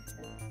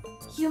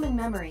 Human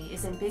memory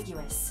is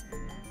ambiguous.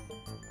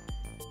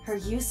 Her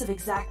use of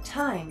exact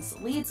times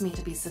leads me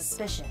to be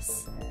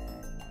suspicious.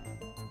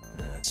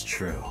 That's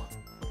true.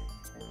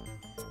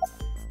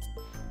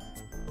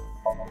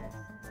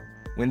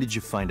 When did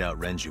you find out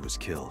Renju was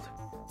killed?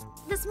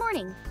 This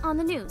morning, on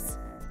the news.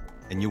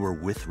 And you were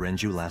with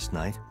Renju last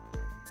night?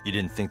 You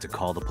didn't think to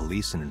call the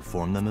police and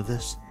inform them of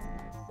this?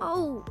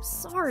 Oh,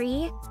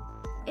 sorry.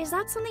 Is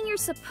that something you're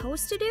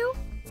supposed to do?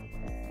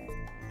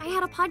 I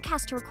had a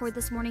podcast to record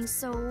this morning,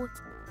 so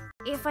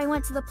if I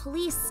went to the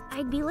police,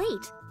 I'd be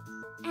late.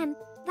 And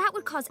that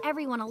would cause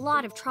everyone a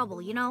lot of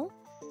trouble, you know?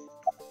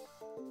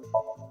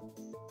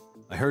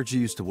 I heard you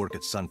used to work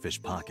at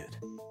Sunfish Pocket.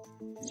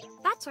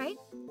 That's right.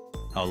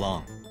 How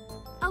long?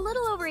 A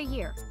little over a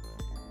year.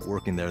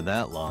 Working there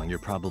that long, you're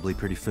probably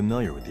pretty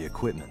familiar with the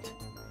equipment.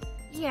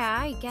 Yeah,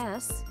 I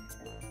guess.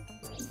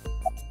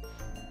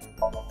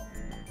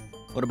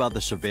 What about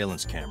the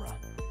surveillance camera?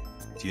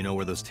 Do you know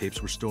where those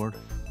tapes were stored?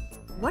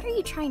 What are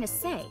you trying to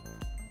say?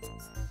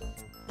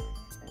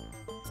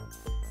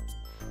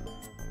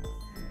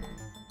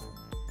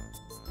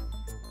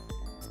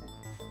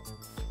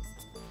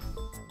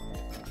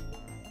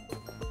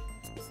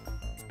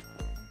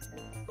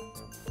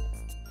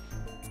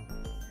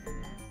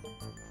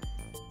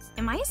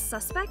 Am I a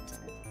suspect?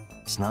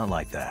 It's not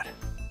like that.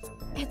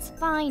 It's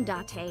fine,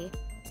 Date.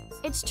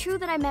 It's true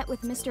that I met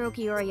with Mr.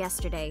 Okiura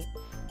yesterday,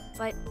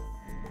 but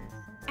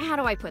how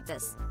do I put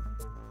this?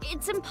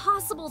 It's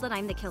impossible that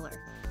I'm the killer.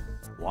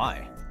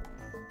 Why?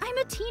 I'm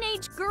a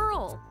teenage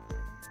girl.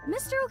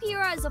 Mr.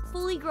 Okiura is a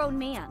fully grown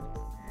man.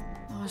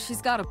 Oh,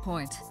 she's got a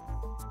point.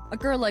 A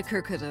girl like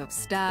her could have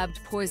stabbed,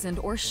 poisoned,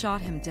 or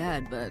shot him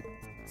dead, but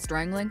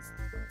strangling?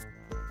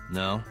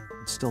 No,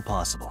 it's still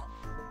possible.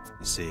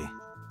 You see,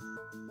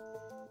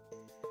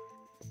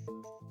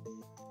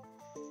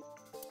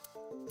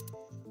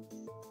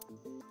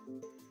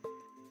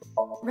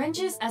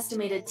 Renju's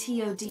estimated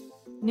TOD.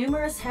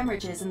 Numerous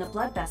hemorrhages in the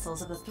blood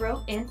vessels of the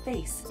throat and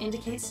face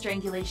indicate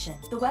strangulation.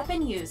 The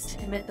weapon used to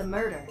commit the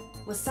murder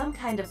was some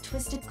kind of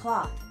twisted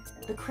cloth.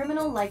 The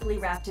criminal likely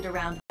wrapped it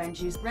around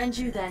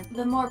Renju then.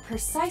 The more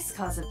precise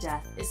cause of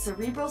death is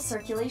cerebral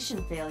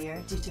circulation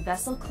failure due to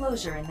vessel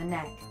closure in the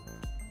neck.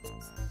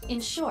 In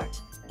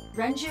short,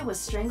 Renju was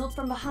strangled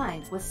from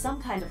behind with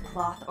some kind of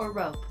cloth or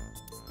rope.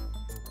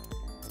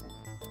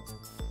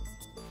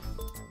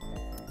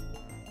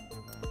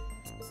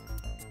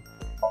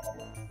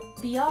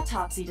 The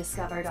autopsy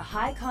discovered a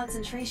high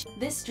concentration.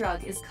 This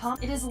drug is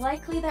it is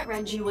likely that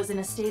Renju was in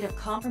a state of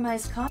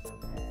compromised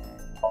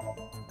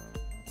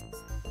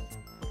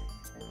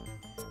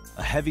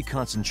A heavy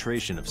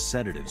concentration of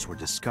sedatives were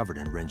discovered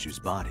in Renju's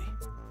body.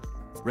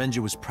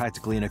 Renju was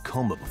practically in a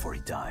coma before he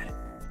died.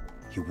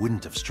 He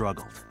wouldn't have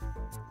struggled.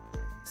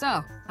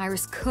 So,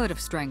 Iris could have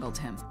strangled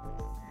him.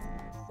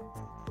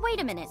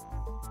 Wait a minute.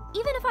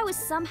 Even if I was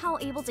somehow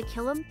able to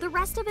kill him, the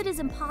rest of it is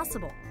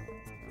impossible.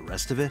 The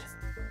rest of it?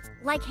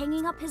 Like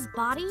hanging up his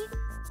body?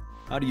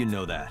 How do you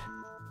know that?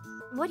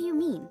 What do you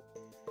mean?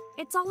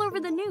 It's all over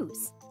the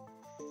news.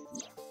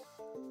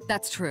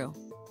 That's true.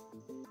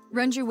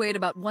 Renju weighed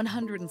about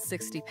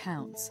 160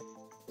 pounds.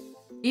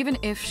 Even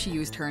if she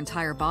used her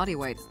entire body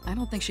weight, I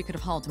don't think she could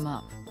have hauled him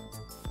up.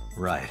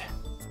 Right.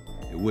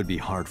 It would be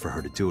hard for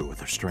her to do it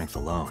with her strength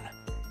alone.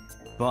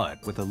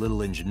 But with a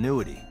little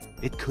ingenuity,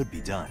 it could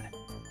be done.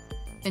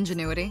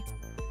 Ingenuity?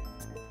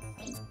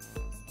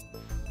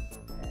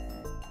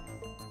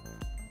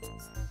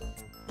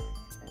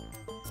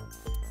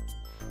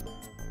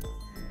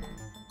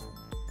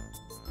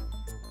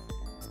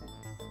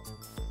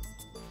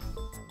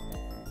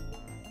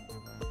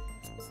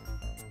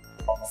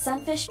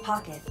 Sunfish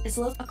Pocket is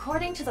located.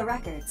 According to the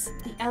records,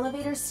 the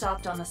elevator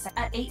stopped on the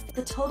at 8.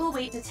 The total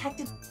weight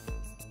detected.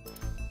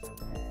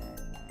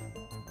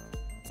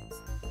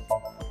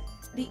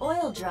 The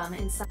oil drum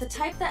inside, the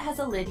type that has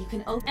a lid you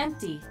can open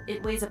empty.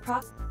 It weighs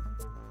approximately.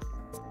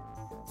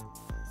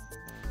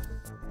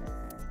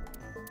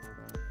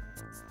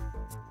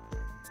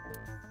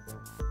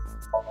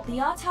 The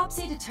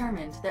autopsy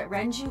determined that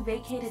Renju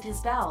vacated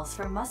his bowels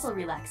for muscle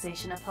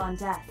relaxation upon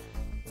death.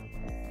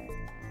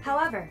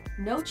 However,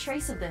 no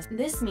trace of this.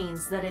 This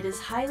means that it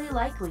is highly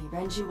likely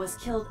Renju was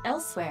killed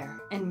elsewhere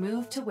and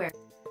moved to where.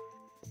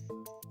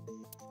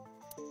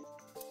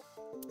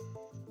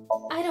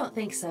 I don't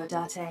think so,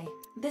 Date.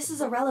 This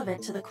is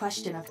irrelevant to the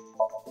question of.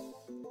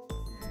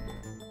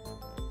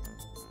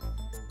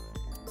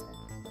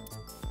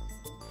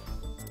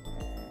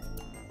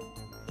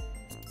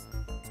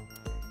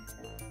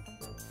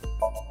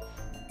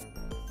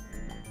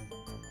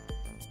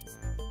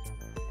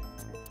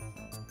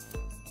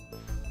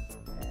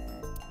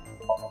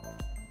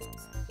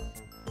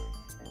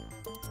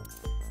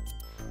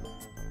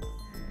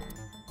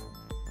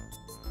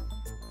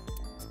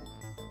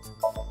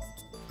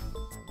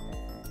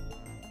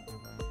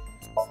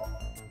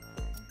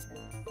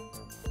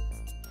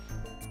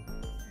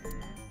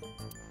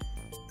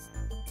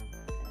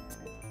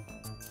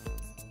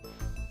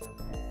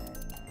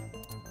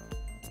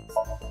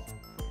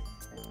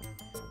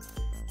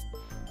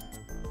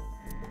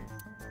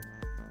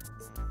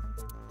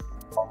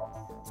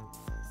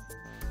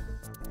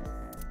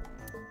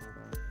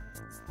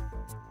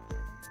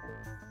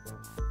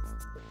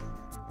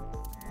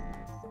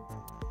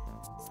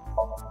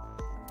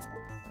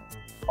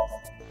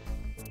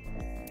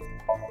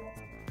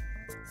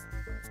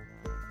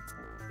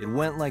 It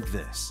went like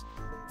this.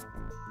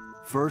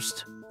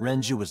 First,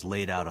 Renju was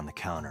laid out on the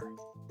counter.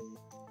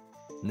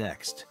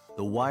 Next,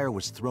 the wire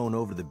was thrown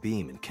over the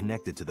beam and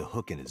connected to the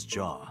hook in his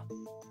jaw.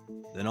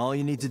 Then all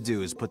you need to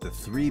do is put the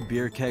 3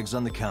 beer kegs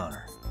on the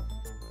counter.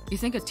 You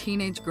think a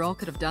teenage girl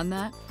could have done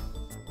that?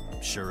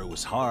 I'm sure it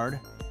was hard.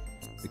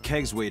 The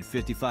kegs weighed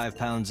 55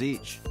 pounds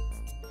each.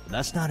 The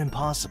That's not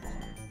impossible,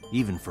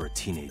 even for a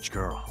teenage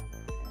girl.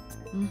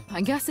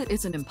 I guess it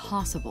isn't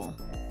impossible.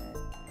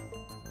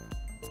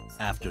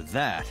 After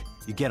that,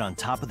 you get on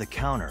top of the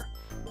counter,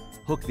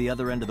 hook the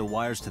other end of the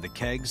wires to the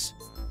kegs,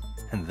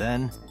 and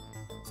then,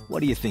 what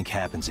do you think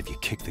happens if you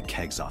kick the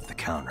kegs off the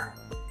counter?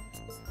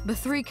 The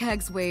 3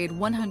 kegs weighed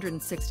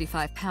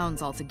 165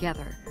 pounds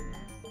altogether.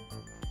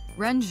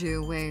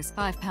 Renju weighs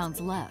 5 pounds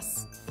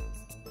less.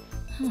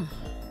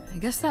 I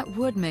guess that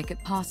would make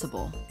it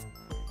possible.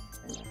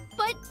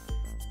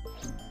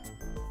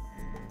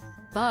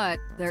 But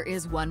there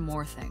is one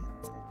more thing.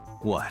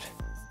 What?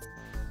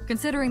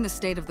 Considering the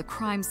state of the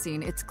crime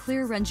scene, it's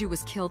clear Renju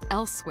was killed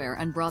elsewhere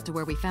and brought to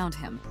where we found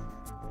him.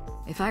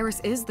 If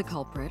Iris is the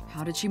culprit,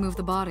 how did she move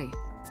the body?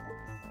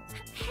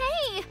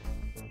 Hey!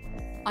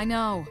 I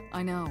know.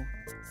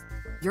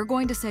 You're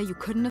going to say you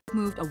couldn't have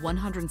moved a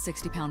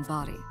 160-pound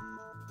body.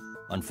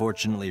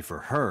 Unfortunately for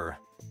her,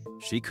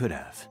 she could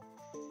have.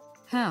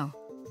 How?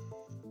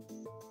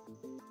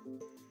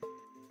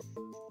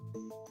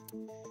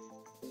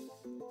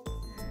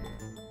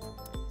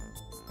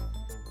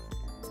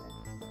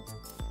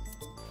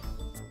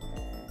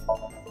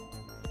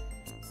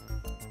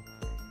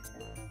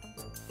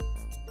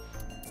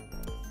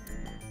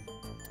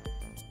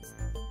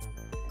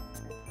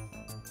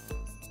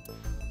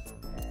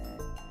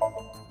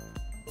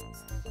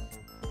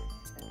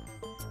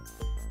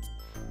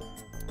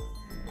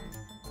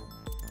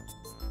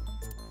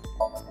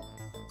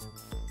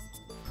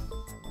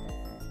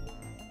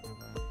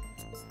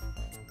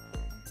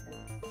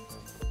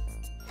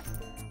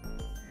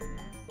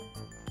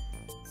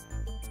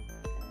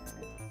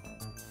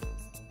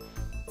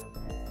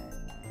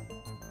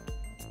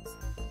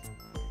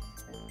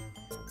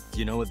 Do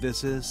you know what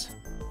this is?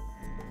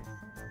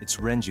 It's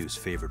Renju's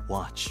favorite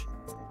watch.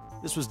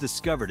 This was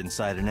discovered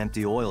inside an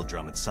empty oil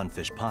drum at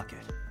Sunfish Pocket.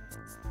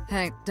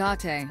 Hey,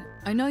 Date,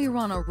 I know you're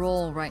on a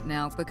roll right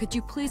now, but could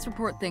you please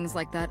report things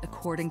like that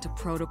according to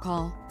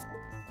protocol?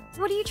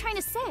 What are you trying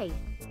to say?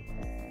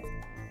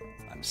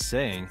 I'm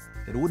saying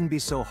that it wouldn't be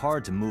so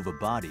hard to move a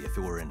body if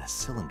it were in a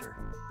cylinder.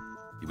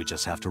 You would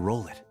just have to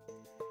roll it.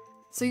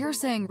 So you're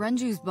saying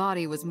Renju's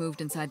body was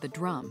moved inside the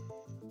drum,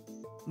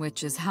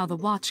 which is how the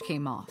watch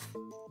came off.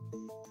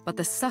 But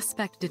the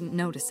suspect didn't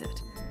notice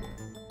it.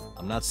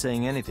 I'm not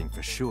saying anything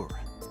for sure.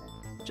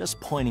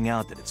 Just pointing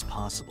out that it's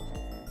possible.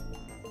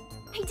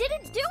 I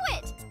didn't do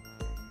it!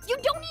 You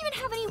don't even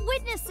have any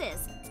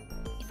witnesses!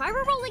 If I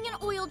were rolling an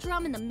oil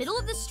drum in the middle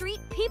of the street,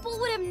 people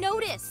would have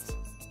noticed!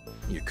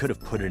 You could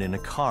have put it in a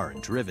car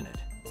and driven it.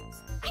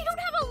 I don't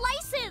have a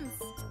license!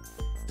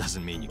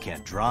 Doesn't mean you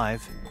can't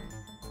drive.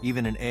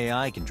 Even an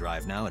AI can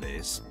drive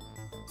nowadays.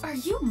 Are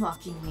you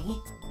mocking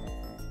me?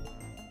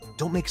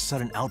 Don't make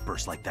sudden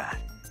outbursts like that.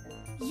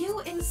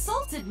 You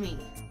insulted me!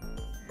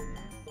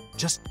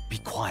 Just be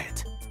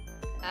quiet.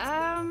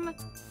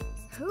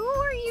 Who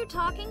are you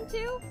talking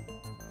to?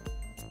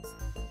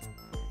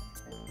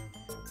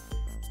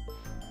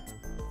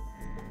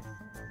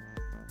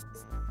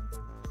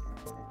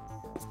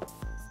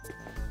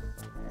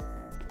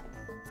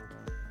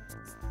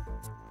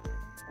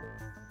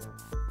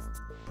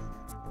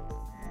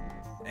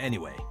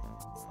 Anyway,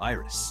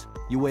 Iris,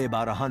 you weigh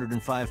about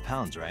 105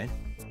 pounds, right?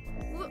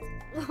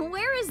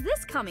 Where is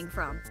this coming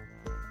from?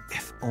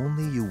 If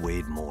only you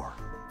weighed more.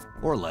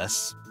 Or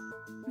less.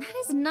 That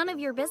is none of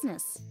your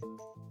business.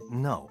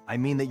 No, I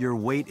mean that your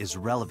weight is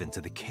relevant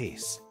to the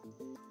case.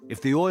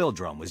 If the oil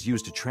drum was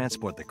used to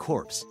transport the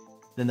corpse,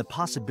 then the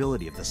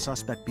possibility of the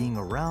suspect being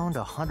around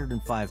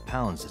 105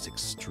 pounds is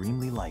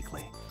extremely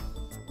likely.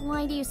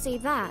 Why do you say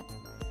that?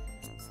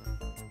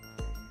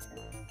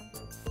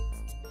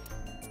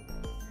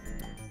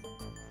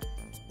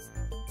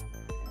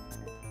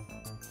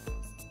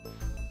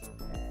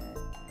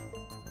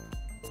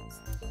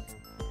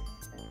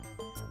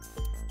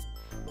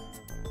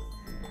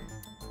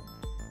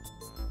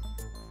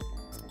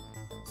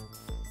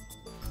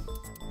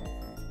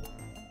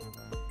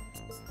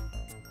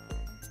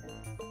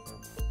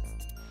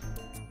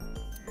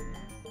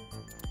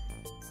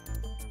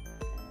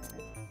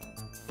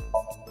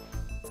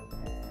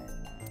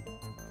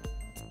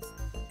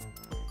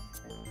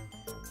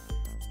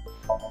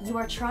 You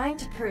are trying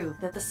to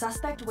prove that the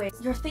suspect weight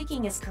your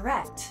thinking is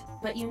correct,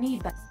 but you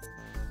need better.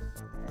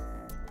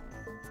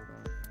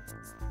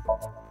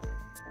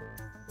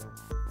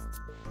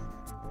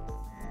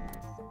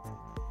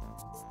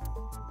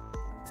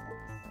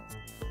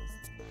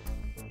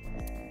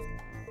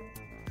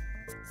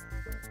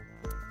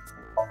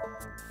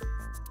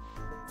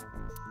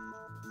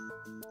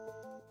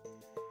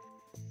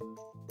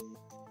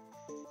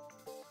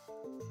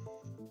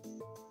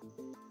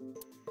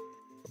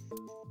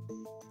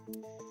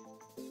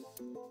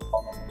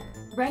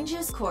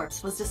 Renju's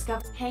corpse was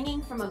discovered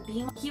hanging from a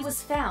beam. He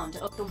was found.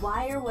 The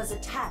wire was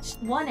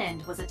attached. One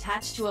end was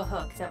attached to a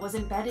hook that was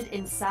embedded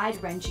inside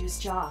Renju's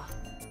jaw.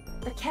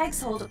 The kegs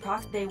hold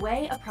they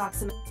weigh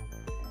approximately.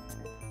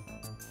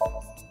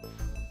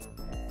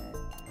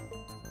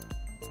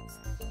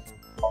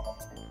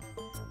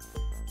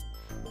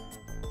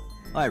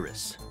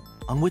 Iris,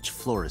 On which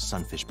floor is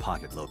Sunfish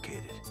Pocket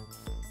located?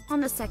 On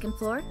the second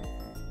floor?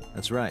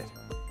 That's right.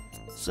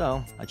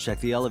 So, I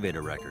checked the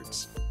elevator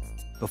records.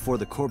 Before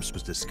the corpse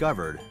was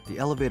discovered, the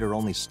elevator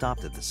only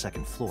stopped at the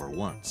second floor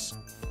once,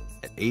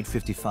 at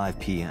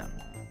 8:55 p.m.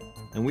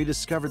 And we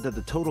discovered that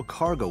the total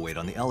cargo weight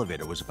on the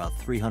elevator was about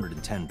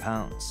 310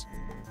 pounds.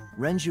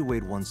 Renju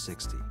weighed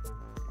 160.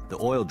 The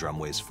oil drum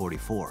weighs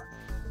 44.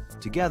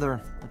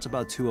 Together, that's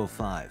about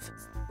 205.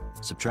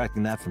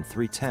 Subtracting that from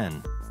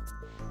 310...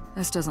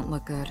 This doesn't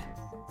look good.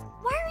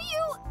 Why are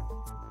you...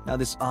 Now,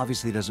 this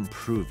obviously doesn't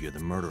prove you're the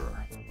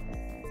murderer.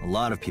 A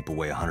lot of people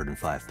weigh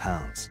 105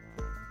 pounds.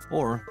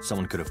 Or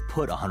someone could have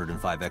put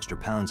 105 extra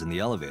pounds in the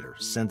elevator,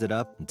 sent it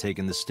up, and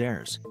taken the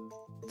stairs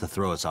to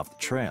throw us off the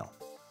trail.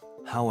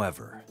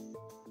 However...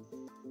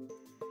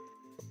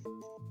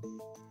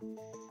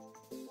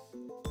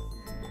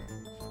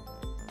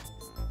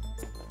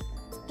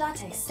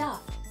 Date,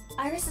 stop.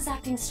 Iris is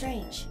acting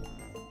strange.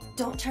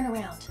 Don't turn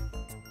around.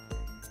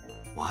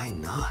 Why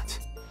not?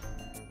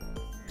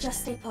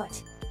 Just stay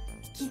put.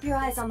 Keep your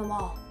eyes on the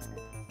wall.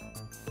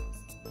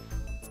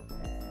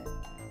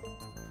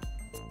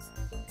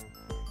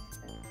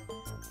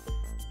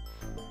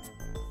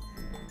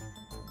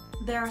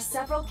 There are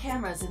several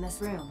cameras in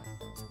this room.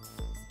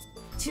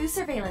 2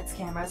 surveillance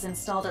cameras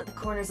installed at the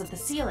corners of the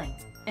ceiling,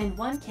 and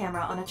 1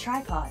 camera on a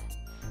tripod.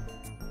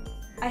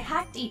 I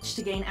hacked each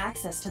to gain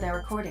access to their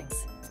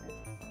recordings.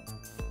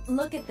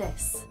 Look at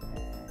this.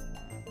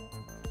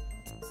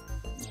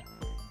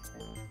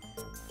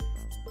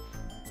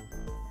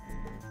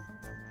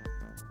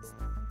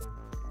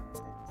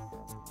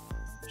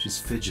 She's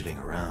fidgeting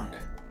around.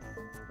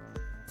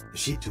 Is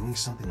she doing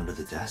something under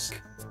the desk?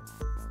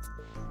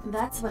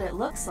 That's what it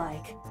looks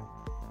like.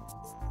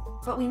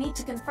 But we need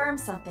to confirm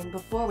something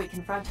before we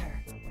confront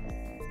her.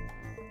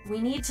 We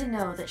need to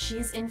know that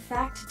she's in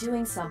fact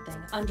doing something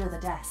under the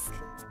desk.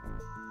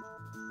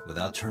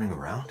 Without turning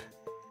around?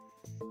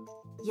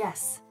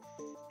 Yes.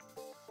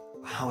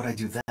 How would I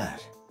do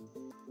that?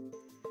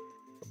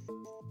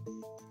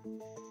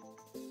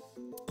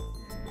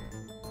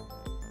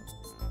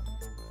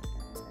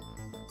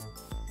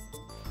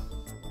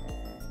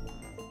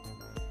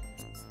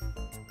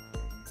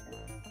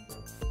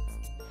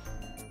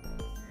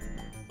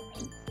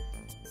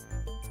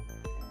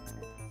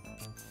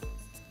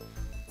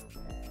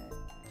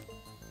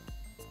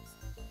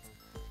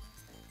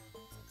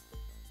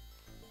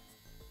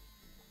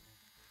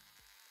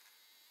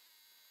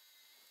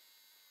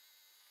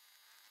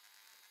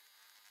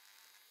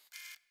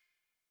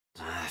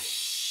 Ah,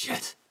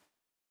 shit!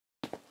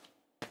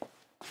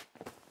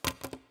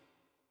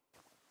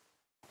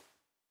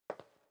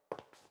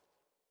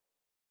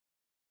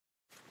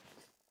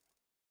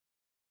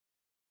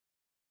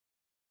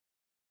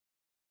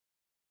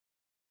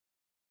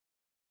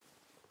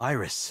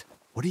 Iris,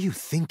 what are you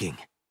thinking?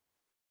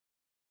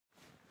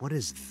 What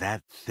is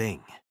that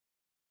thing?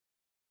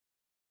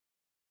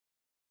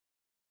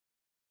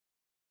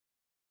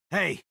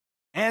 Hey,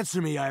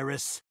 answer me,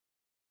 Iris!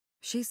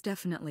 She's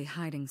definitely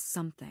hiding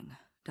something,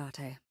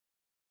 Date.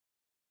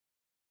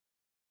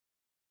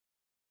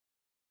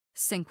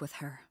 Sync with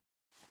her.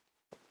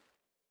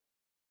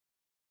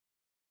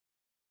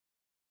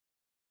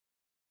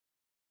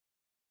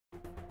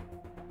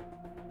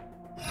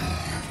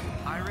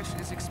 Iris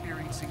is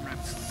experiencing REM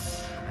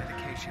sleep. The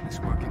medication is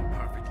working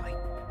perfectly.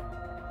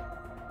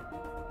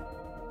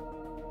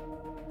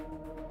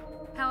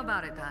 How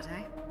about it,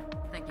 Date?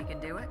 Think you can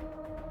do it?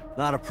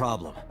 Not a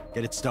problem.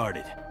 Get it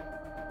started.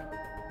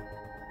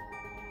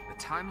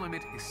 The time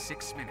limit is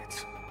 6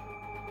 minutes.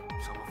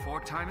 So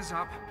before time is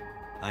up...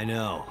 I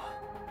know.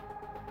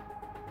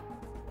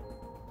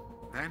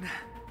 Then,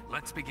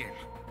 let's begin.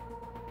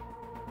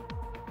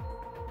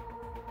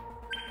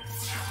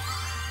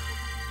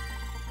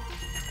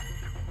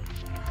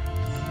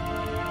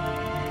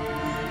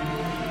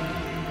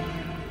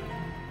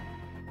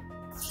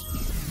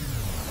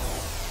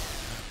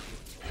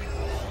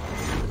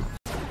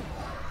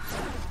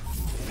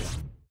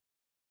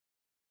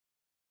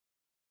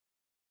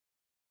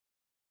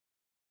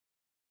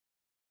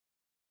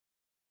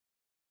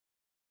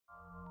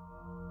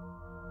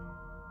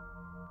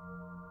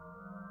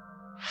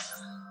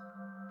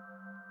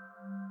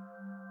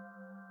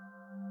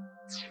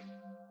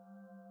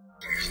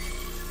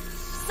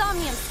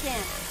 Somnium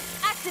scan.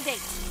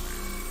 Activate.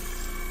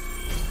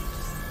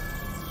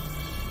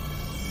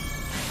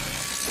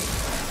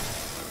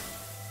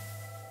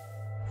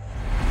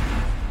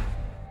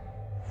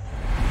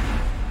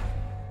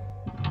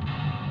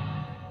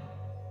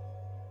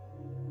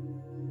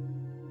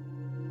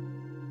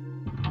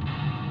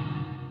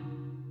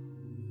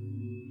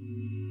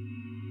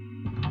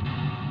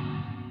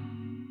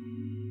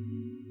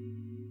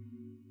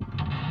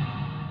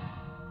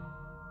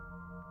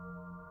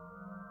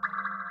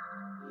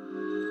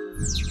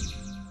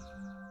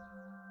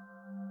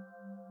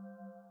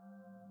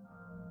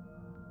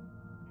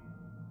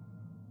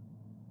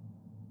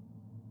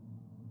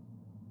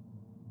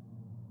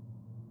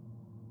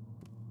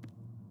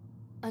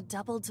 A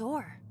double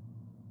door.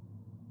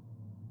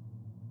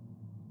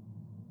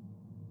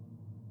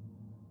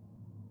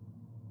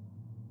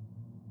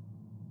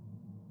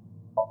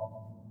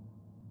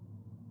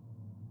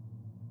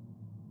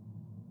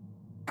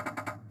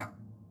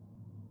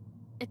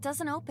 It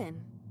doesn't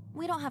open.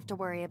 We don't have to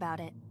worry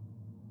about it.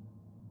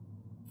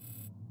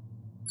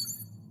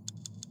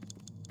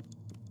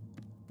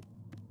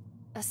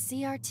 A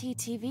CRT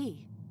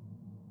TV.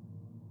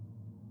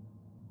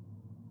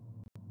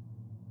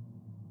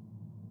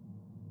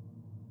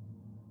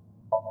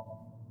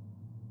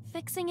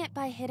 Fixing it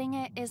by hitting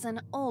it is an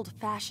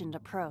old-fashioned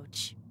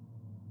approach.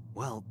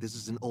 Well, this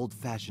is an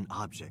old-fashioned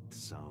object,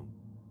 so...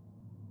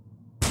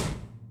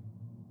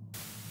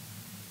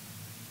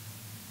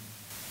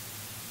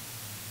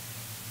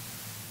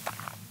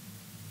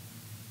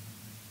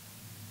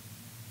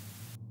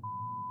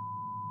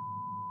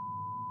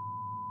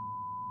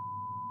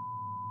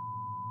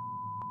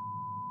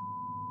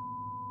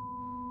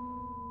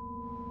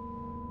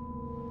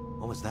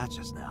 What was that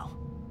just now?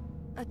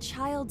 A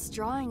child's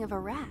drawing of a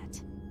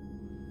rat.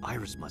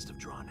 Iris must have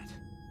drawn it.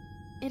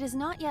 It is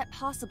not yet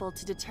possible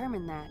to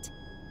determine that.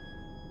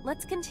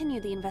 Let's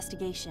continue the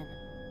investigation.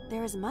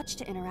 There is much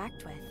to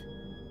interact with.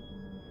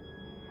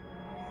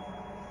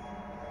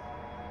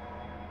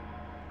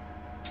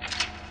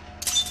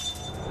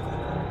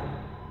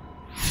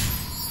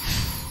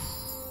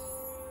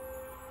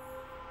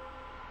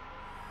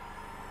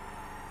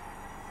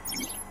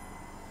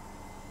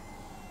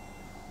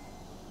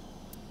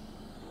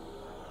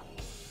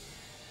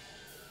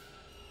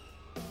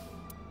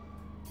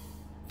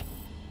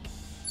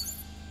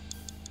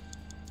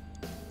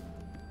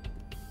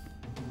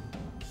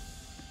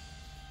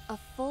 A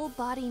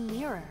full-body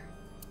mirror.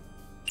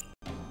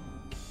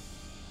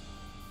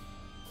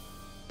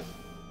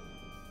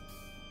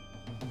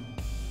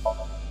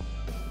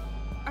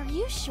 Are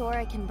you sure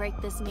I can break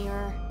this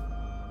mirror?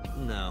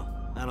 No,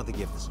 I don't think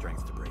you have the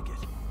strength to break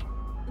it.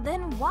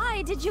 Then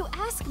why did you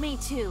ask me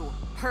to,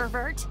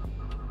 pervert?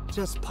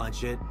 Just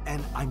punch it,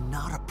 and I'm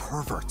not a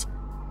pervert.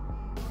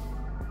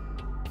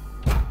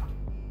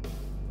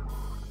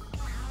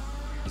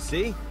 You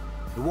see?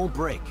 It won't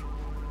break.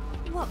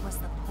 What was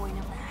the point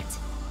of that?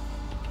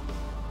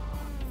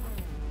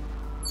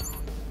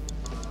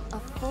 A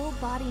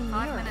full-body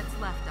mirror. 5 minutes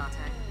left,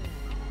 Date.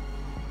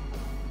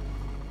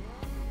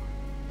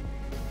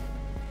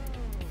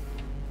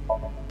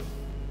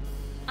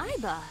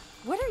 Aiba,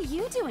 what are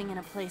you doing in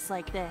a place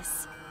like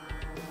this?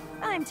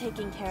 I'm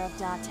taking care of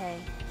Date.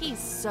 He's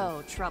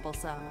so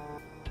troublesome.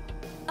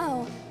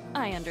 Oh,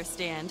 I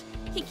understand.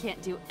 He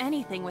can't do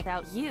anything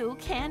without you,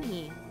 can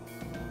he?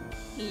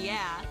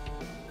 Yeah.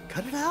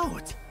 Cut it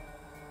out!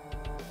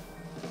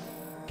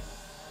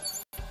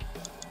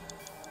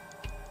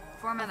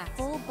 4 minutes.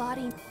 Full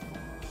body.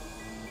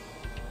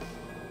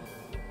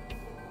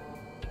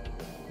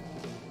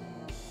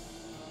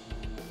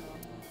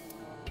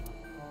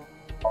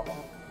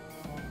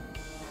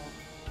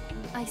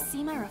 I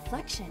see my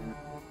reflection.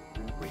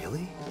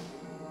 Really?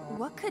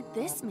 What could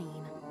this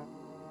mean?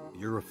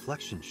 Your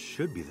reflection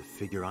should be the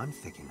figure I'm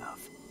thinking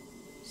of.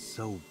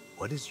 So,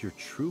 what is your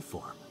true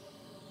form?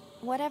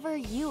 Whatever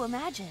you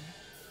imagine.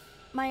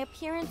 My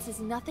appearance is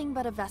nothing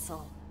but a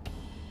vessel.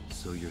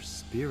 So your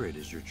spirit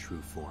is your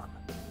true form.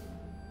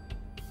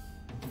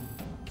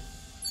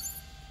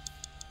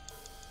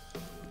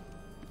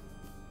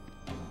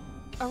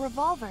 A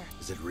revolver.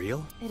 Is it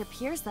real? It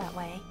appears that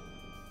way.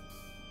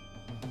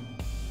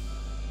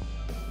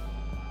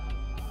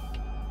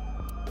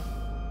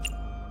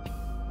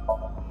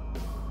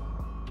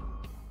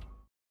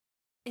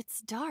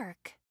 It's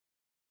dark.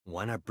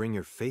 Why not bring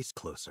your face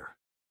closer?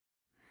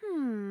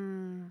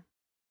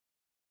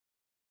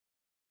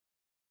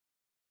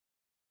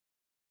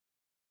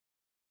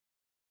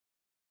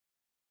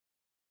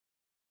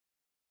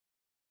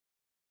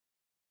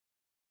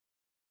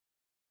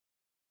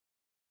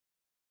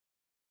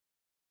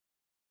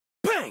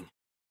 Bang!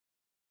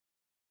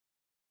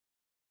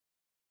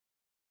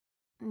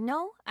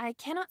 No, I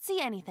cannot see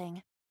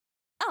anything.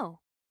 Oh,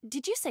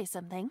 did you say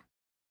something?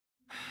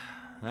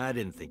 I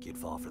didn't think you'd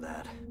fall for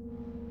that.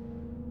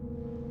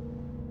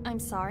 I'm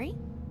sorry?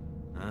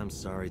 I'm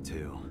sorry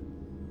too.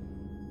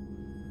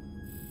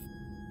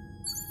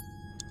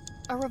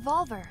 A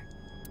revolver.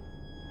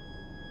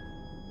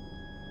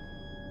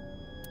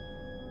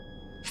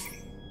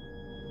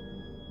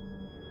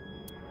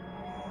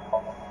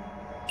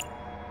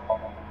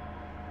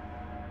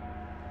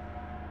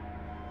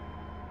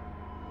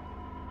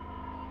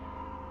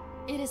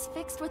 It is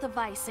fixed with a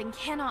vise and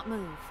cannot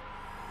move.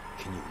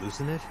 Can you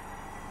loosen it?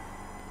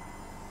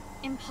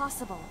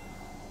 Impossible.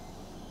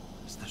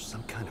 Is there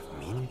some kind of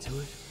meaning to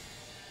it?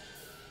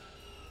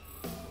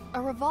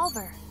 A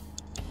revolver.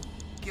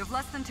 You have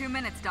less than 2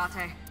 minutes,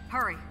 Date.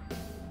 Hurry.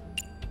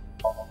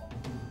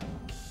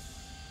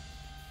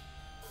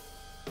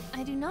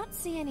 I do not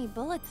see any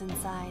bullets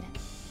inside.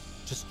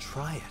 Just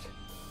try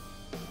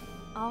it.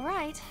 All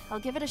right, I'll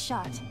give it a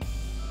shot.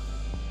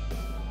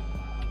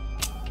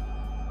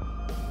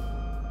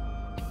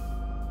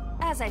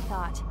 As I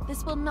thought,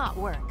 this will not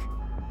work.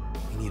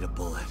 We need a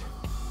bullet.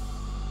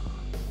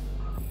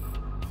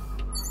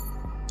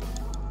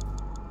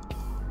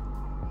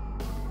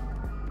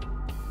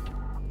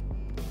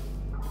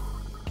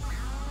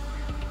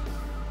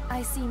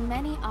 I see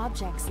many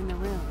objects in the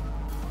room.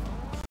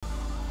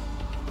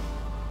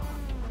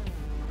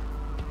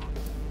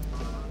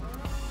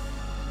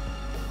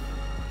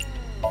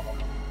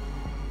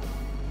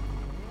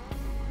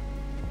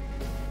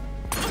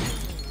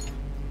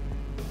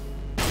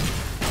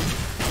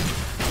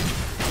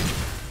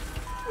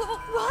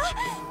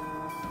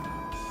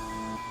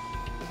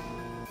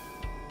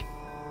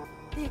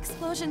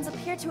 explosions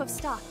appear to have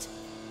stopped.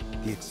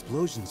 The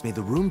explosions made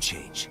the room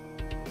change.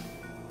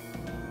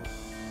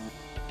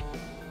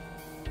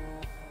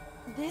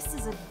 This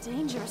is a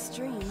dangerous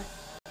dream,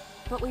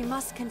 but we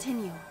must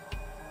continue.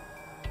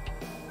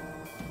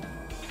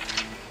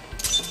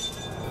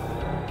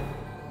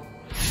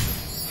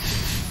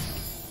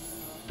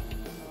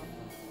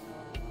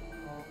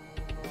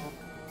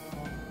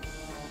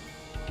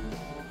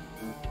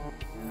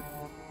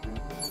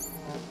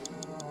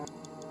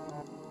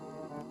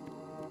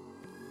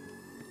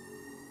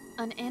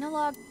 An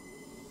analog...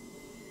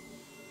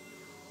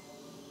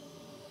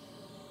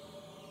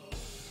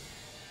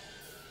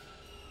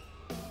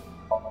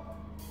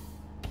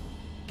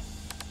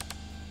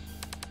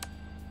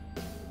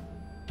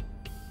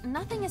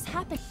 Nothing has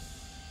happened.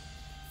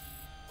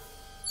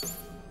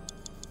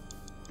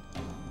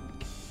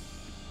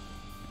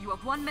 You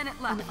have 1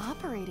 minute left. An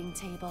operating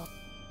table.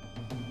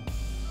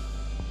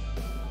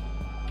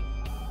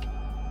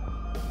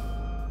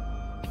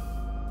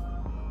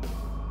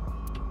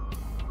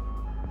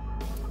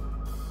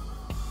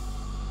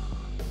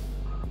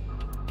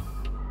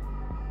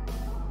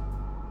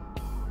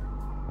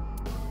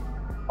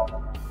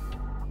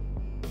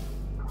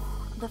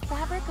 The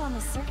fabric on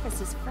the surface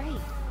is frayed.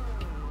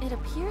 It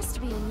appears to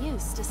be in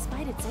use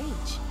despite its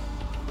age.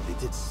 They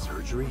did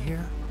surgery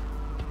here?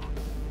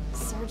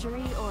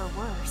 Surgery or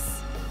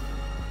worse.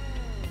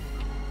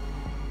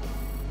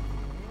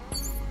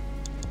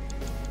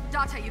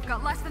 Date, you've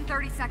got less than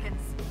 30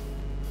 seconds.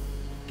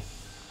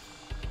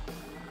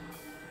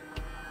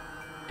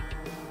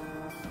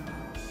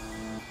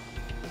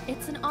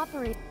 It's an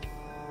operating...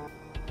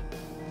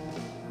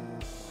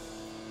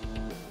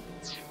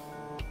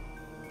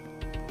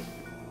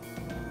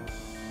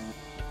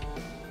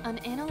 An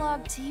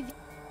analog TV.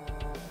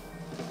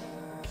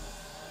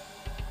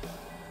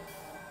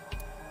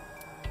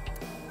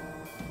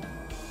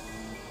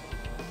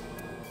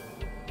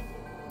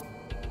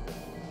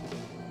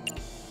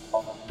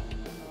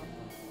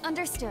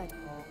 Understood.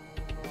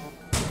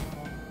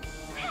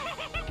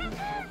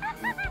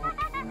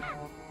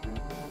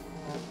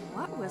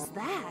 What was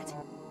that?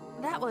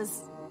 That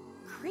was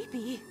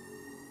creepy.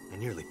 I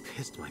nearly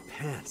pissed my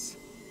pants.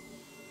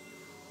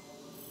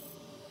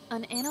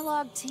 An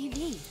analog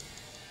TV.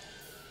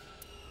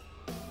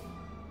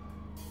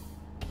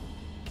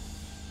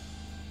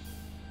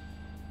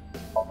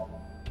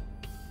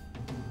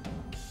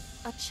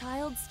 A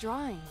child's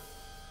drawing.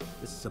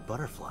 This is a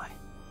butterfly.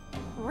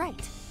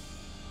 Right.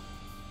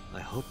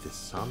 I hope this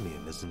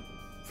somnium isn't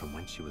from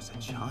when she was a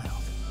child.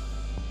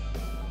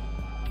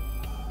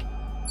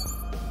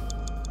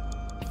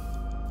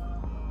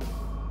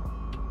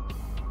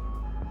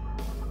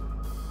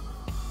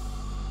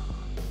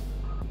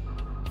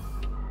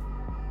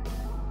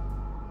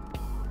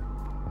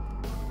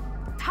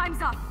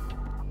 Time's up.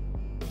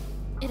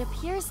 It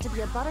appears to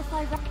be a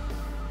butterfly.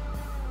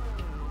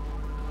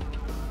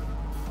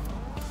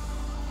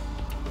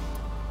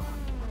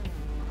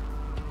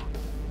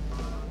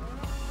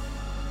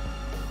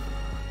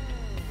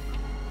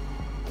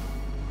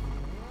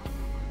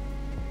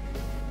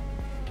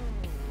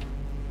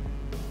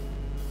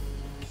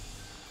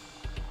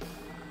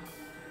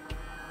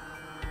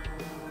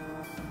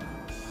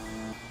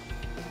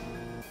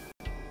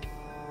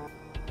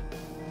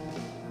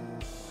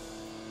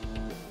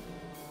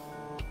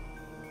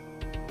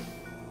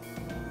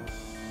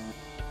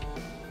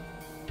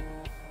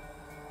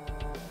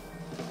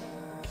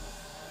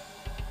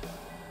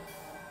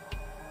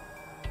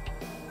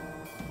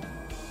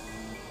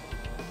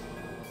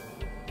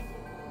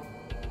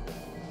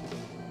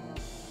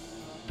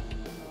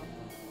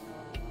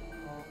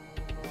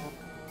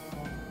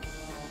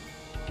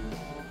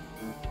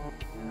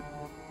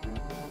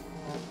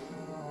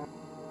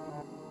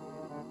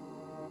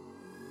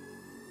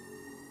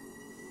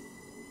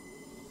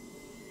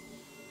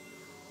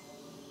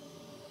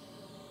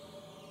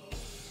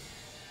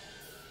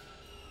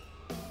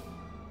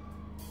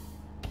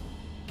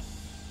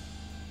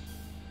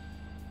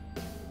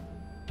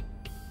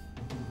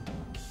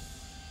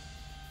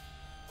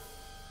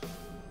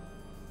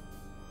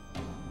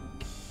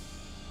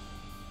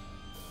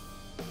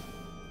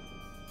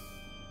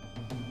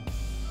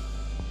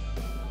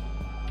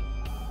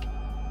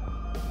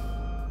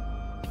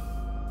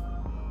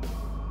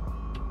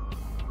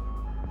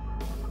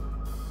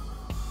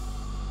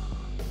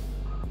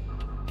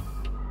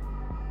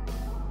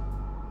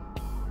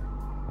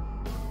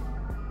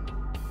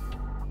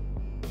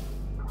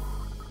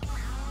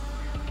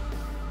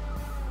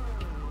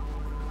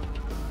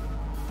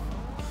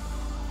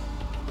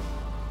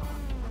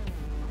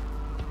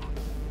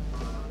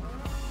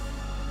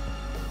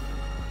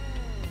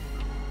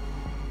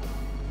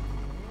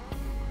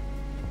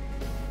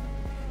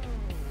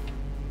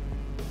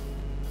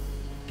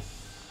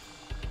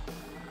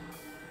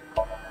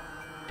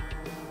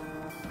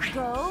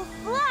 Go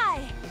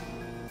fly!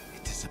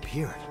 It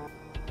disappeared.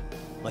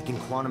 Like in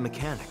quantum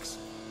mechanics.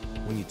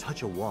 When you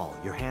touch a wall,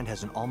 your hand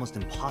has an almost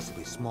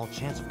impossibly small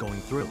chance of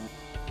going through.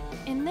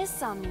 In this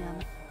somnium,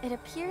 it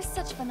appears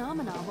such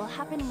phenomena will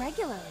happen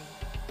regularly.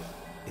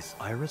 Is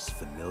Iris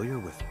familiar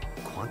with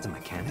quantum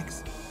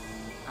mechanics?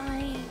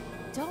 I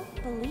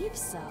don't believe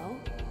so.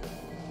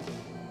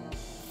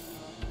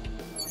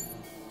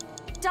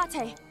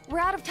 Date, we're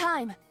out of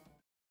time.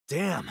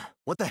 Damn,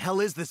 what the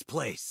hell is this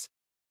place?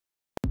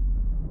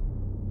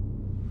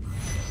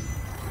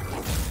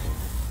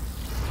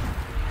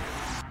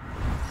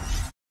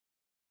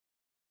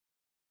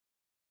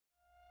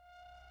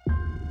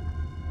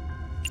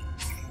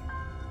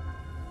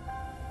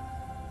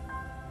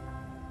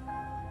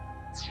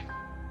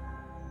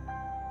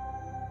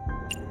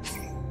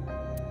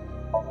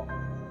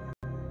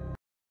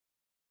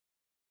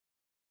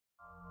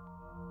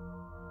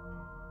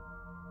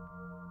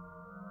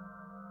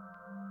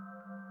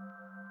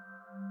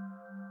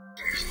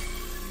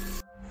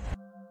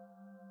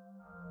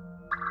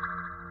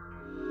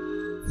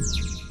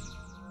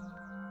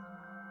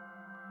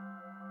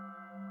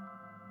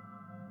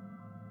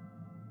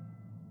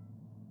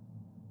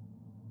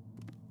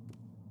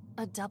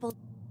 A double...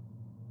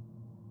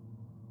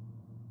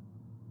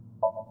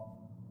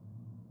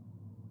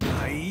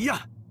 Hiya!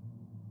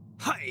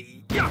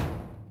 Hiya!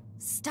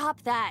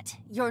 Stop that!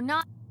 You're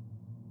not...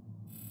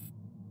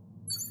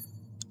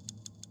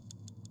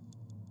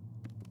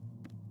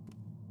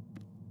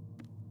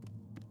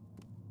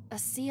 A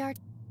CR...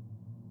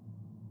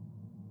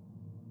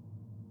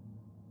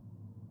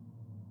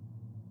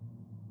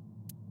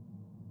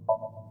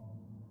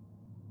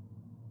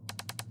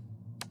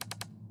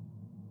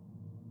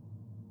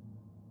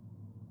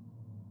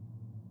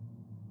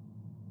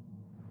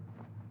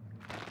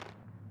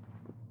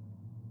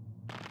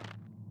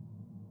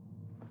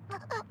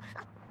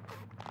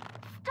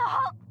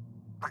 Stop!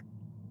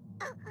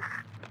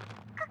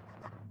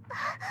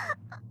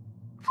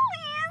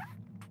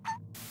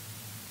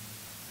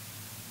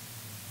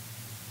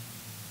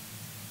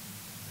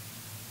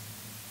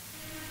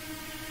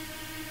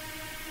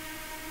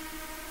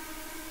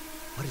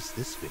 What is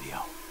this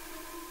video?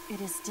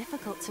 It is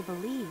difficult to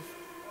believe,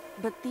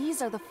 but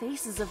these are the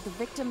faces of the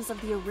victims of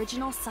the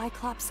original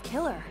Cyclops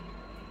killer.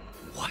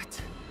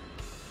 What?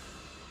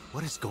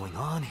 What is going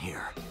on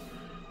here?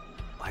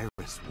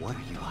 Iris, what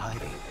are you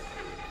hiding?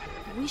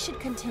 We should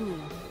continue.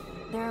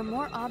 There are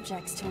more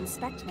objects to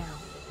inspect now.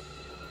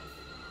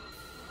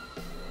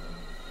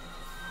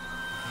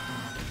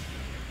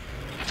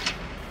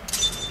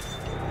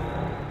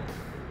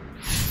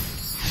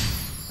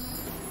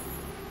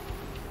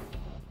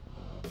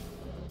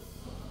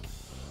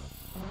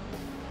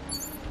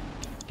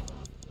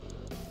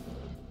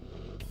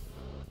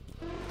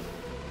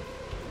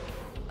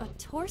 A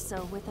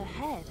torso with a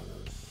head.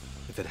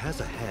 If it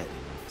has a head,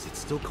 is it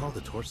still called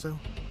a torso?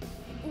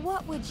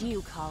 What would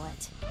you call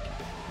it?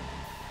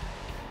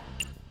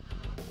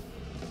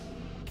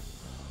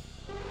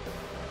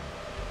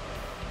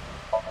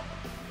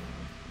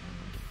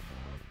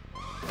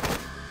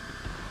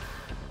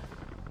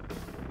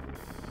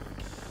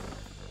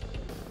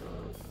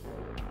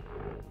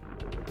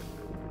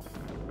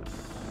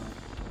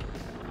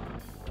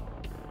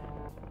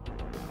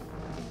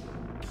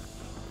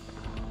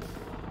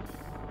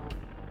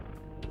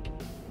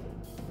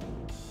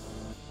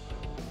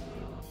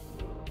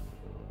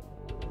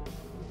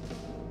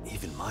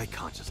 Even my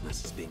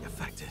consciousness is being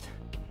affected.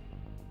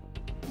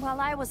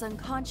 While I was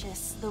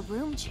unconscious, the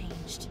room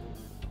changed.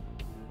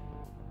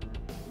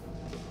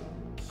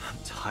 I'm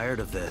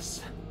tired of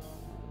this.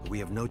 But we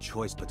have no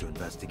choice but to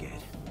investigate.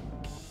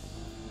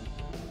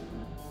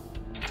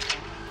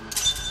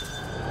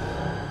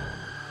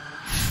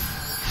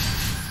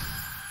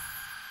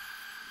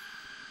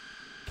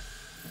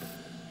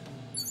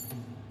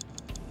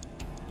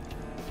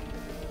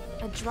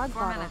 A drug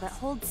bottle that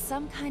holds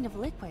some kind of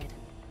liquid.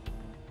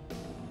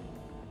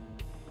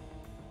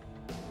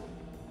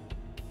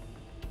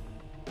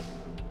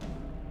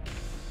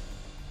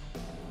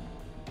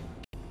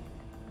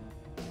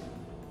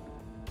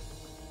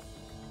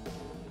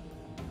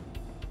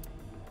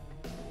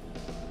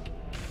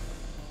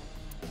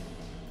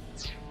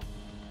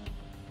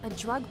 A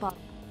drug bottle.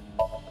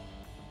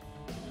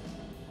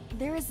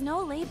 There is no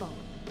label.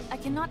 I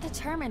cannot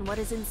determine what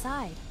is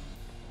inside.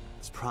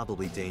 It's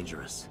probably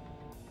dangerous.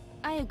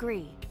 I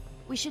agree.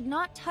 We should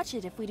not touch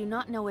it if we do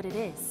not know what it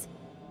is.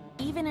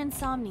 Even in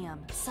Somnium,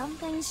 some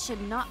things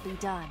should not be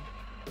done.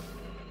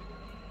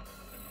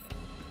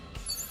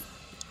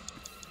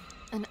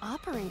 An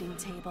operating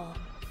table.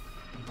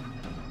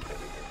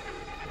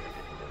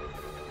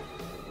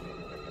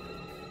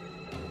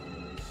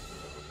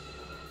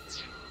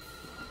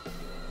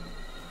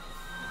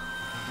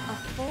 A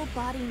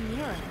full-body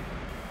mirror.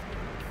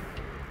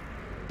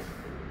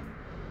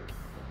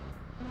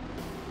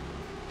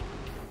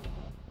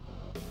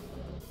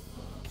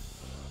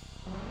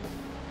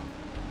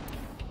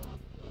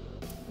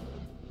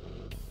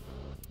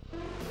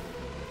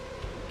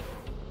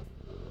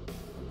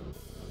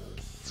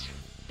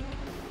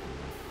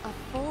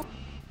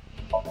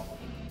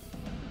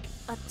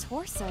 A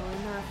torso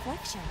in the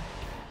reflection.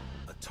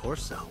 A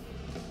torso?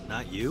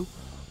 Not you?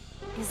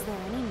 Is there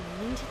any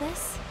meaning to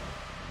this?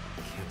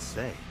 I can't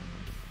say.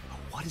 But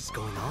what is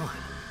going on?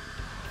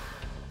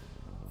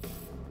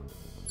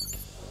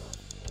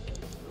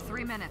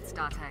 3 minutes,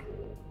 Date.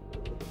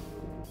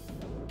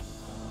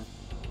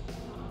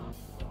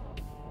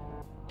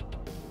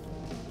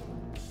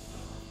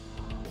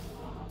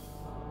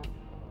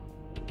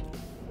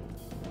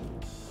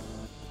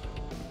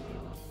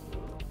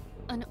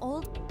 An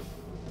old...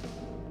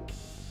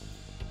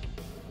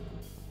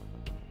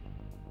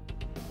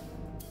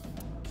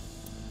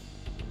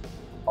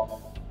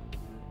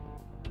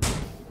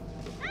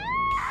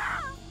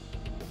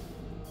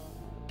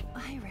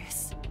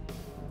 Iris,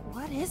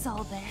 what is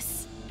all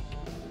this?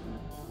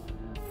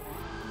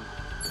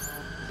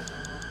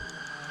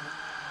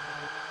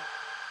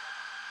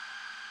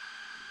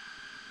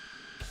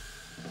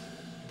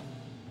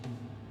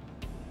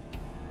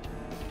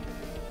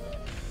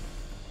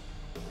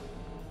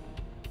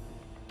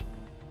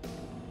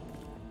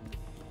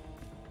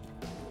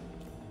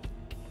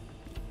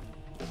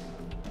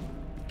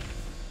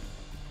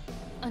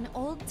 An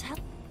old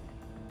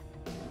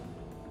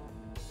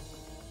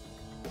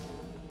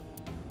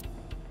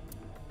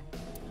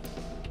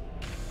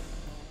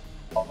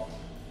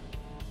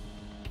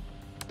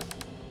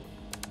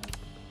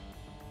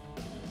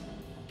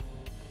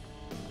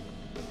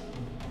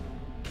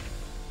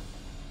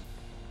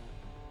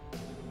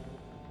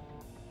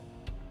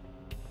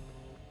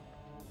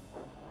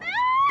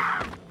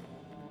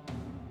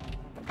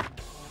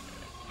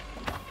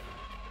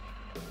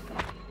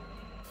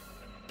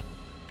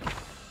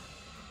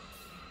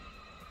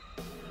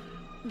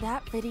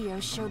That video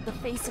showed the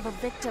face of a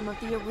victim of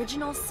the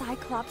original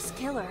Cyclops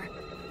killer.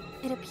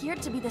 It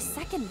appeared to be the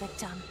second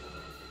victim.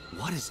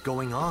 What is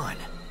going on?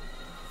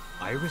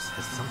 Iris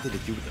has something to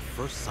do with the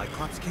first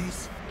Cyclops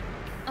case?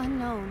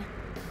 Unknown.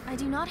 I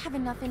do not have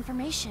enough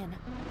information.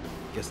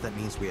 Guess that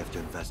means we have to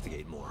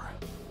investigate more.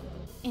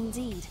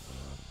 Indeed.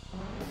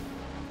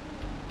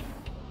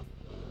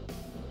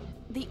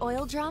 The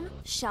oil drum,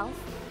 shelf,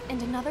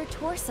 and another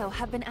torso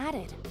have been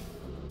added.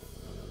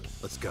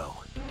 Let's go.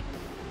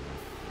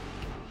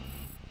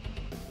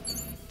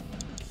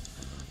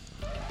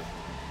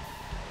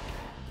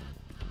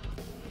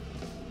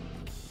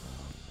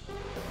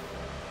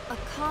 A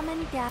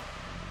common gap.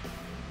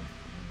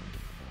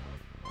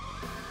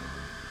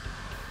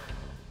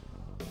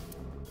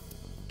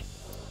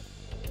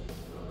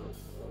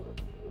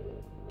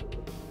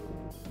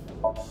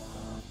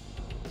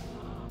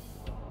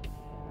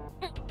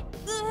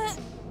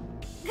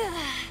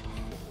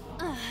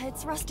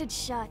 It's rusted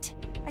shut.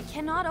 I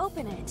cannot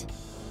open it.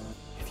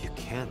 If you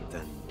can't,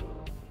 then...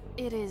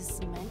 It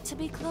is meant to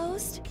be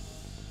closed?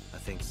 I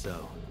think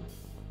so.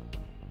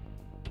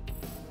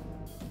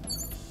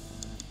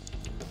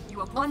 You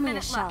have Only 1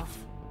 minute a shelf. left.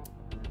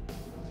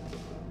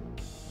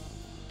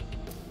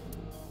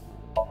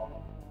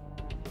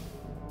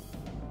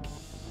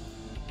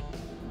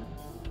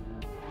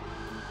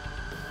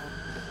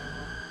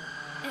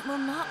 It will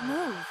not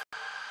move.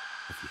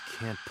 If you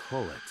can't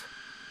pull it...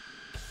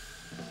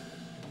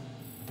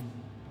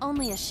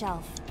 Only a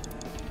shelf.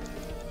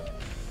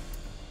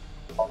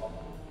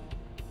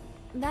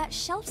 That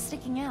shelf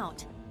sticking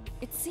out.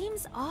 It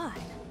seems odd.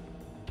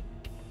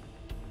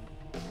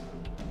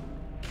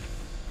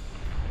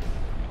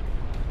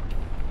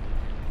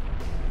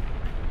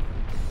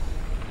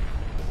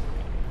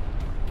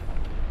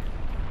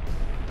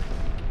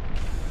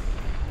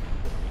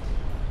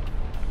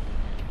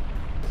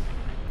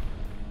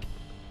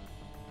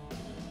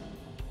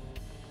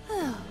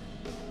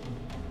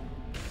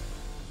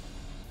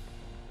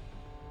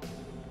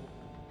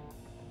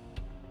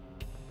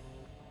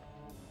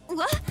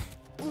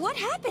 What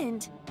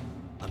happened?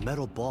 A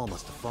metal ball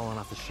must have fallen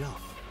off the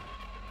shelf.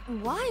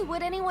 Why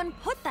would anyone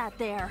put that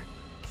there?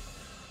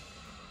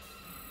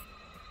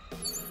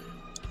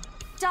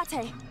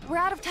 Date, we're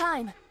out of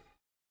time.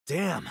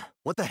 Damn!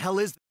 What the hell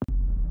is...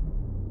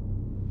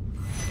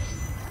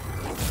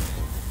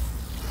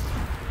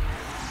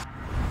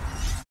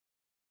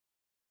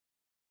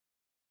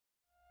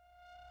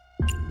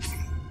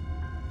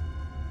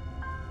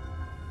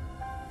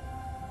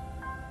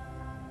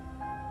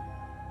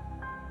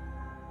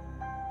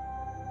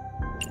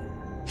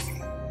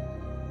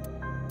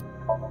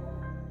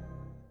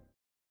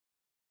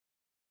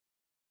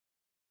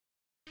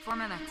 4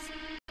 minutes.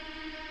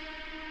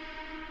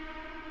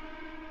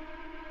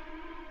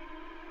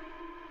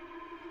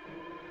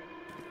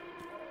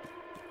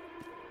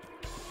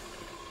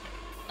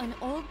 An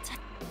old...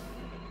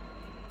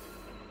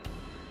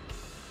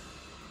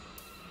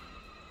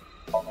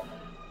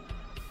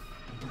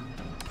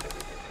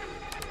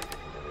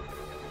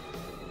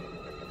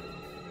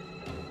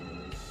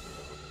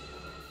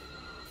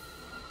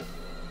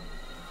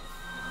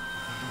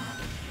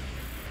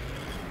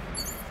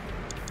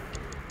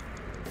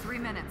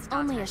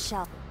 Only a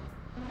shelf.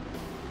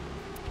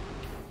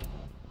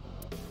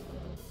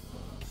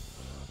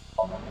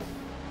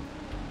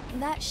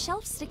 That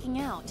shelf sticking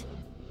out.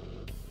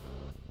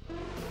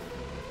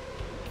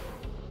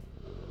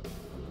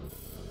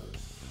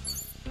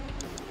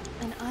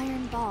 An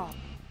iron ball.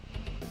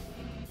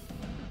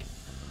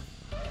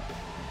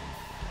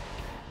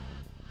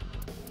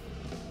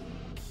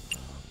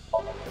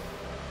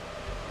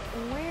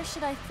 Where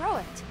should I throw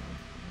it?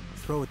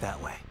 throw it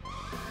that way.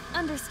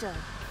 Understood.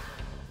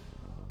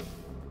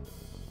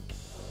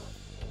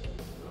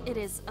 It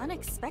is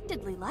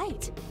unexpectedly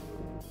light.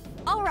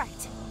 All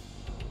right.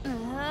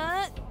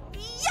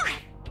 Yeah!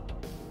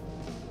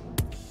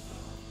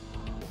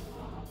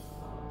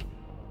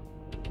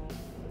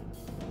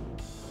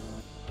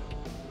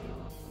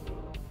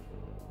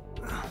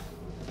 I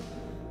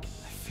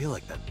feel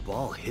like that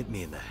ball hit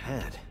me in the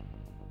head.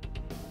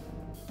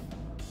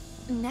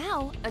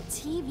 Now, a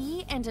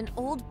TV and an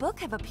old book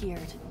have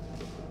appeared.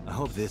 I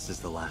hope this is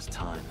the last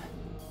time.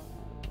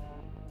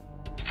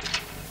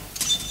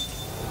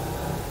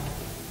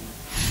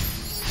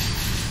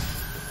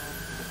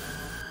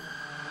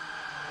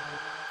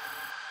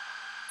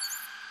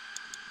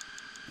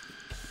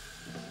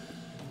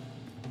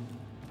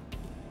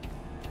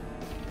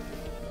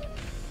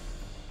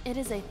 It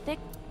is a thick...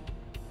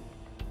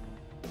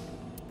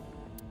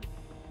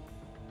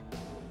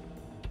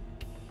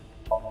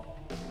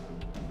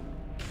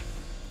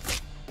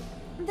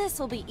 This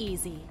will be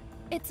easy.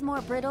 It's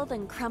more brittle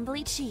than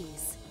crumbly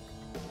cheese.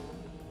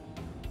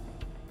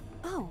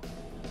 Oh,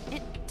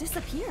 it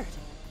disappeared.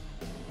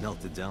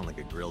 Melted down like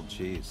a grilled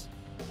cheese.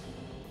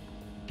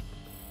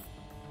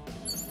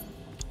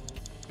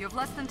 You have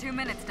less than 2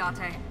 minutes,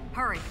 Date.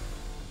 Hurry.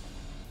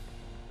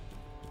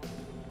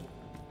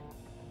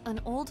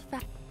 An old fa-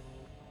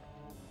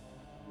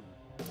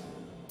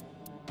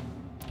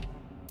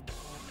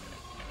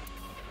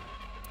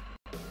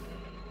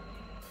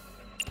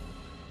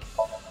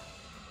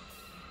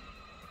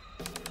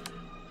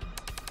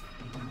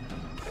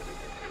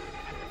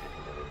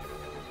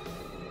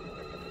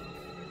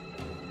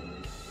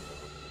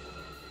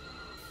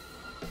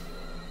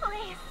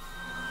 Please.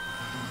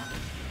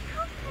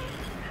 Help me.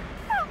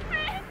 Help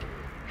me.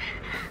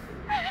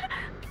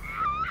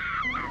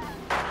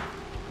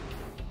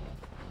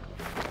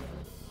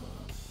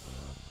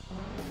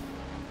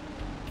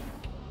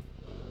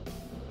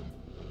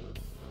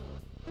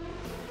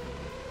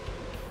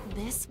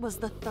 This was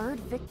the third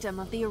victim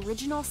of the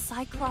original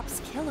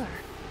Cyclops killer.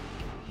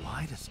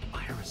 Why does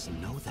Iris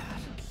know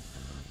that?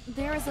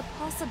 There is a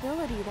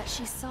possibility that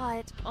she saw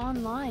it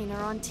online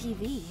or on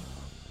TV.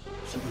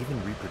 She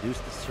even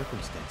reproduced the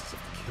circumstances of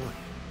the killing.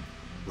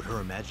 Would her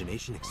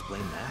imagination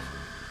explain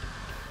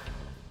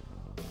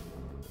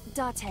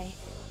that? Date,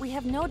 we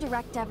have no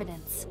direct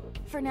evidence.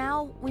 For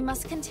now, we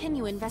must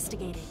continue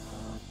investigating.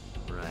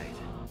 Right.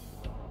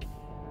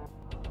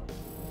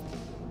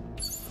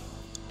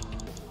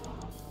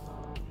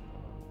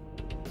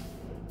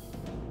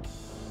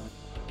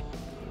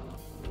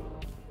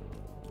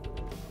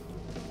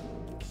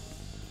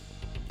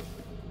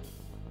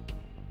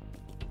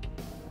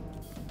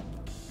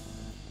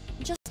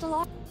 Just a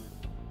lot.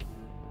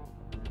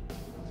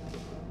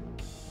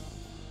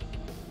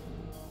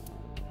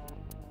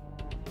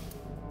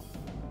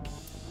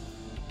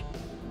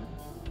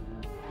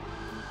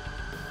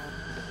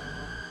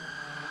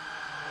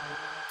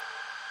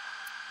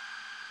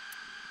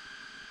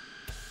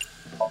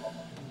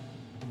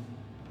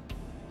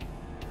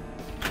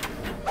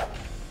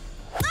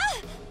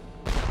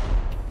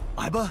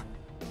 Aiba?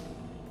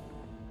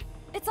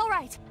 It's all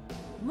right.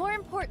 More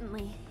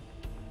importantly,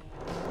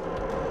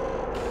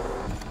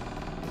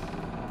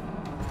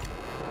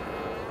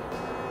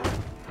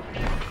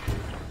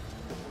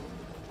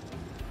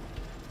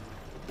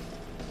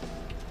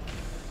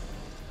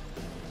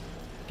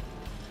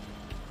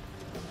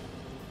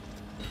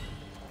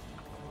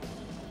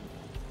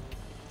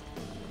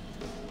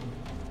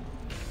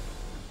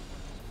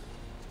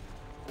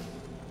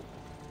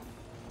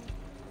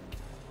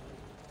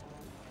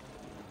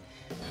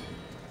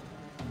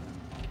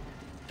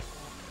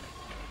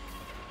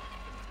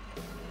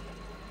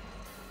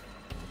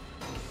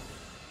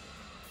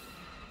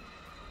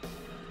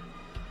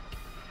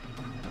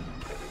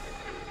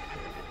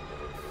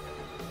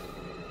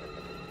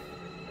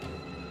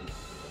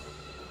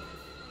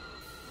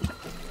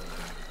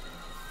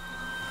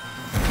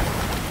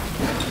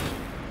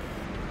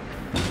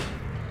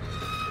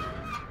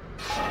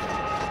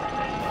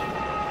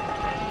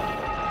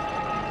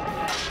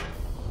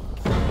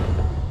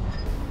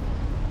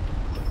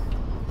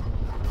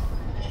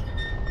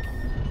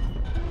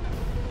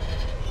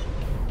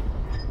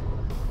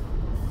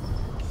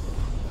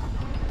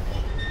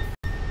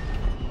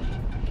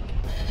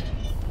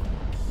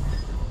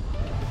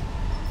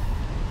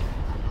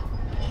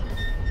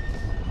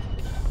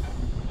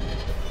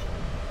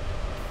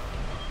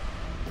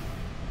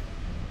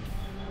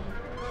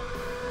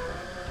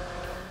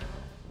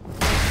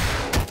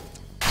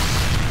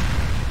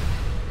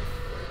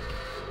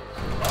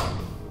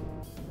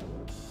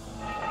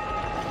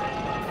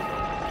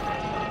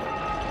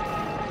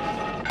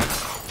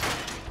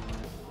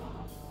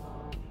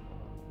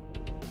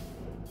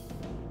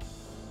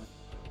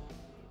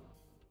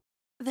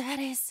 that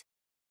is...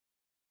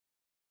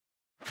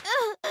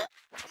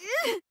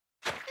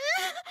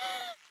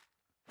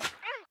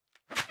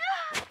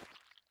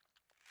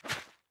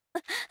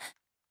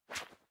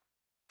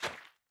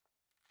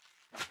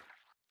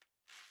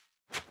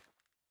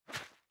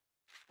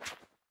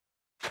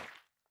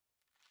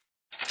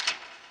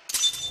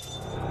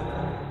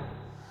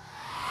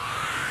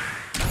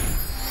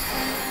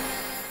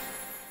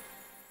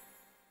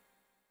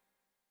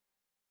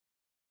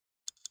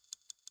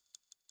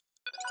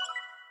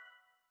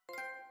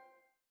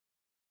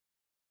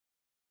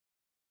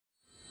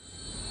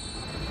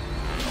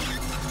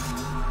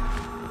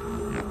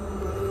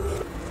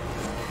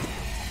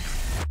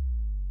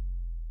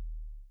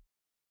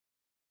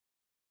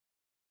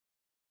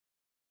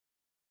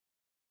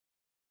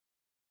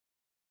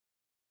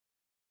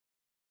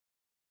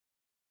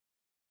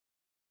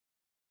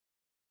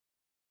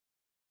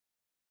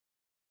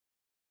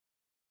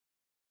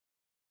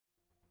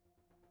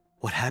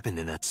 What happened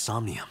in that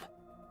Somnium?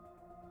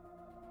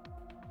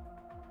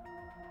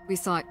 We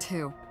saw it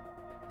too.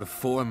 The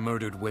 4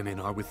 murdered women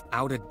are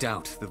without a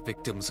doubt the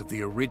victims of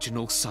the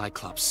original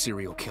Cyclops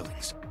serial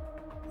killings.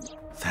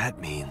 That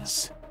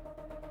means...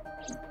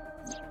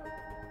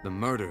 The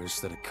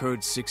murders that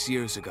occurred 6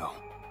 years ago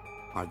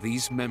are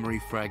these memory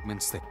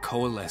fragments that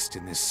coalesced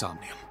in this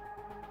Somnium.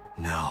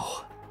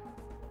 No.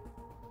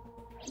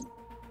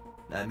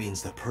 That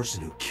means the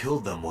person who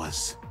killed them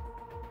was...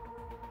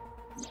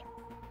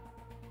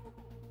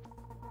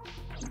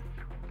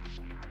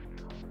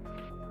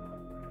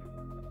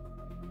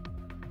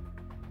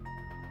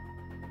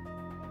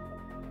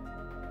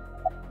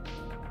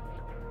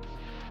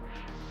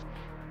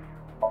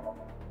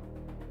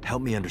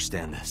 Help me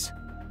understand this.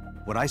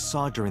 What I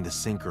saw during the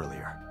sink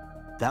earlier,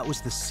 that was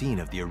the scene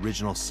of the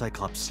original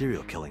Cyclops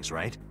serial killings,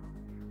 right?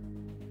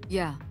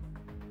 Yeah.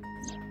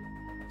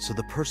 So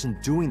the person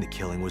doing the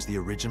killing was the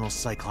original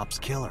Cyclops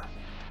killer?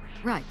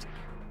 Right.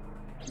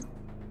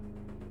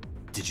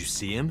 Did you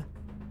see him?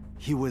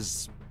 He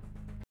was...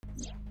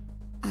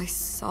 I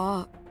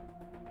saw...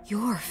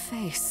 your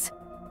face.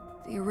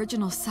 The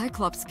original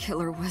Cyclops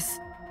killer was...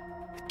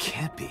 It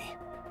can't be.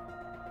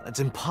 That's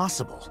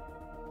impossible.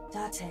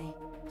 Date,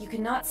 you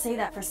cannot say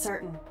that for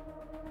certain.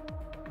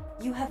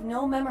 You have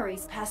no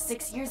memories past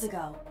 6 years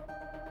ago.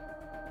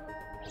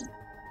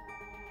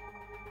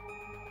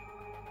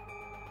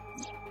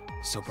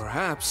 So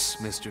perhaps,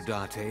 Mr.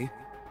 Date,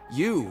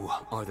 you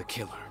are the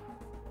killer.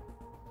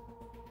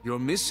 You're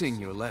missing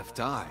your left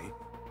eye,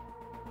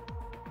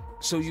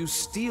 so you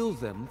steal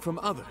them from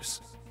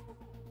others.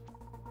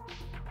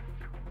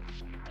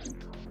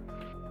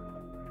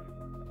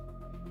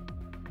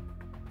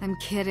 I'm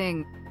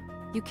kidding.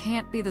 You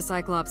can't be the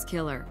Cyclops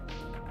killer.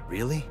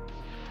 Really?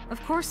 Of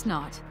course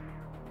not.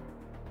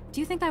 Do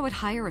you think I would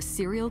hire a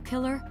serial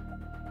killer?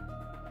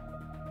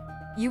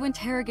 You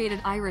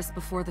interrogated Iris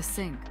before the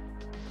sink.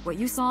 What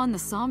you saw in the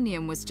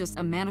Somnium was just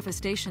a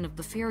manifestation of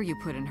the fear you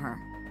put in her.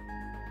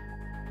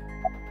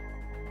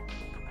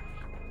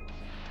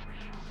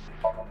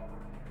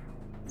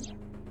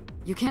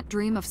 You can't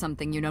dream of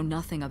something you know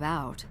nothing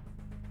about.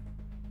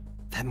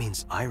 That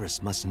means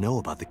Iris must know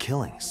about the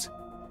killings.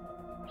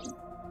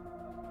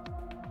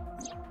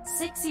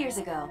 6 years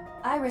ago,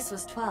 Iris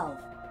was 12.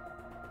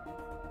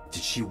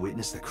 Did she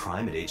witness the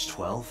crime at age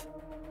 12?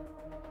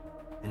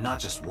 And not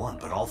just one,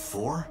 but all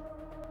 4?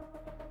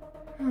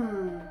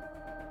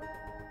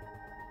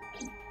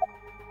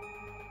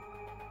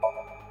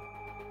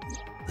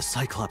 The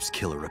Cyclops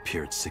killer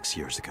appeared 6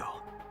 years ago.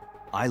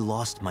 I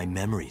lost my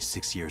memory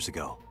 6 years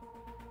ago.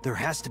 There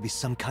has to be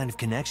some kind of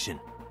connection.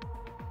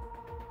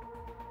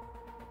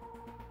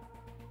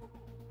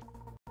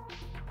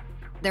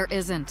 There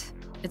isn't.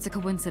 It's a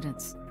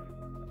coincidence.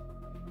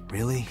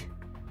 Really?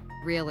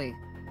 Really.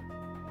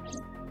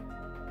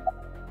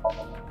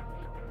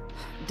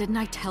 Didn't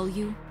I tell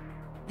you?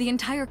 The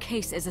entire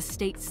case is a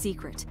state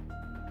secret.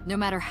 No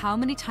matter how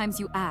many times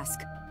you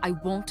ask, I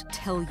won't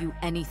tell you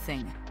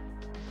anything.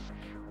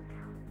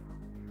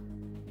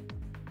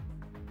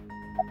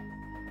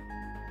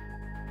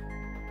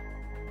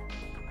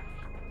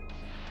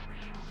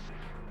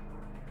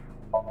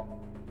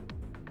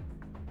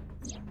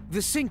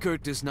 The Sinker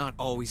does not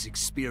always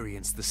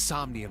experience the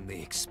Somnium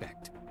they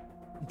expect.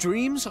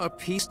 Dreams are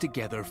pieced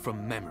together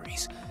from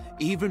memories,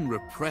 even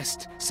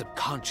repressed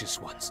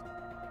subconscious ones.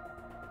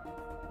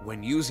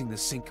 When using the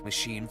Sync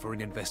machine for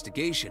an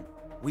investigation,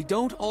 we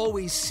don't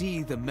always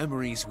see the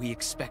memories we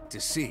expect to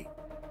see.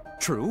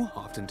 True,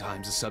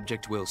 oftentimes a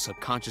subject will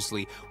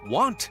subconsciously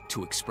want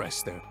to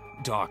express their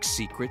dark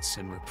secrets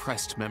and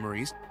repressed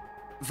memories.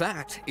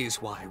 That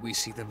is why we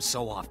see them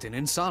so often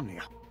in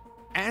Somnia,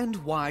 and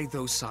why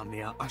those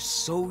Somnia are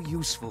so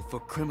useful for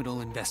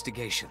criminal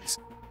investigations.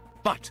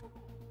 But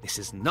this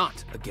is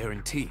not a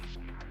guarantee.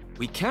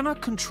 We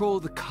cannot control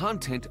the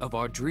content of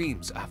our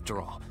dreams,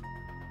 after all.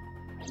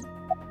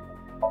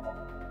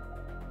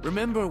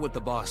 Remember what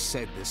the boss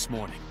said this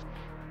morning.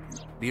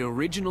 The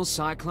original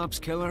Cyclops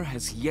killer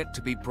has yet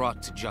to be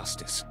brought to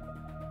justice.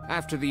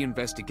 After the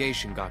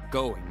investigation got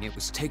going, it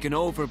was taken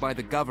over by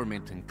the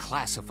government and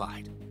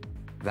classified.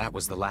 That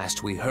was the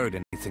last we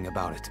heard anything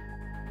about it.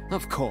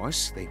 Of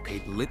course, they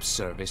paid lip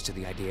service to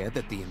the idea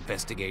that the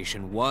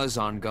investigation was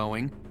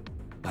ongoing,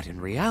 but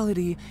in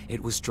reality,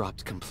 it was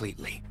dropped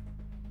completely.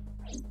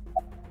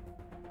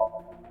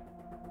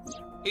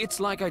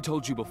 It's like I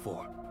told you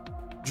before.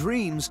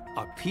 Dreams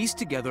are pieced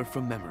together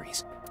from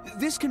memories.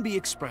 This can be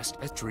expressed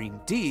as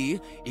Dream D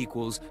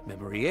equals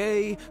Memory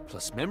A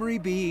plus Memory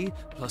B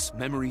plus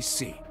Memory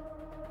C.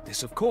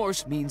 This, of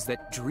course, means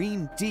that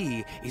Dream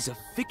D is a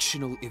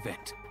fictional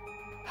event.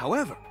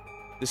 However,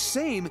 the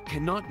same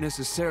cannot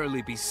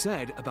necessarily be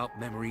said about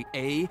Memory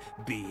A,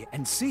 B,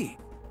 and C.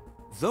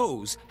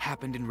 Those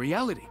happened in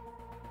reality.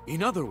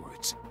 In other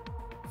words,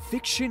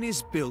 fiction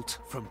is built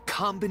from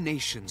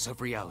combinations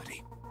of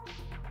reality.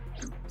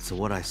 So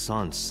what I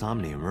saw in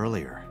Somnium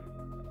earlier...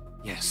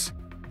 Yes.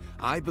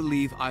 I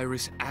believe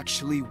Iris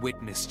actually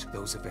witnessed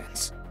those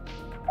events.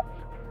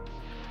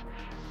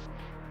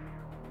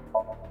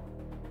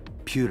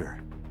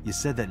 Pewter, You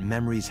said that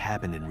memories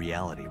happen in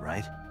reality,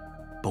 right?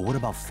 But what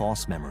about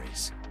false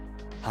memories?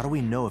 How do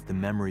we know if the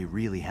memory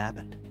really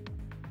happened?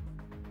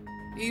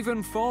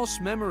 Even false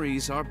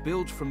memories are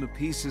built from the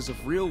pieces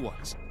of real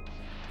ones.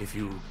 If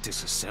you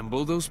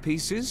disassemble those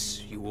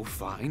pieces, you will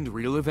find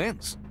real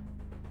events.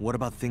 What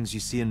about things you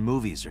see in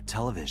movies or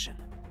television?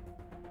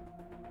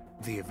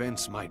 The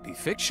events might be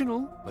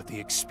fictional, but the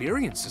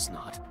experience is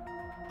not.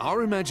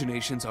 Our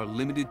imaginations are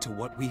limited to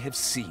what we have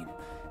seen.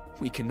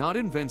 We cannot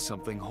invent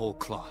something whole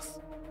cloth.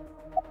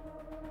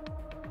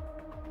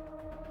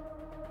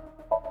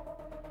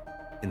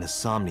 In the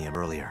Somnium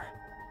earlier,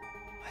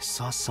 I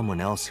saw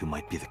someone else who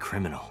might be the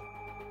criminal.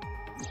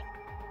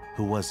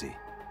 Who was he?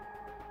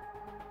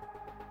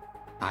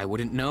 I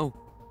wouldn't know.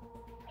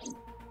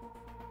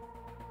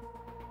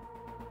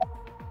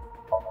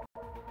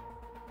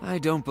 I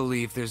don't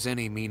believe there's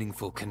any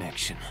meaningful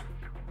connection.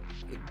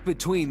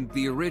 Between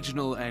the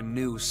original and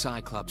new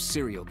Cyclops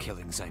serial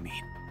killings, I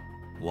mean.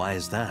 Why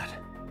is that?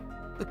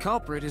 The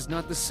culprit is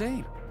not the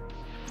same.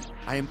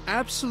 I am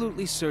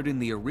absolutely certain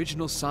the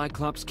original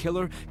Cyclops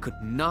killer could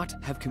not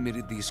have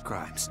committed these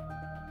crimes.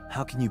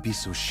 How can you be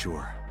so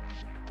sure?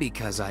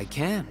 Because I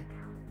can.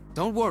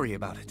 Don't worry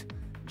about it.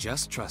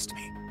 Just trust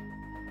me.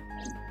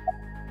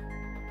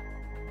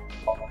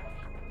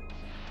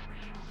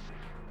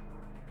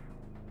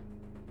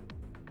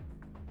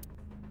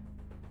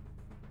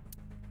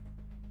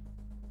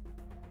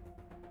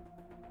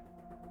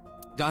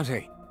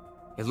 Dante,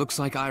 it looks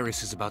like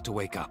Iris is about to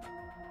wake up.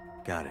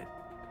 Got it.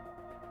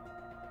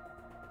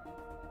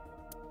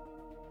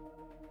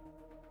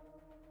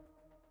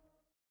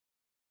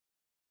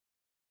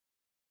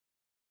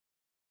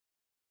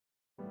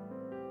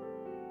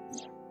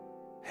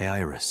 Hey,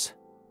 Iris.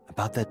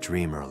 About that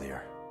dream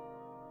earlier.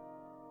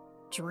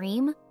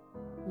 Dream?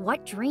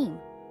 What dream?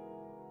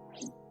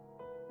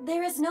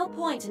 There is no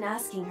point in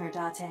asking her,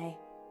 Date.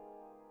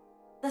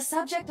 The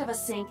subject of a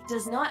sync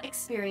does not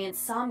experience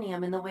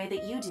somnium in the way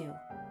that you do.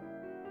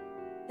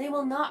 They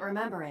will not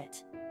remember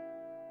it.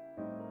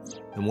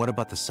 And what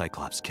about the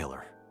Cyclops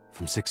killer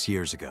from 6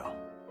 years ago?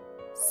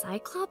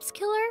 Cyclops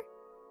killer?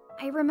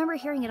 I remember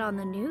hearing it on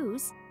the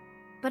news.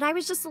 But I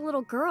was just a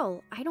little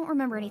girl. I don't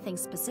remember anything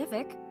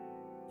specific.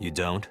 You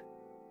don't?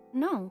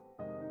 No.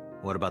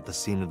 What about the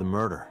scene of the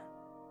murder?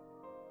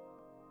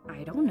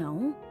 I don't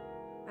know.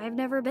 I've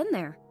never been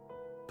there.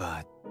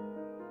 But...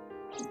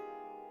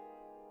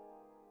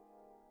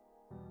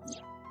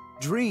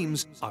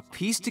 Dreams are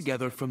pieced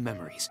together from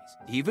memories,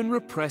 even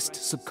repressed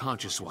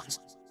subconscious ones.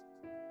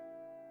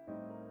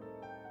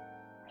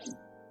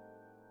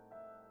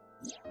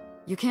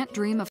 You can't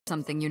dream of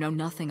something you know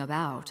nothing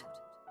about.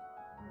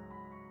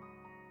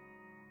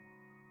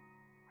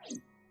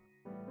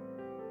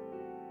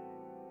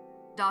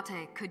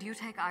 Date, could you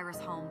take Iris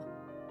home?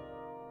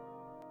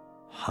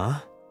 Huh?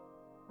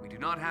 We do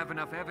not have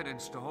enough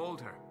evidence to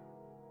hold her.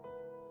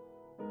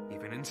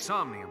 Even in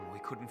Somnium, we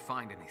couldn't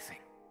find anything.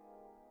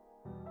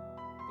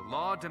 The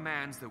law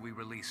demands that we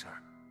release her.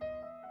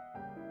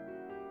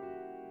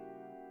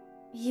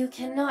 You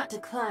cannot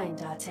decline,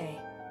 Date.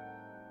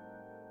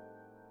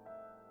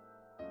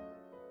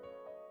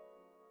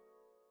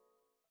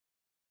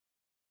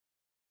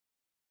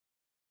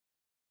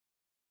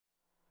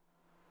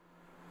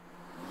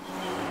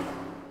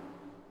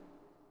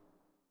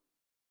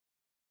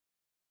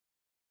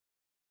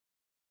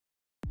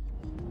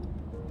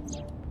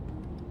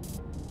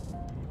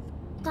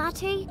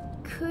 Date,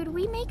 could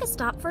we make a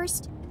stop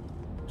first?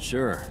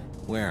 Sure.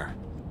 Where?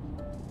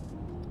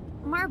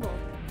 Marble.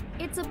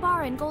 It's a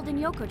bar in Golden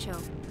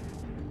Yokocho.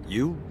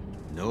 You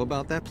know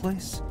about that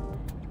place?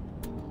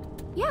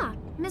 Yeah,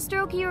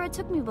 Mr. Okiura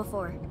took me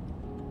before.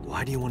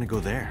 Why do you want to go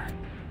there?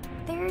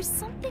 There's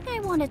something I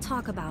want to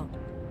talk about.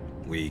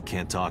 We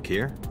can't talk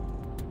here?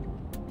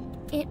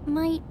 It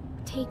might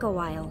take a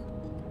while.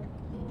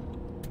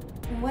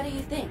 What do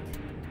you think?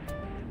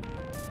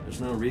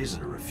 There's no reason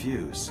to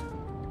refuse.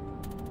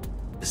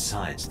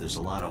 Besides, there's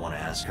a lot I want to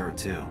ask her,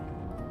 too.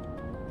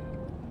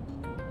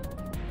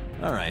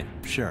 All right,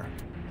 sure.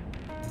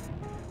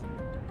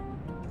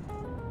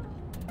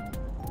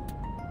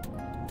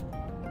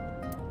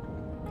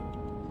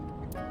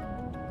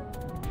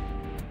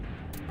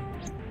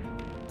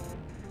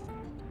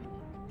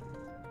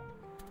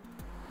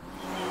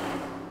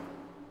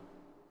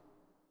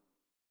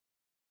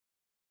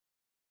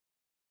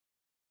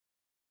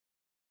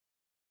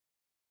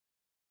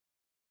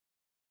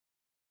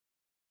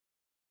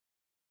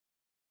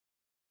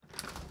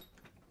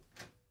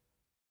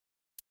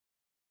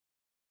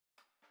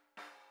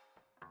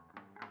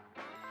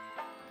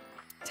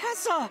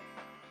 Tessa!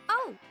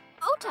 Oh,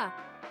 Ota!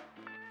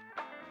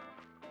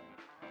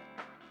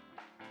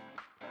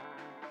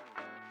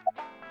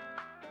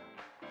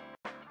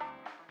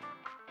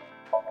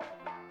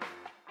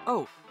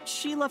 Oh,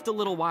 she left a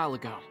little while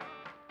ago.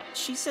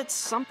 She said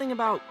something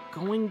about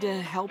going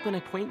to help an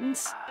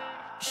acquaintance.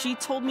 She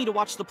told me to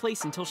watch the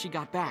place until she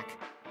got back.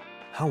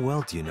 How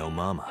well do you know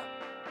Mama?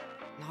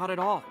 Not at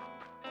all.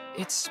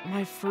 It's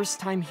my first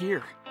time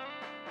here.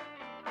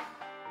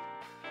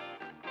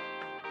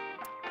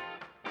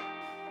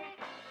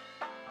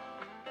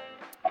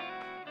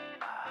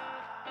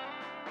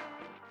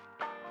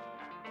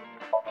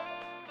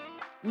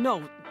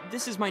 No,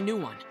 this is my new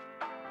one.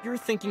 You're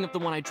thinking of the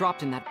one I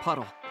dropped in that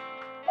puddle.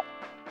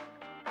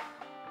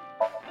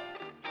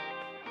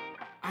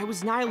 I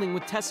was nihiling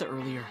with Tessa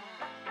earlier.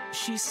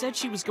 She said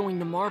she was going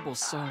to Marbles,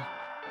 so...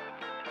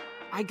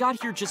 I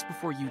got here just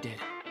before you did.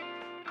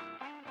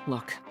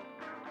 Look,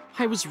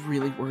 I was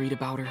really worried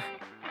about her.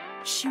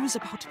 She was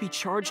about to be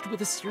charged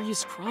with a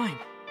serious crime.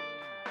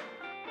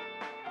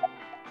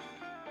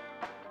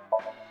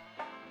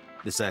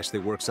 This actually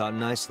works out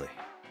nicely.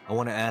 I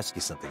want to ask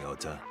you something,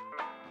 Ota.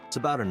 It's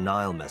about a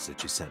Nile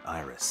message you sent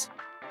Iris.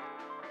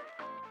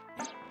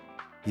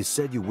 You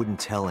said you wouldn't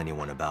tell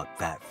anyone about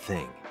that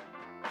thing.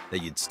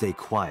 That you'd stay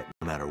quiet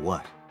no matter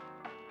what.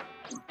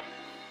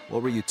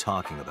 What were you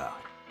talking about?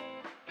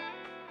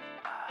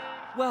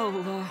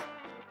 Well,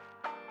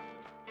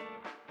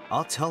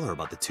 I'll tell her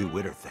about the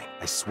two-witter thing.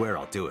 I swear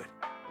I'll do it.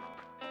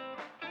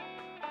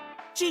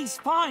 Geez,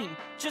 fine.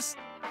 Just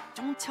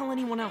don't tell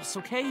anyone else,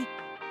 okay?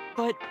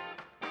 But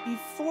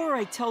before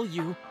I tell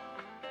you,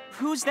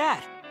 who's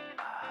that?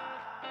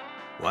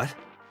 What?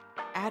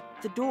 At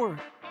the door.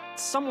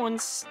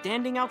 Someone's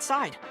standing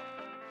outside.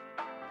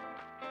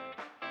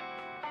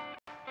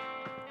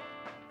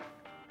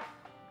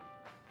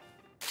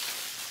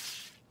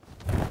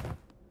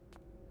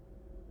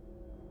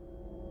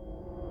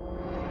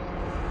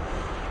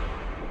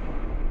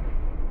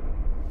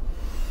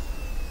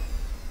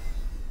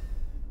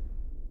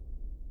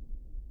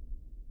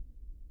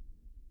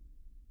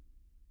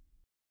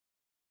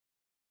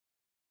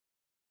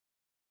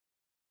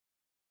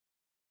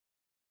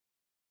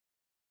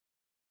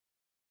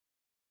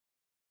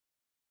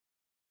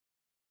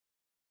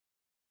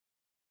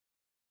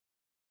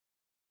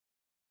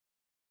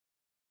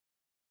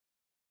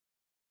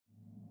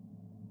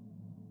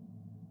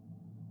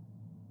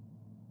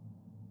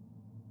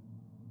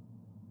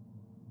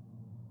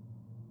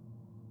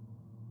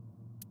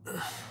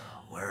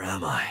 Where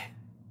am I?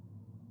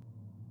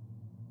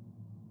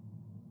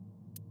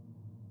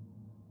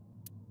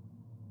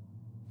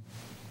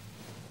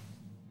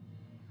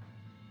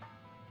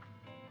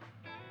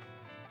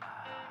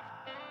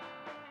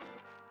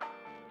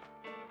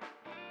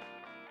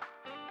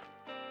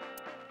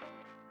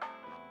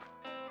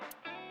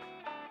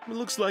 It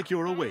looks like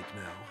you're awake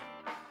now.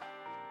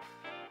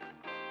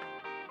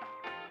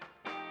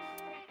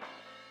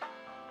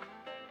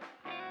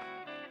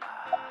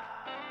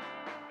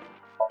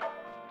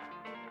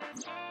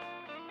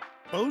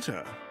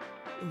 Ota,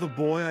 the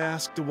boy I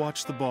asked to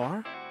watch the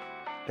bar?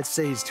 I'd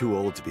say he's too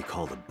old to be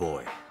called a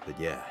boy, but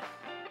yeah.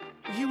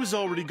 He was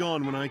already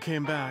gone when I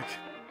came back.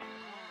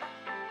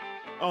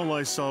 All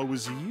I saw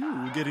was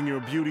you getting your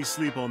beauty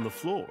sleep on the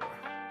floor.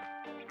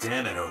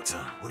 Damn it,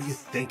 Ota. What are you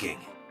thinking?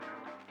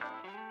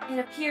 It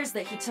appears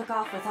that he took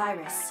off with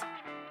Iris.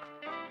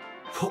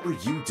 What were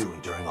you doing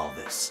during all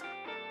this?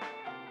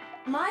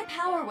 My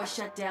power was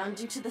shut down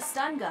due to the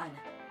stun gun.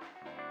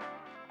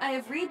 I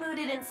have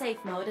rebooted in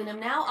safe mode and am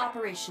now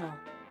operational.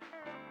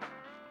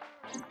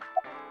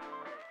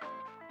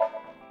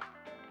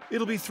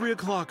 It'll be 3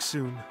 o'clock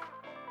soon.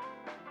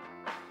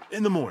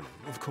 In the morning,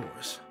 of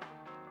course.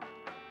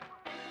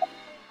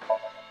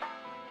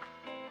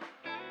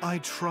 I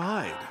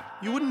tried.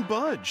 You wouldn't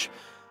budge.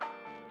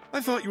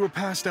 I thought you were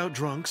passed out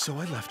drunk, so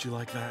I left you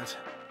like that.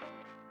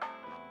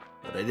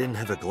 But I didn't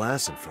have a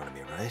glass in front of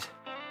me, right?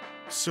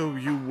 So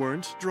you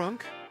weren't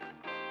drunk?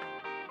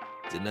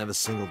 Didn't have a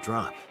single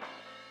drop.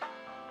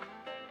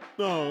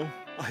 Oh,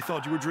 I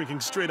thought you were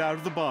drinking straight out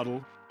of the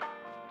bottle.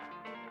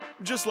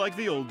 Just like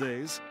the old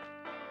days.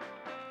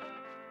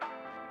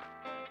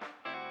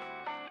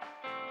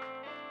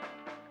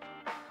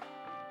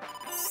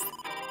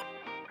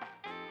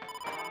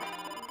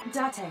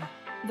 Date,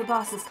 the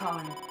boss is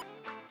calling.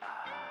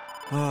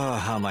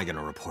 How am I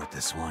gonna report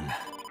this one?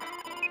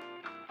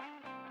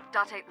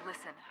 Date,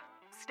 listen.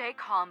 Stay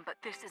calm, but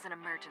this is an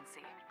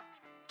emergency.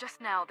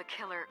 Just now, the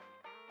killer...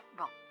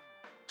 Well,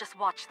 just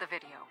watch the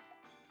video.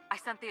 I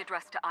sent the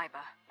address to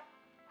Aiba.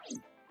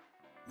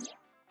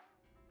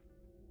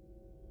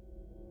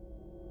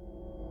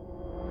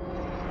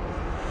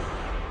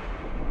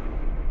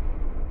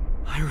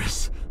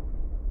 Iris!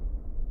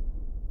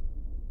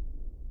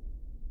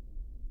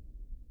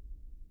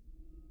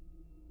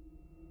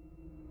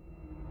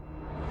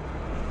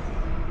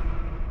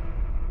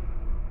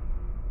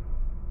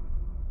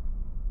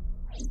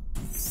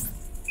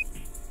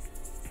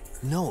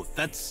 No,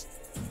 that's...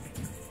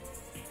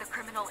 The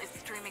criminal is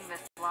streaming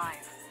this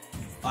live.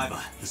 Aiba,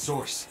 the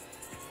source.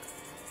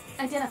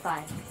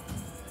 Identified.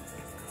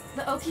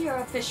 The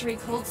Okiura Fishery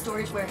Cold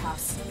Storage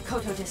Warehouse,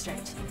 Koto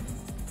District.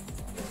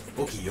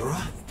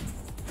 Okiura?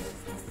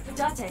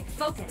 Date,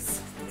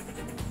 focus.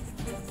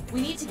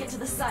 We need to get to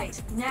the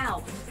site,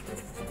 now.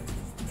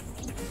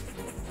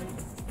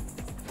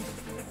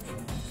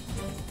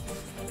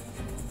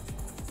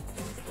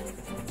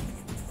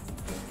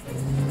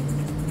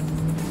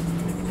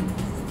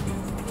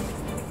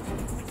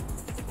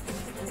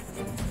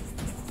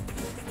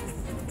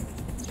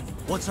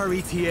 What's our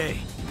ETA?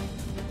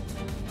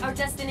 Our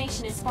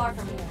destination is far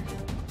from here.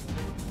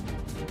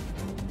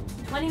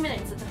 20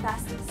 minutes at the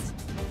fastest.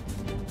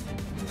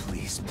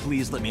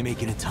 please let me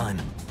make it in time.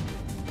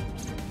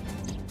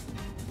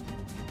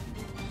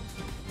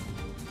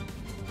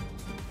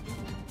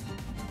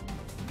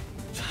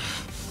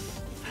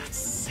 That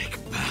sick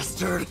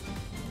bastard!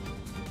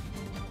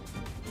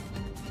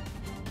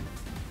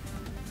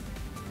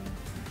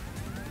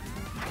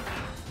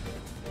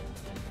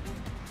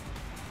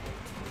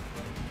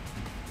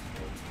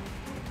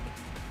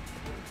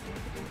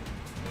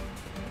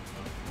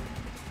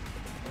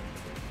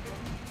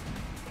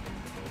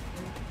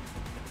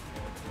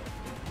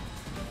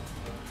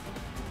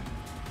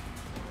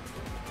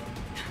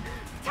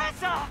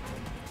 Tessa!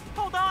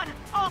 Hold on!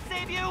 I'll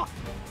save you!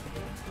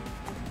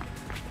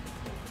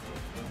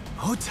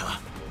 Ota!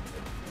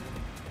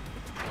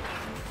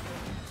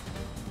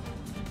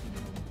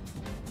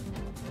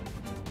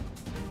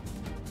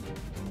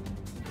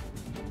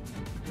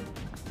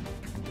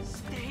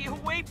 Stay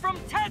away from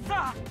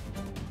Tessa!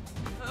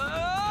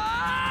 Ah!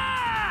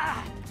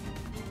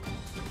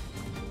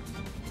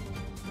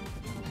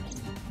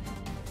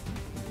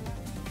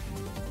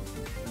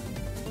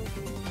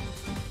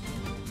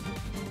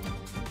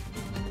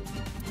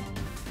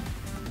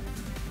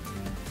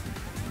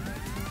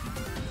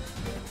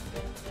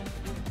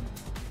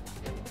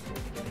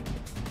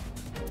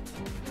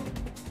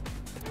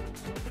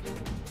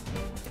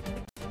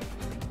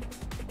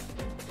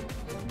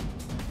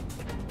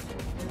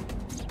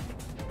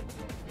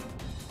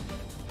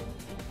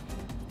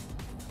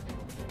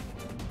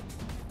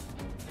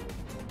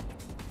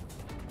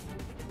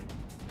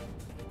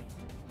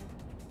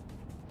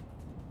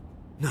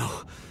 No,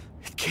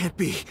 it can't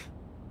be.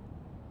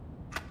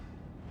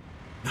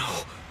 No.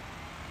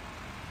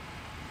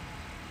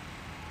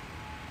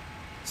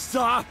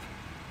 Stop!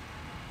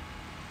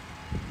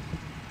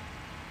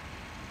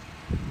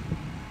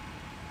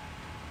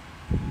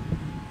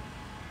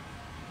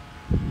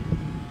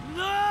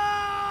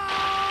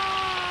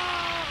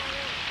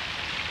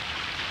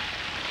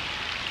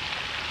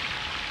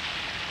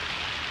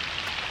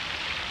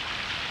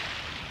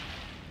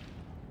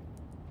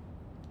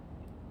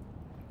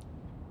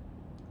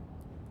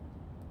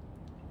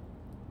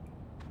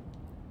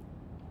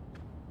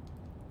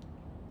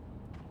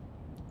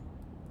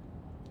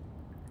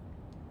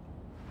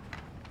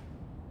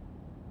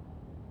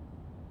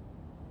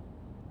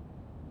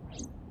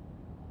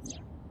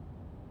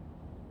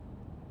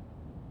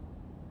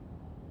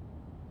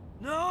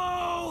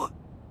 No!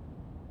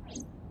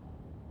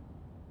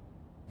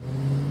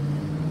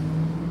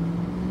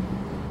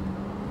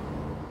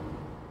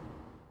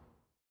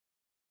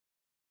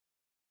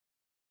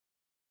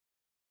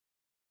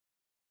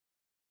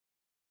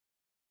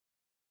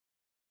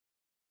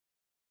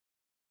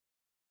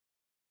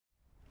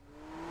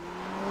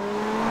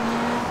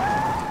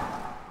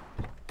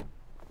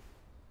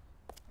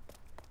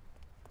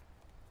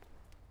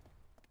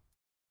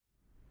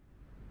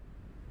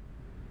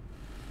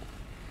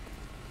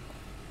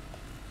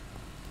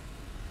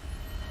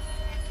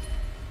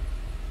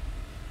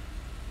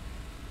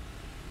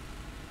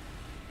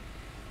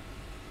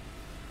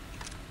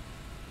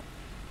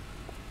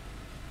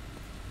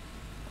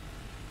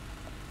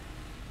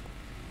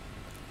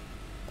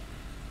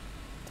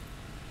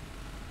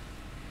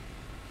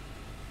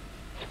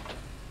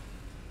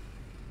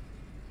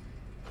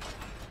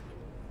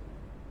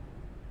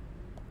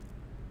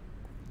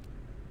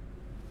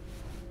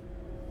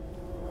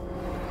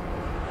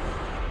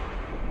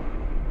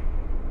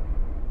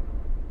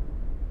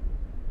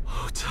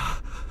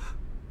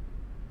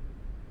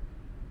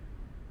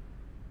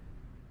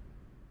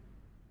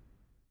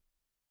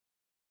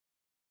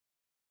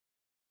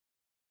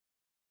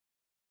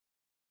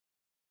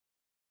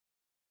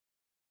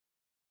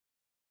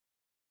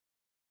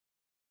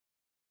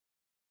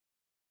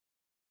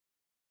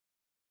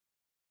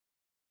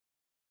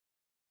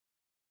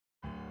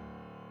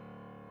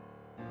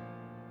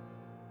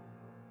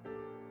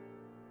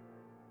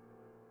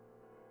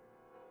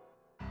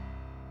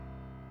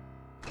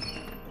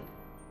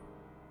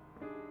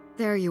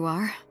 There you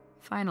are.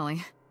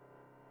 Finally.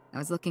 I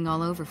was looking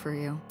all over for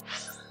you.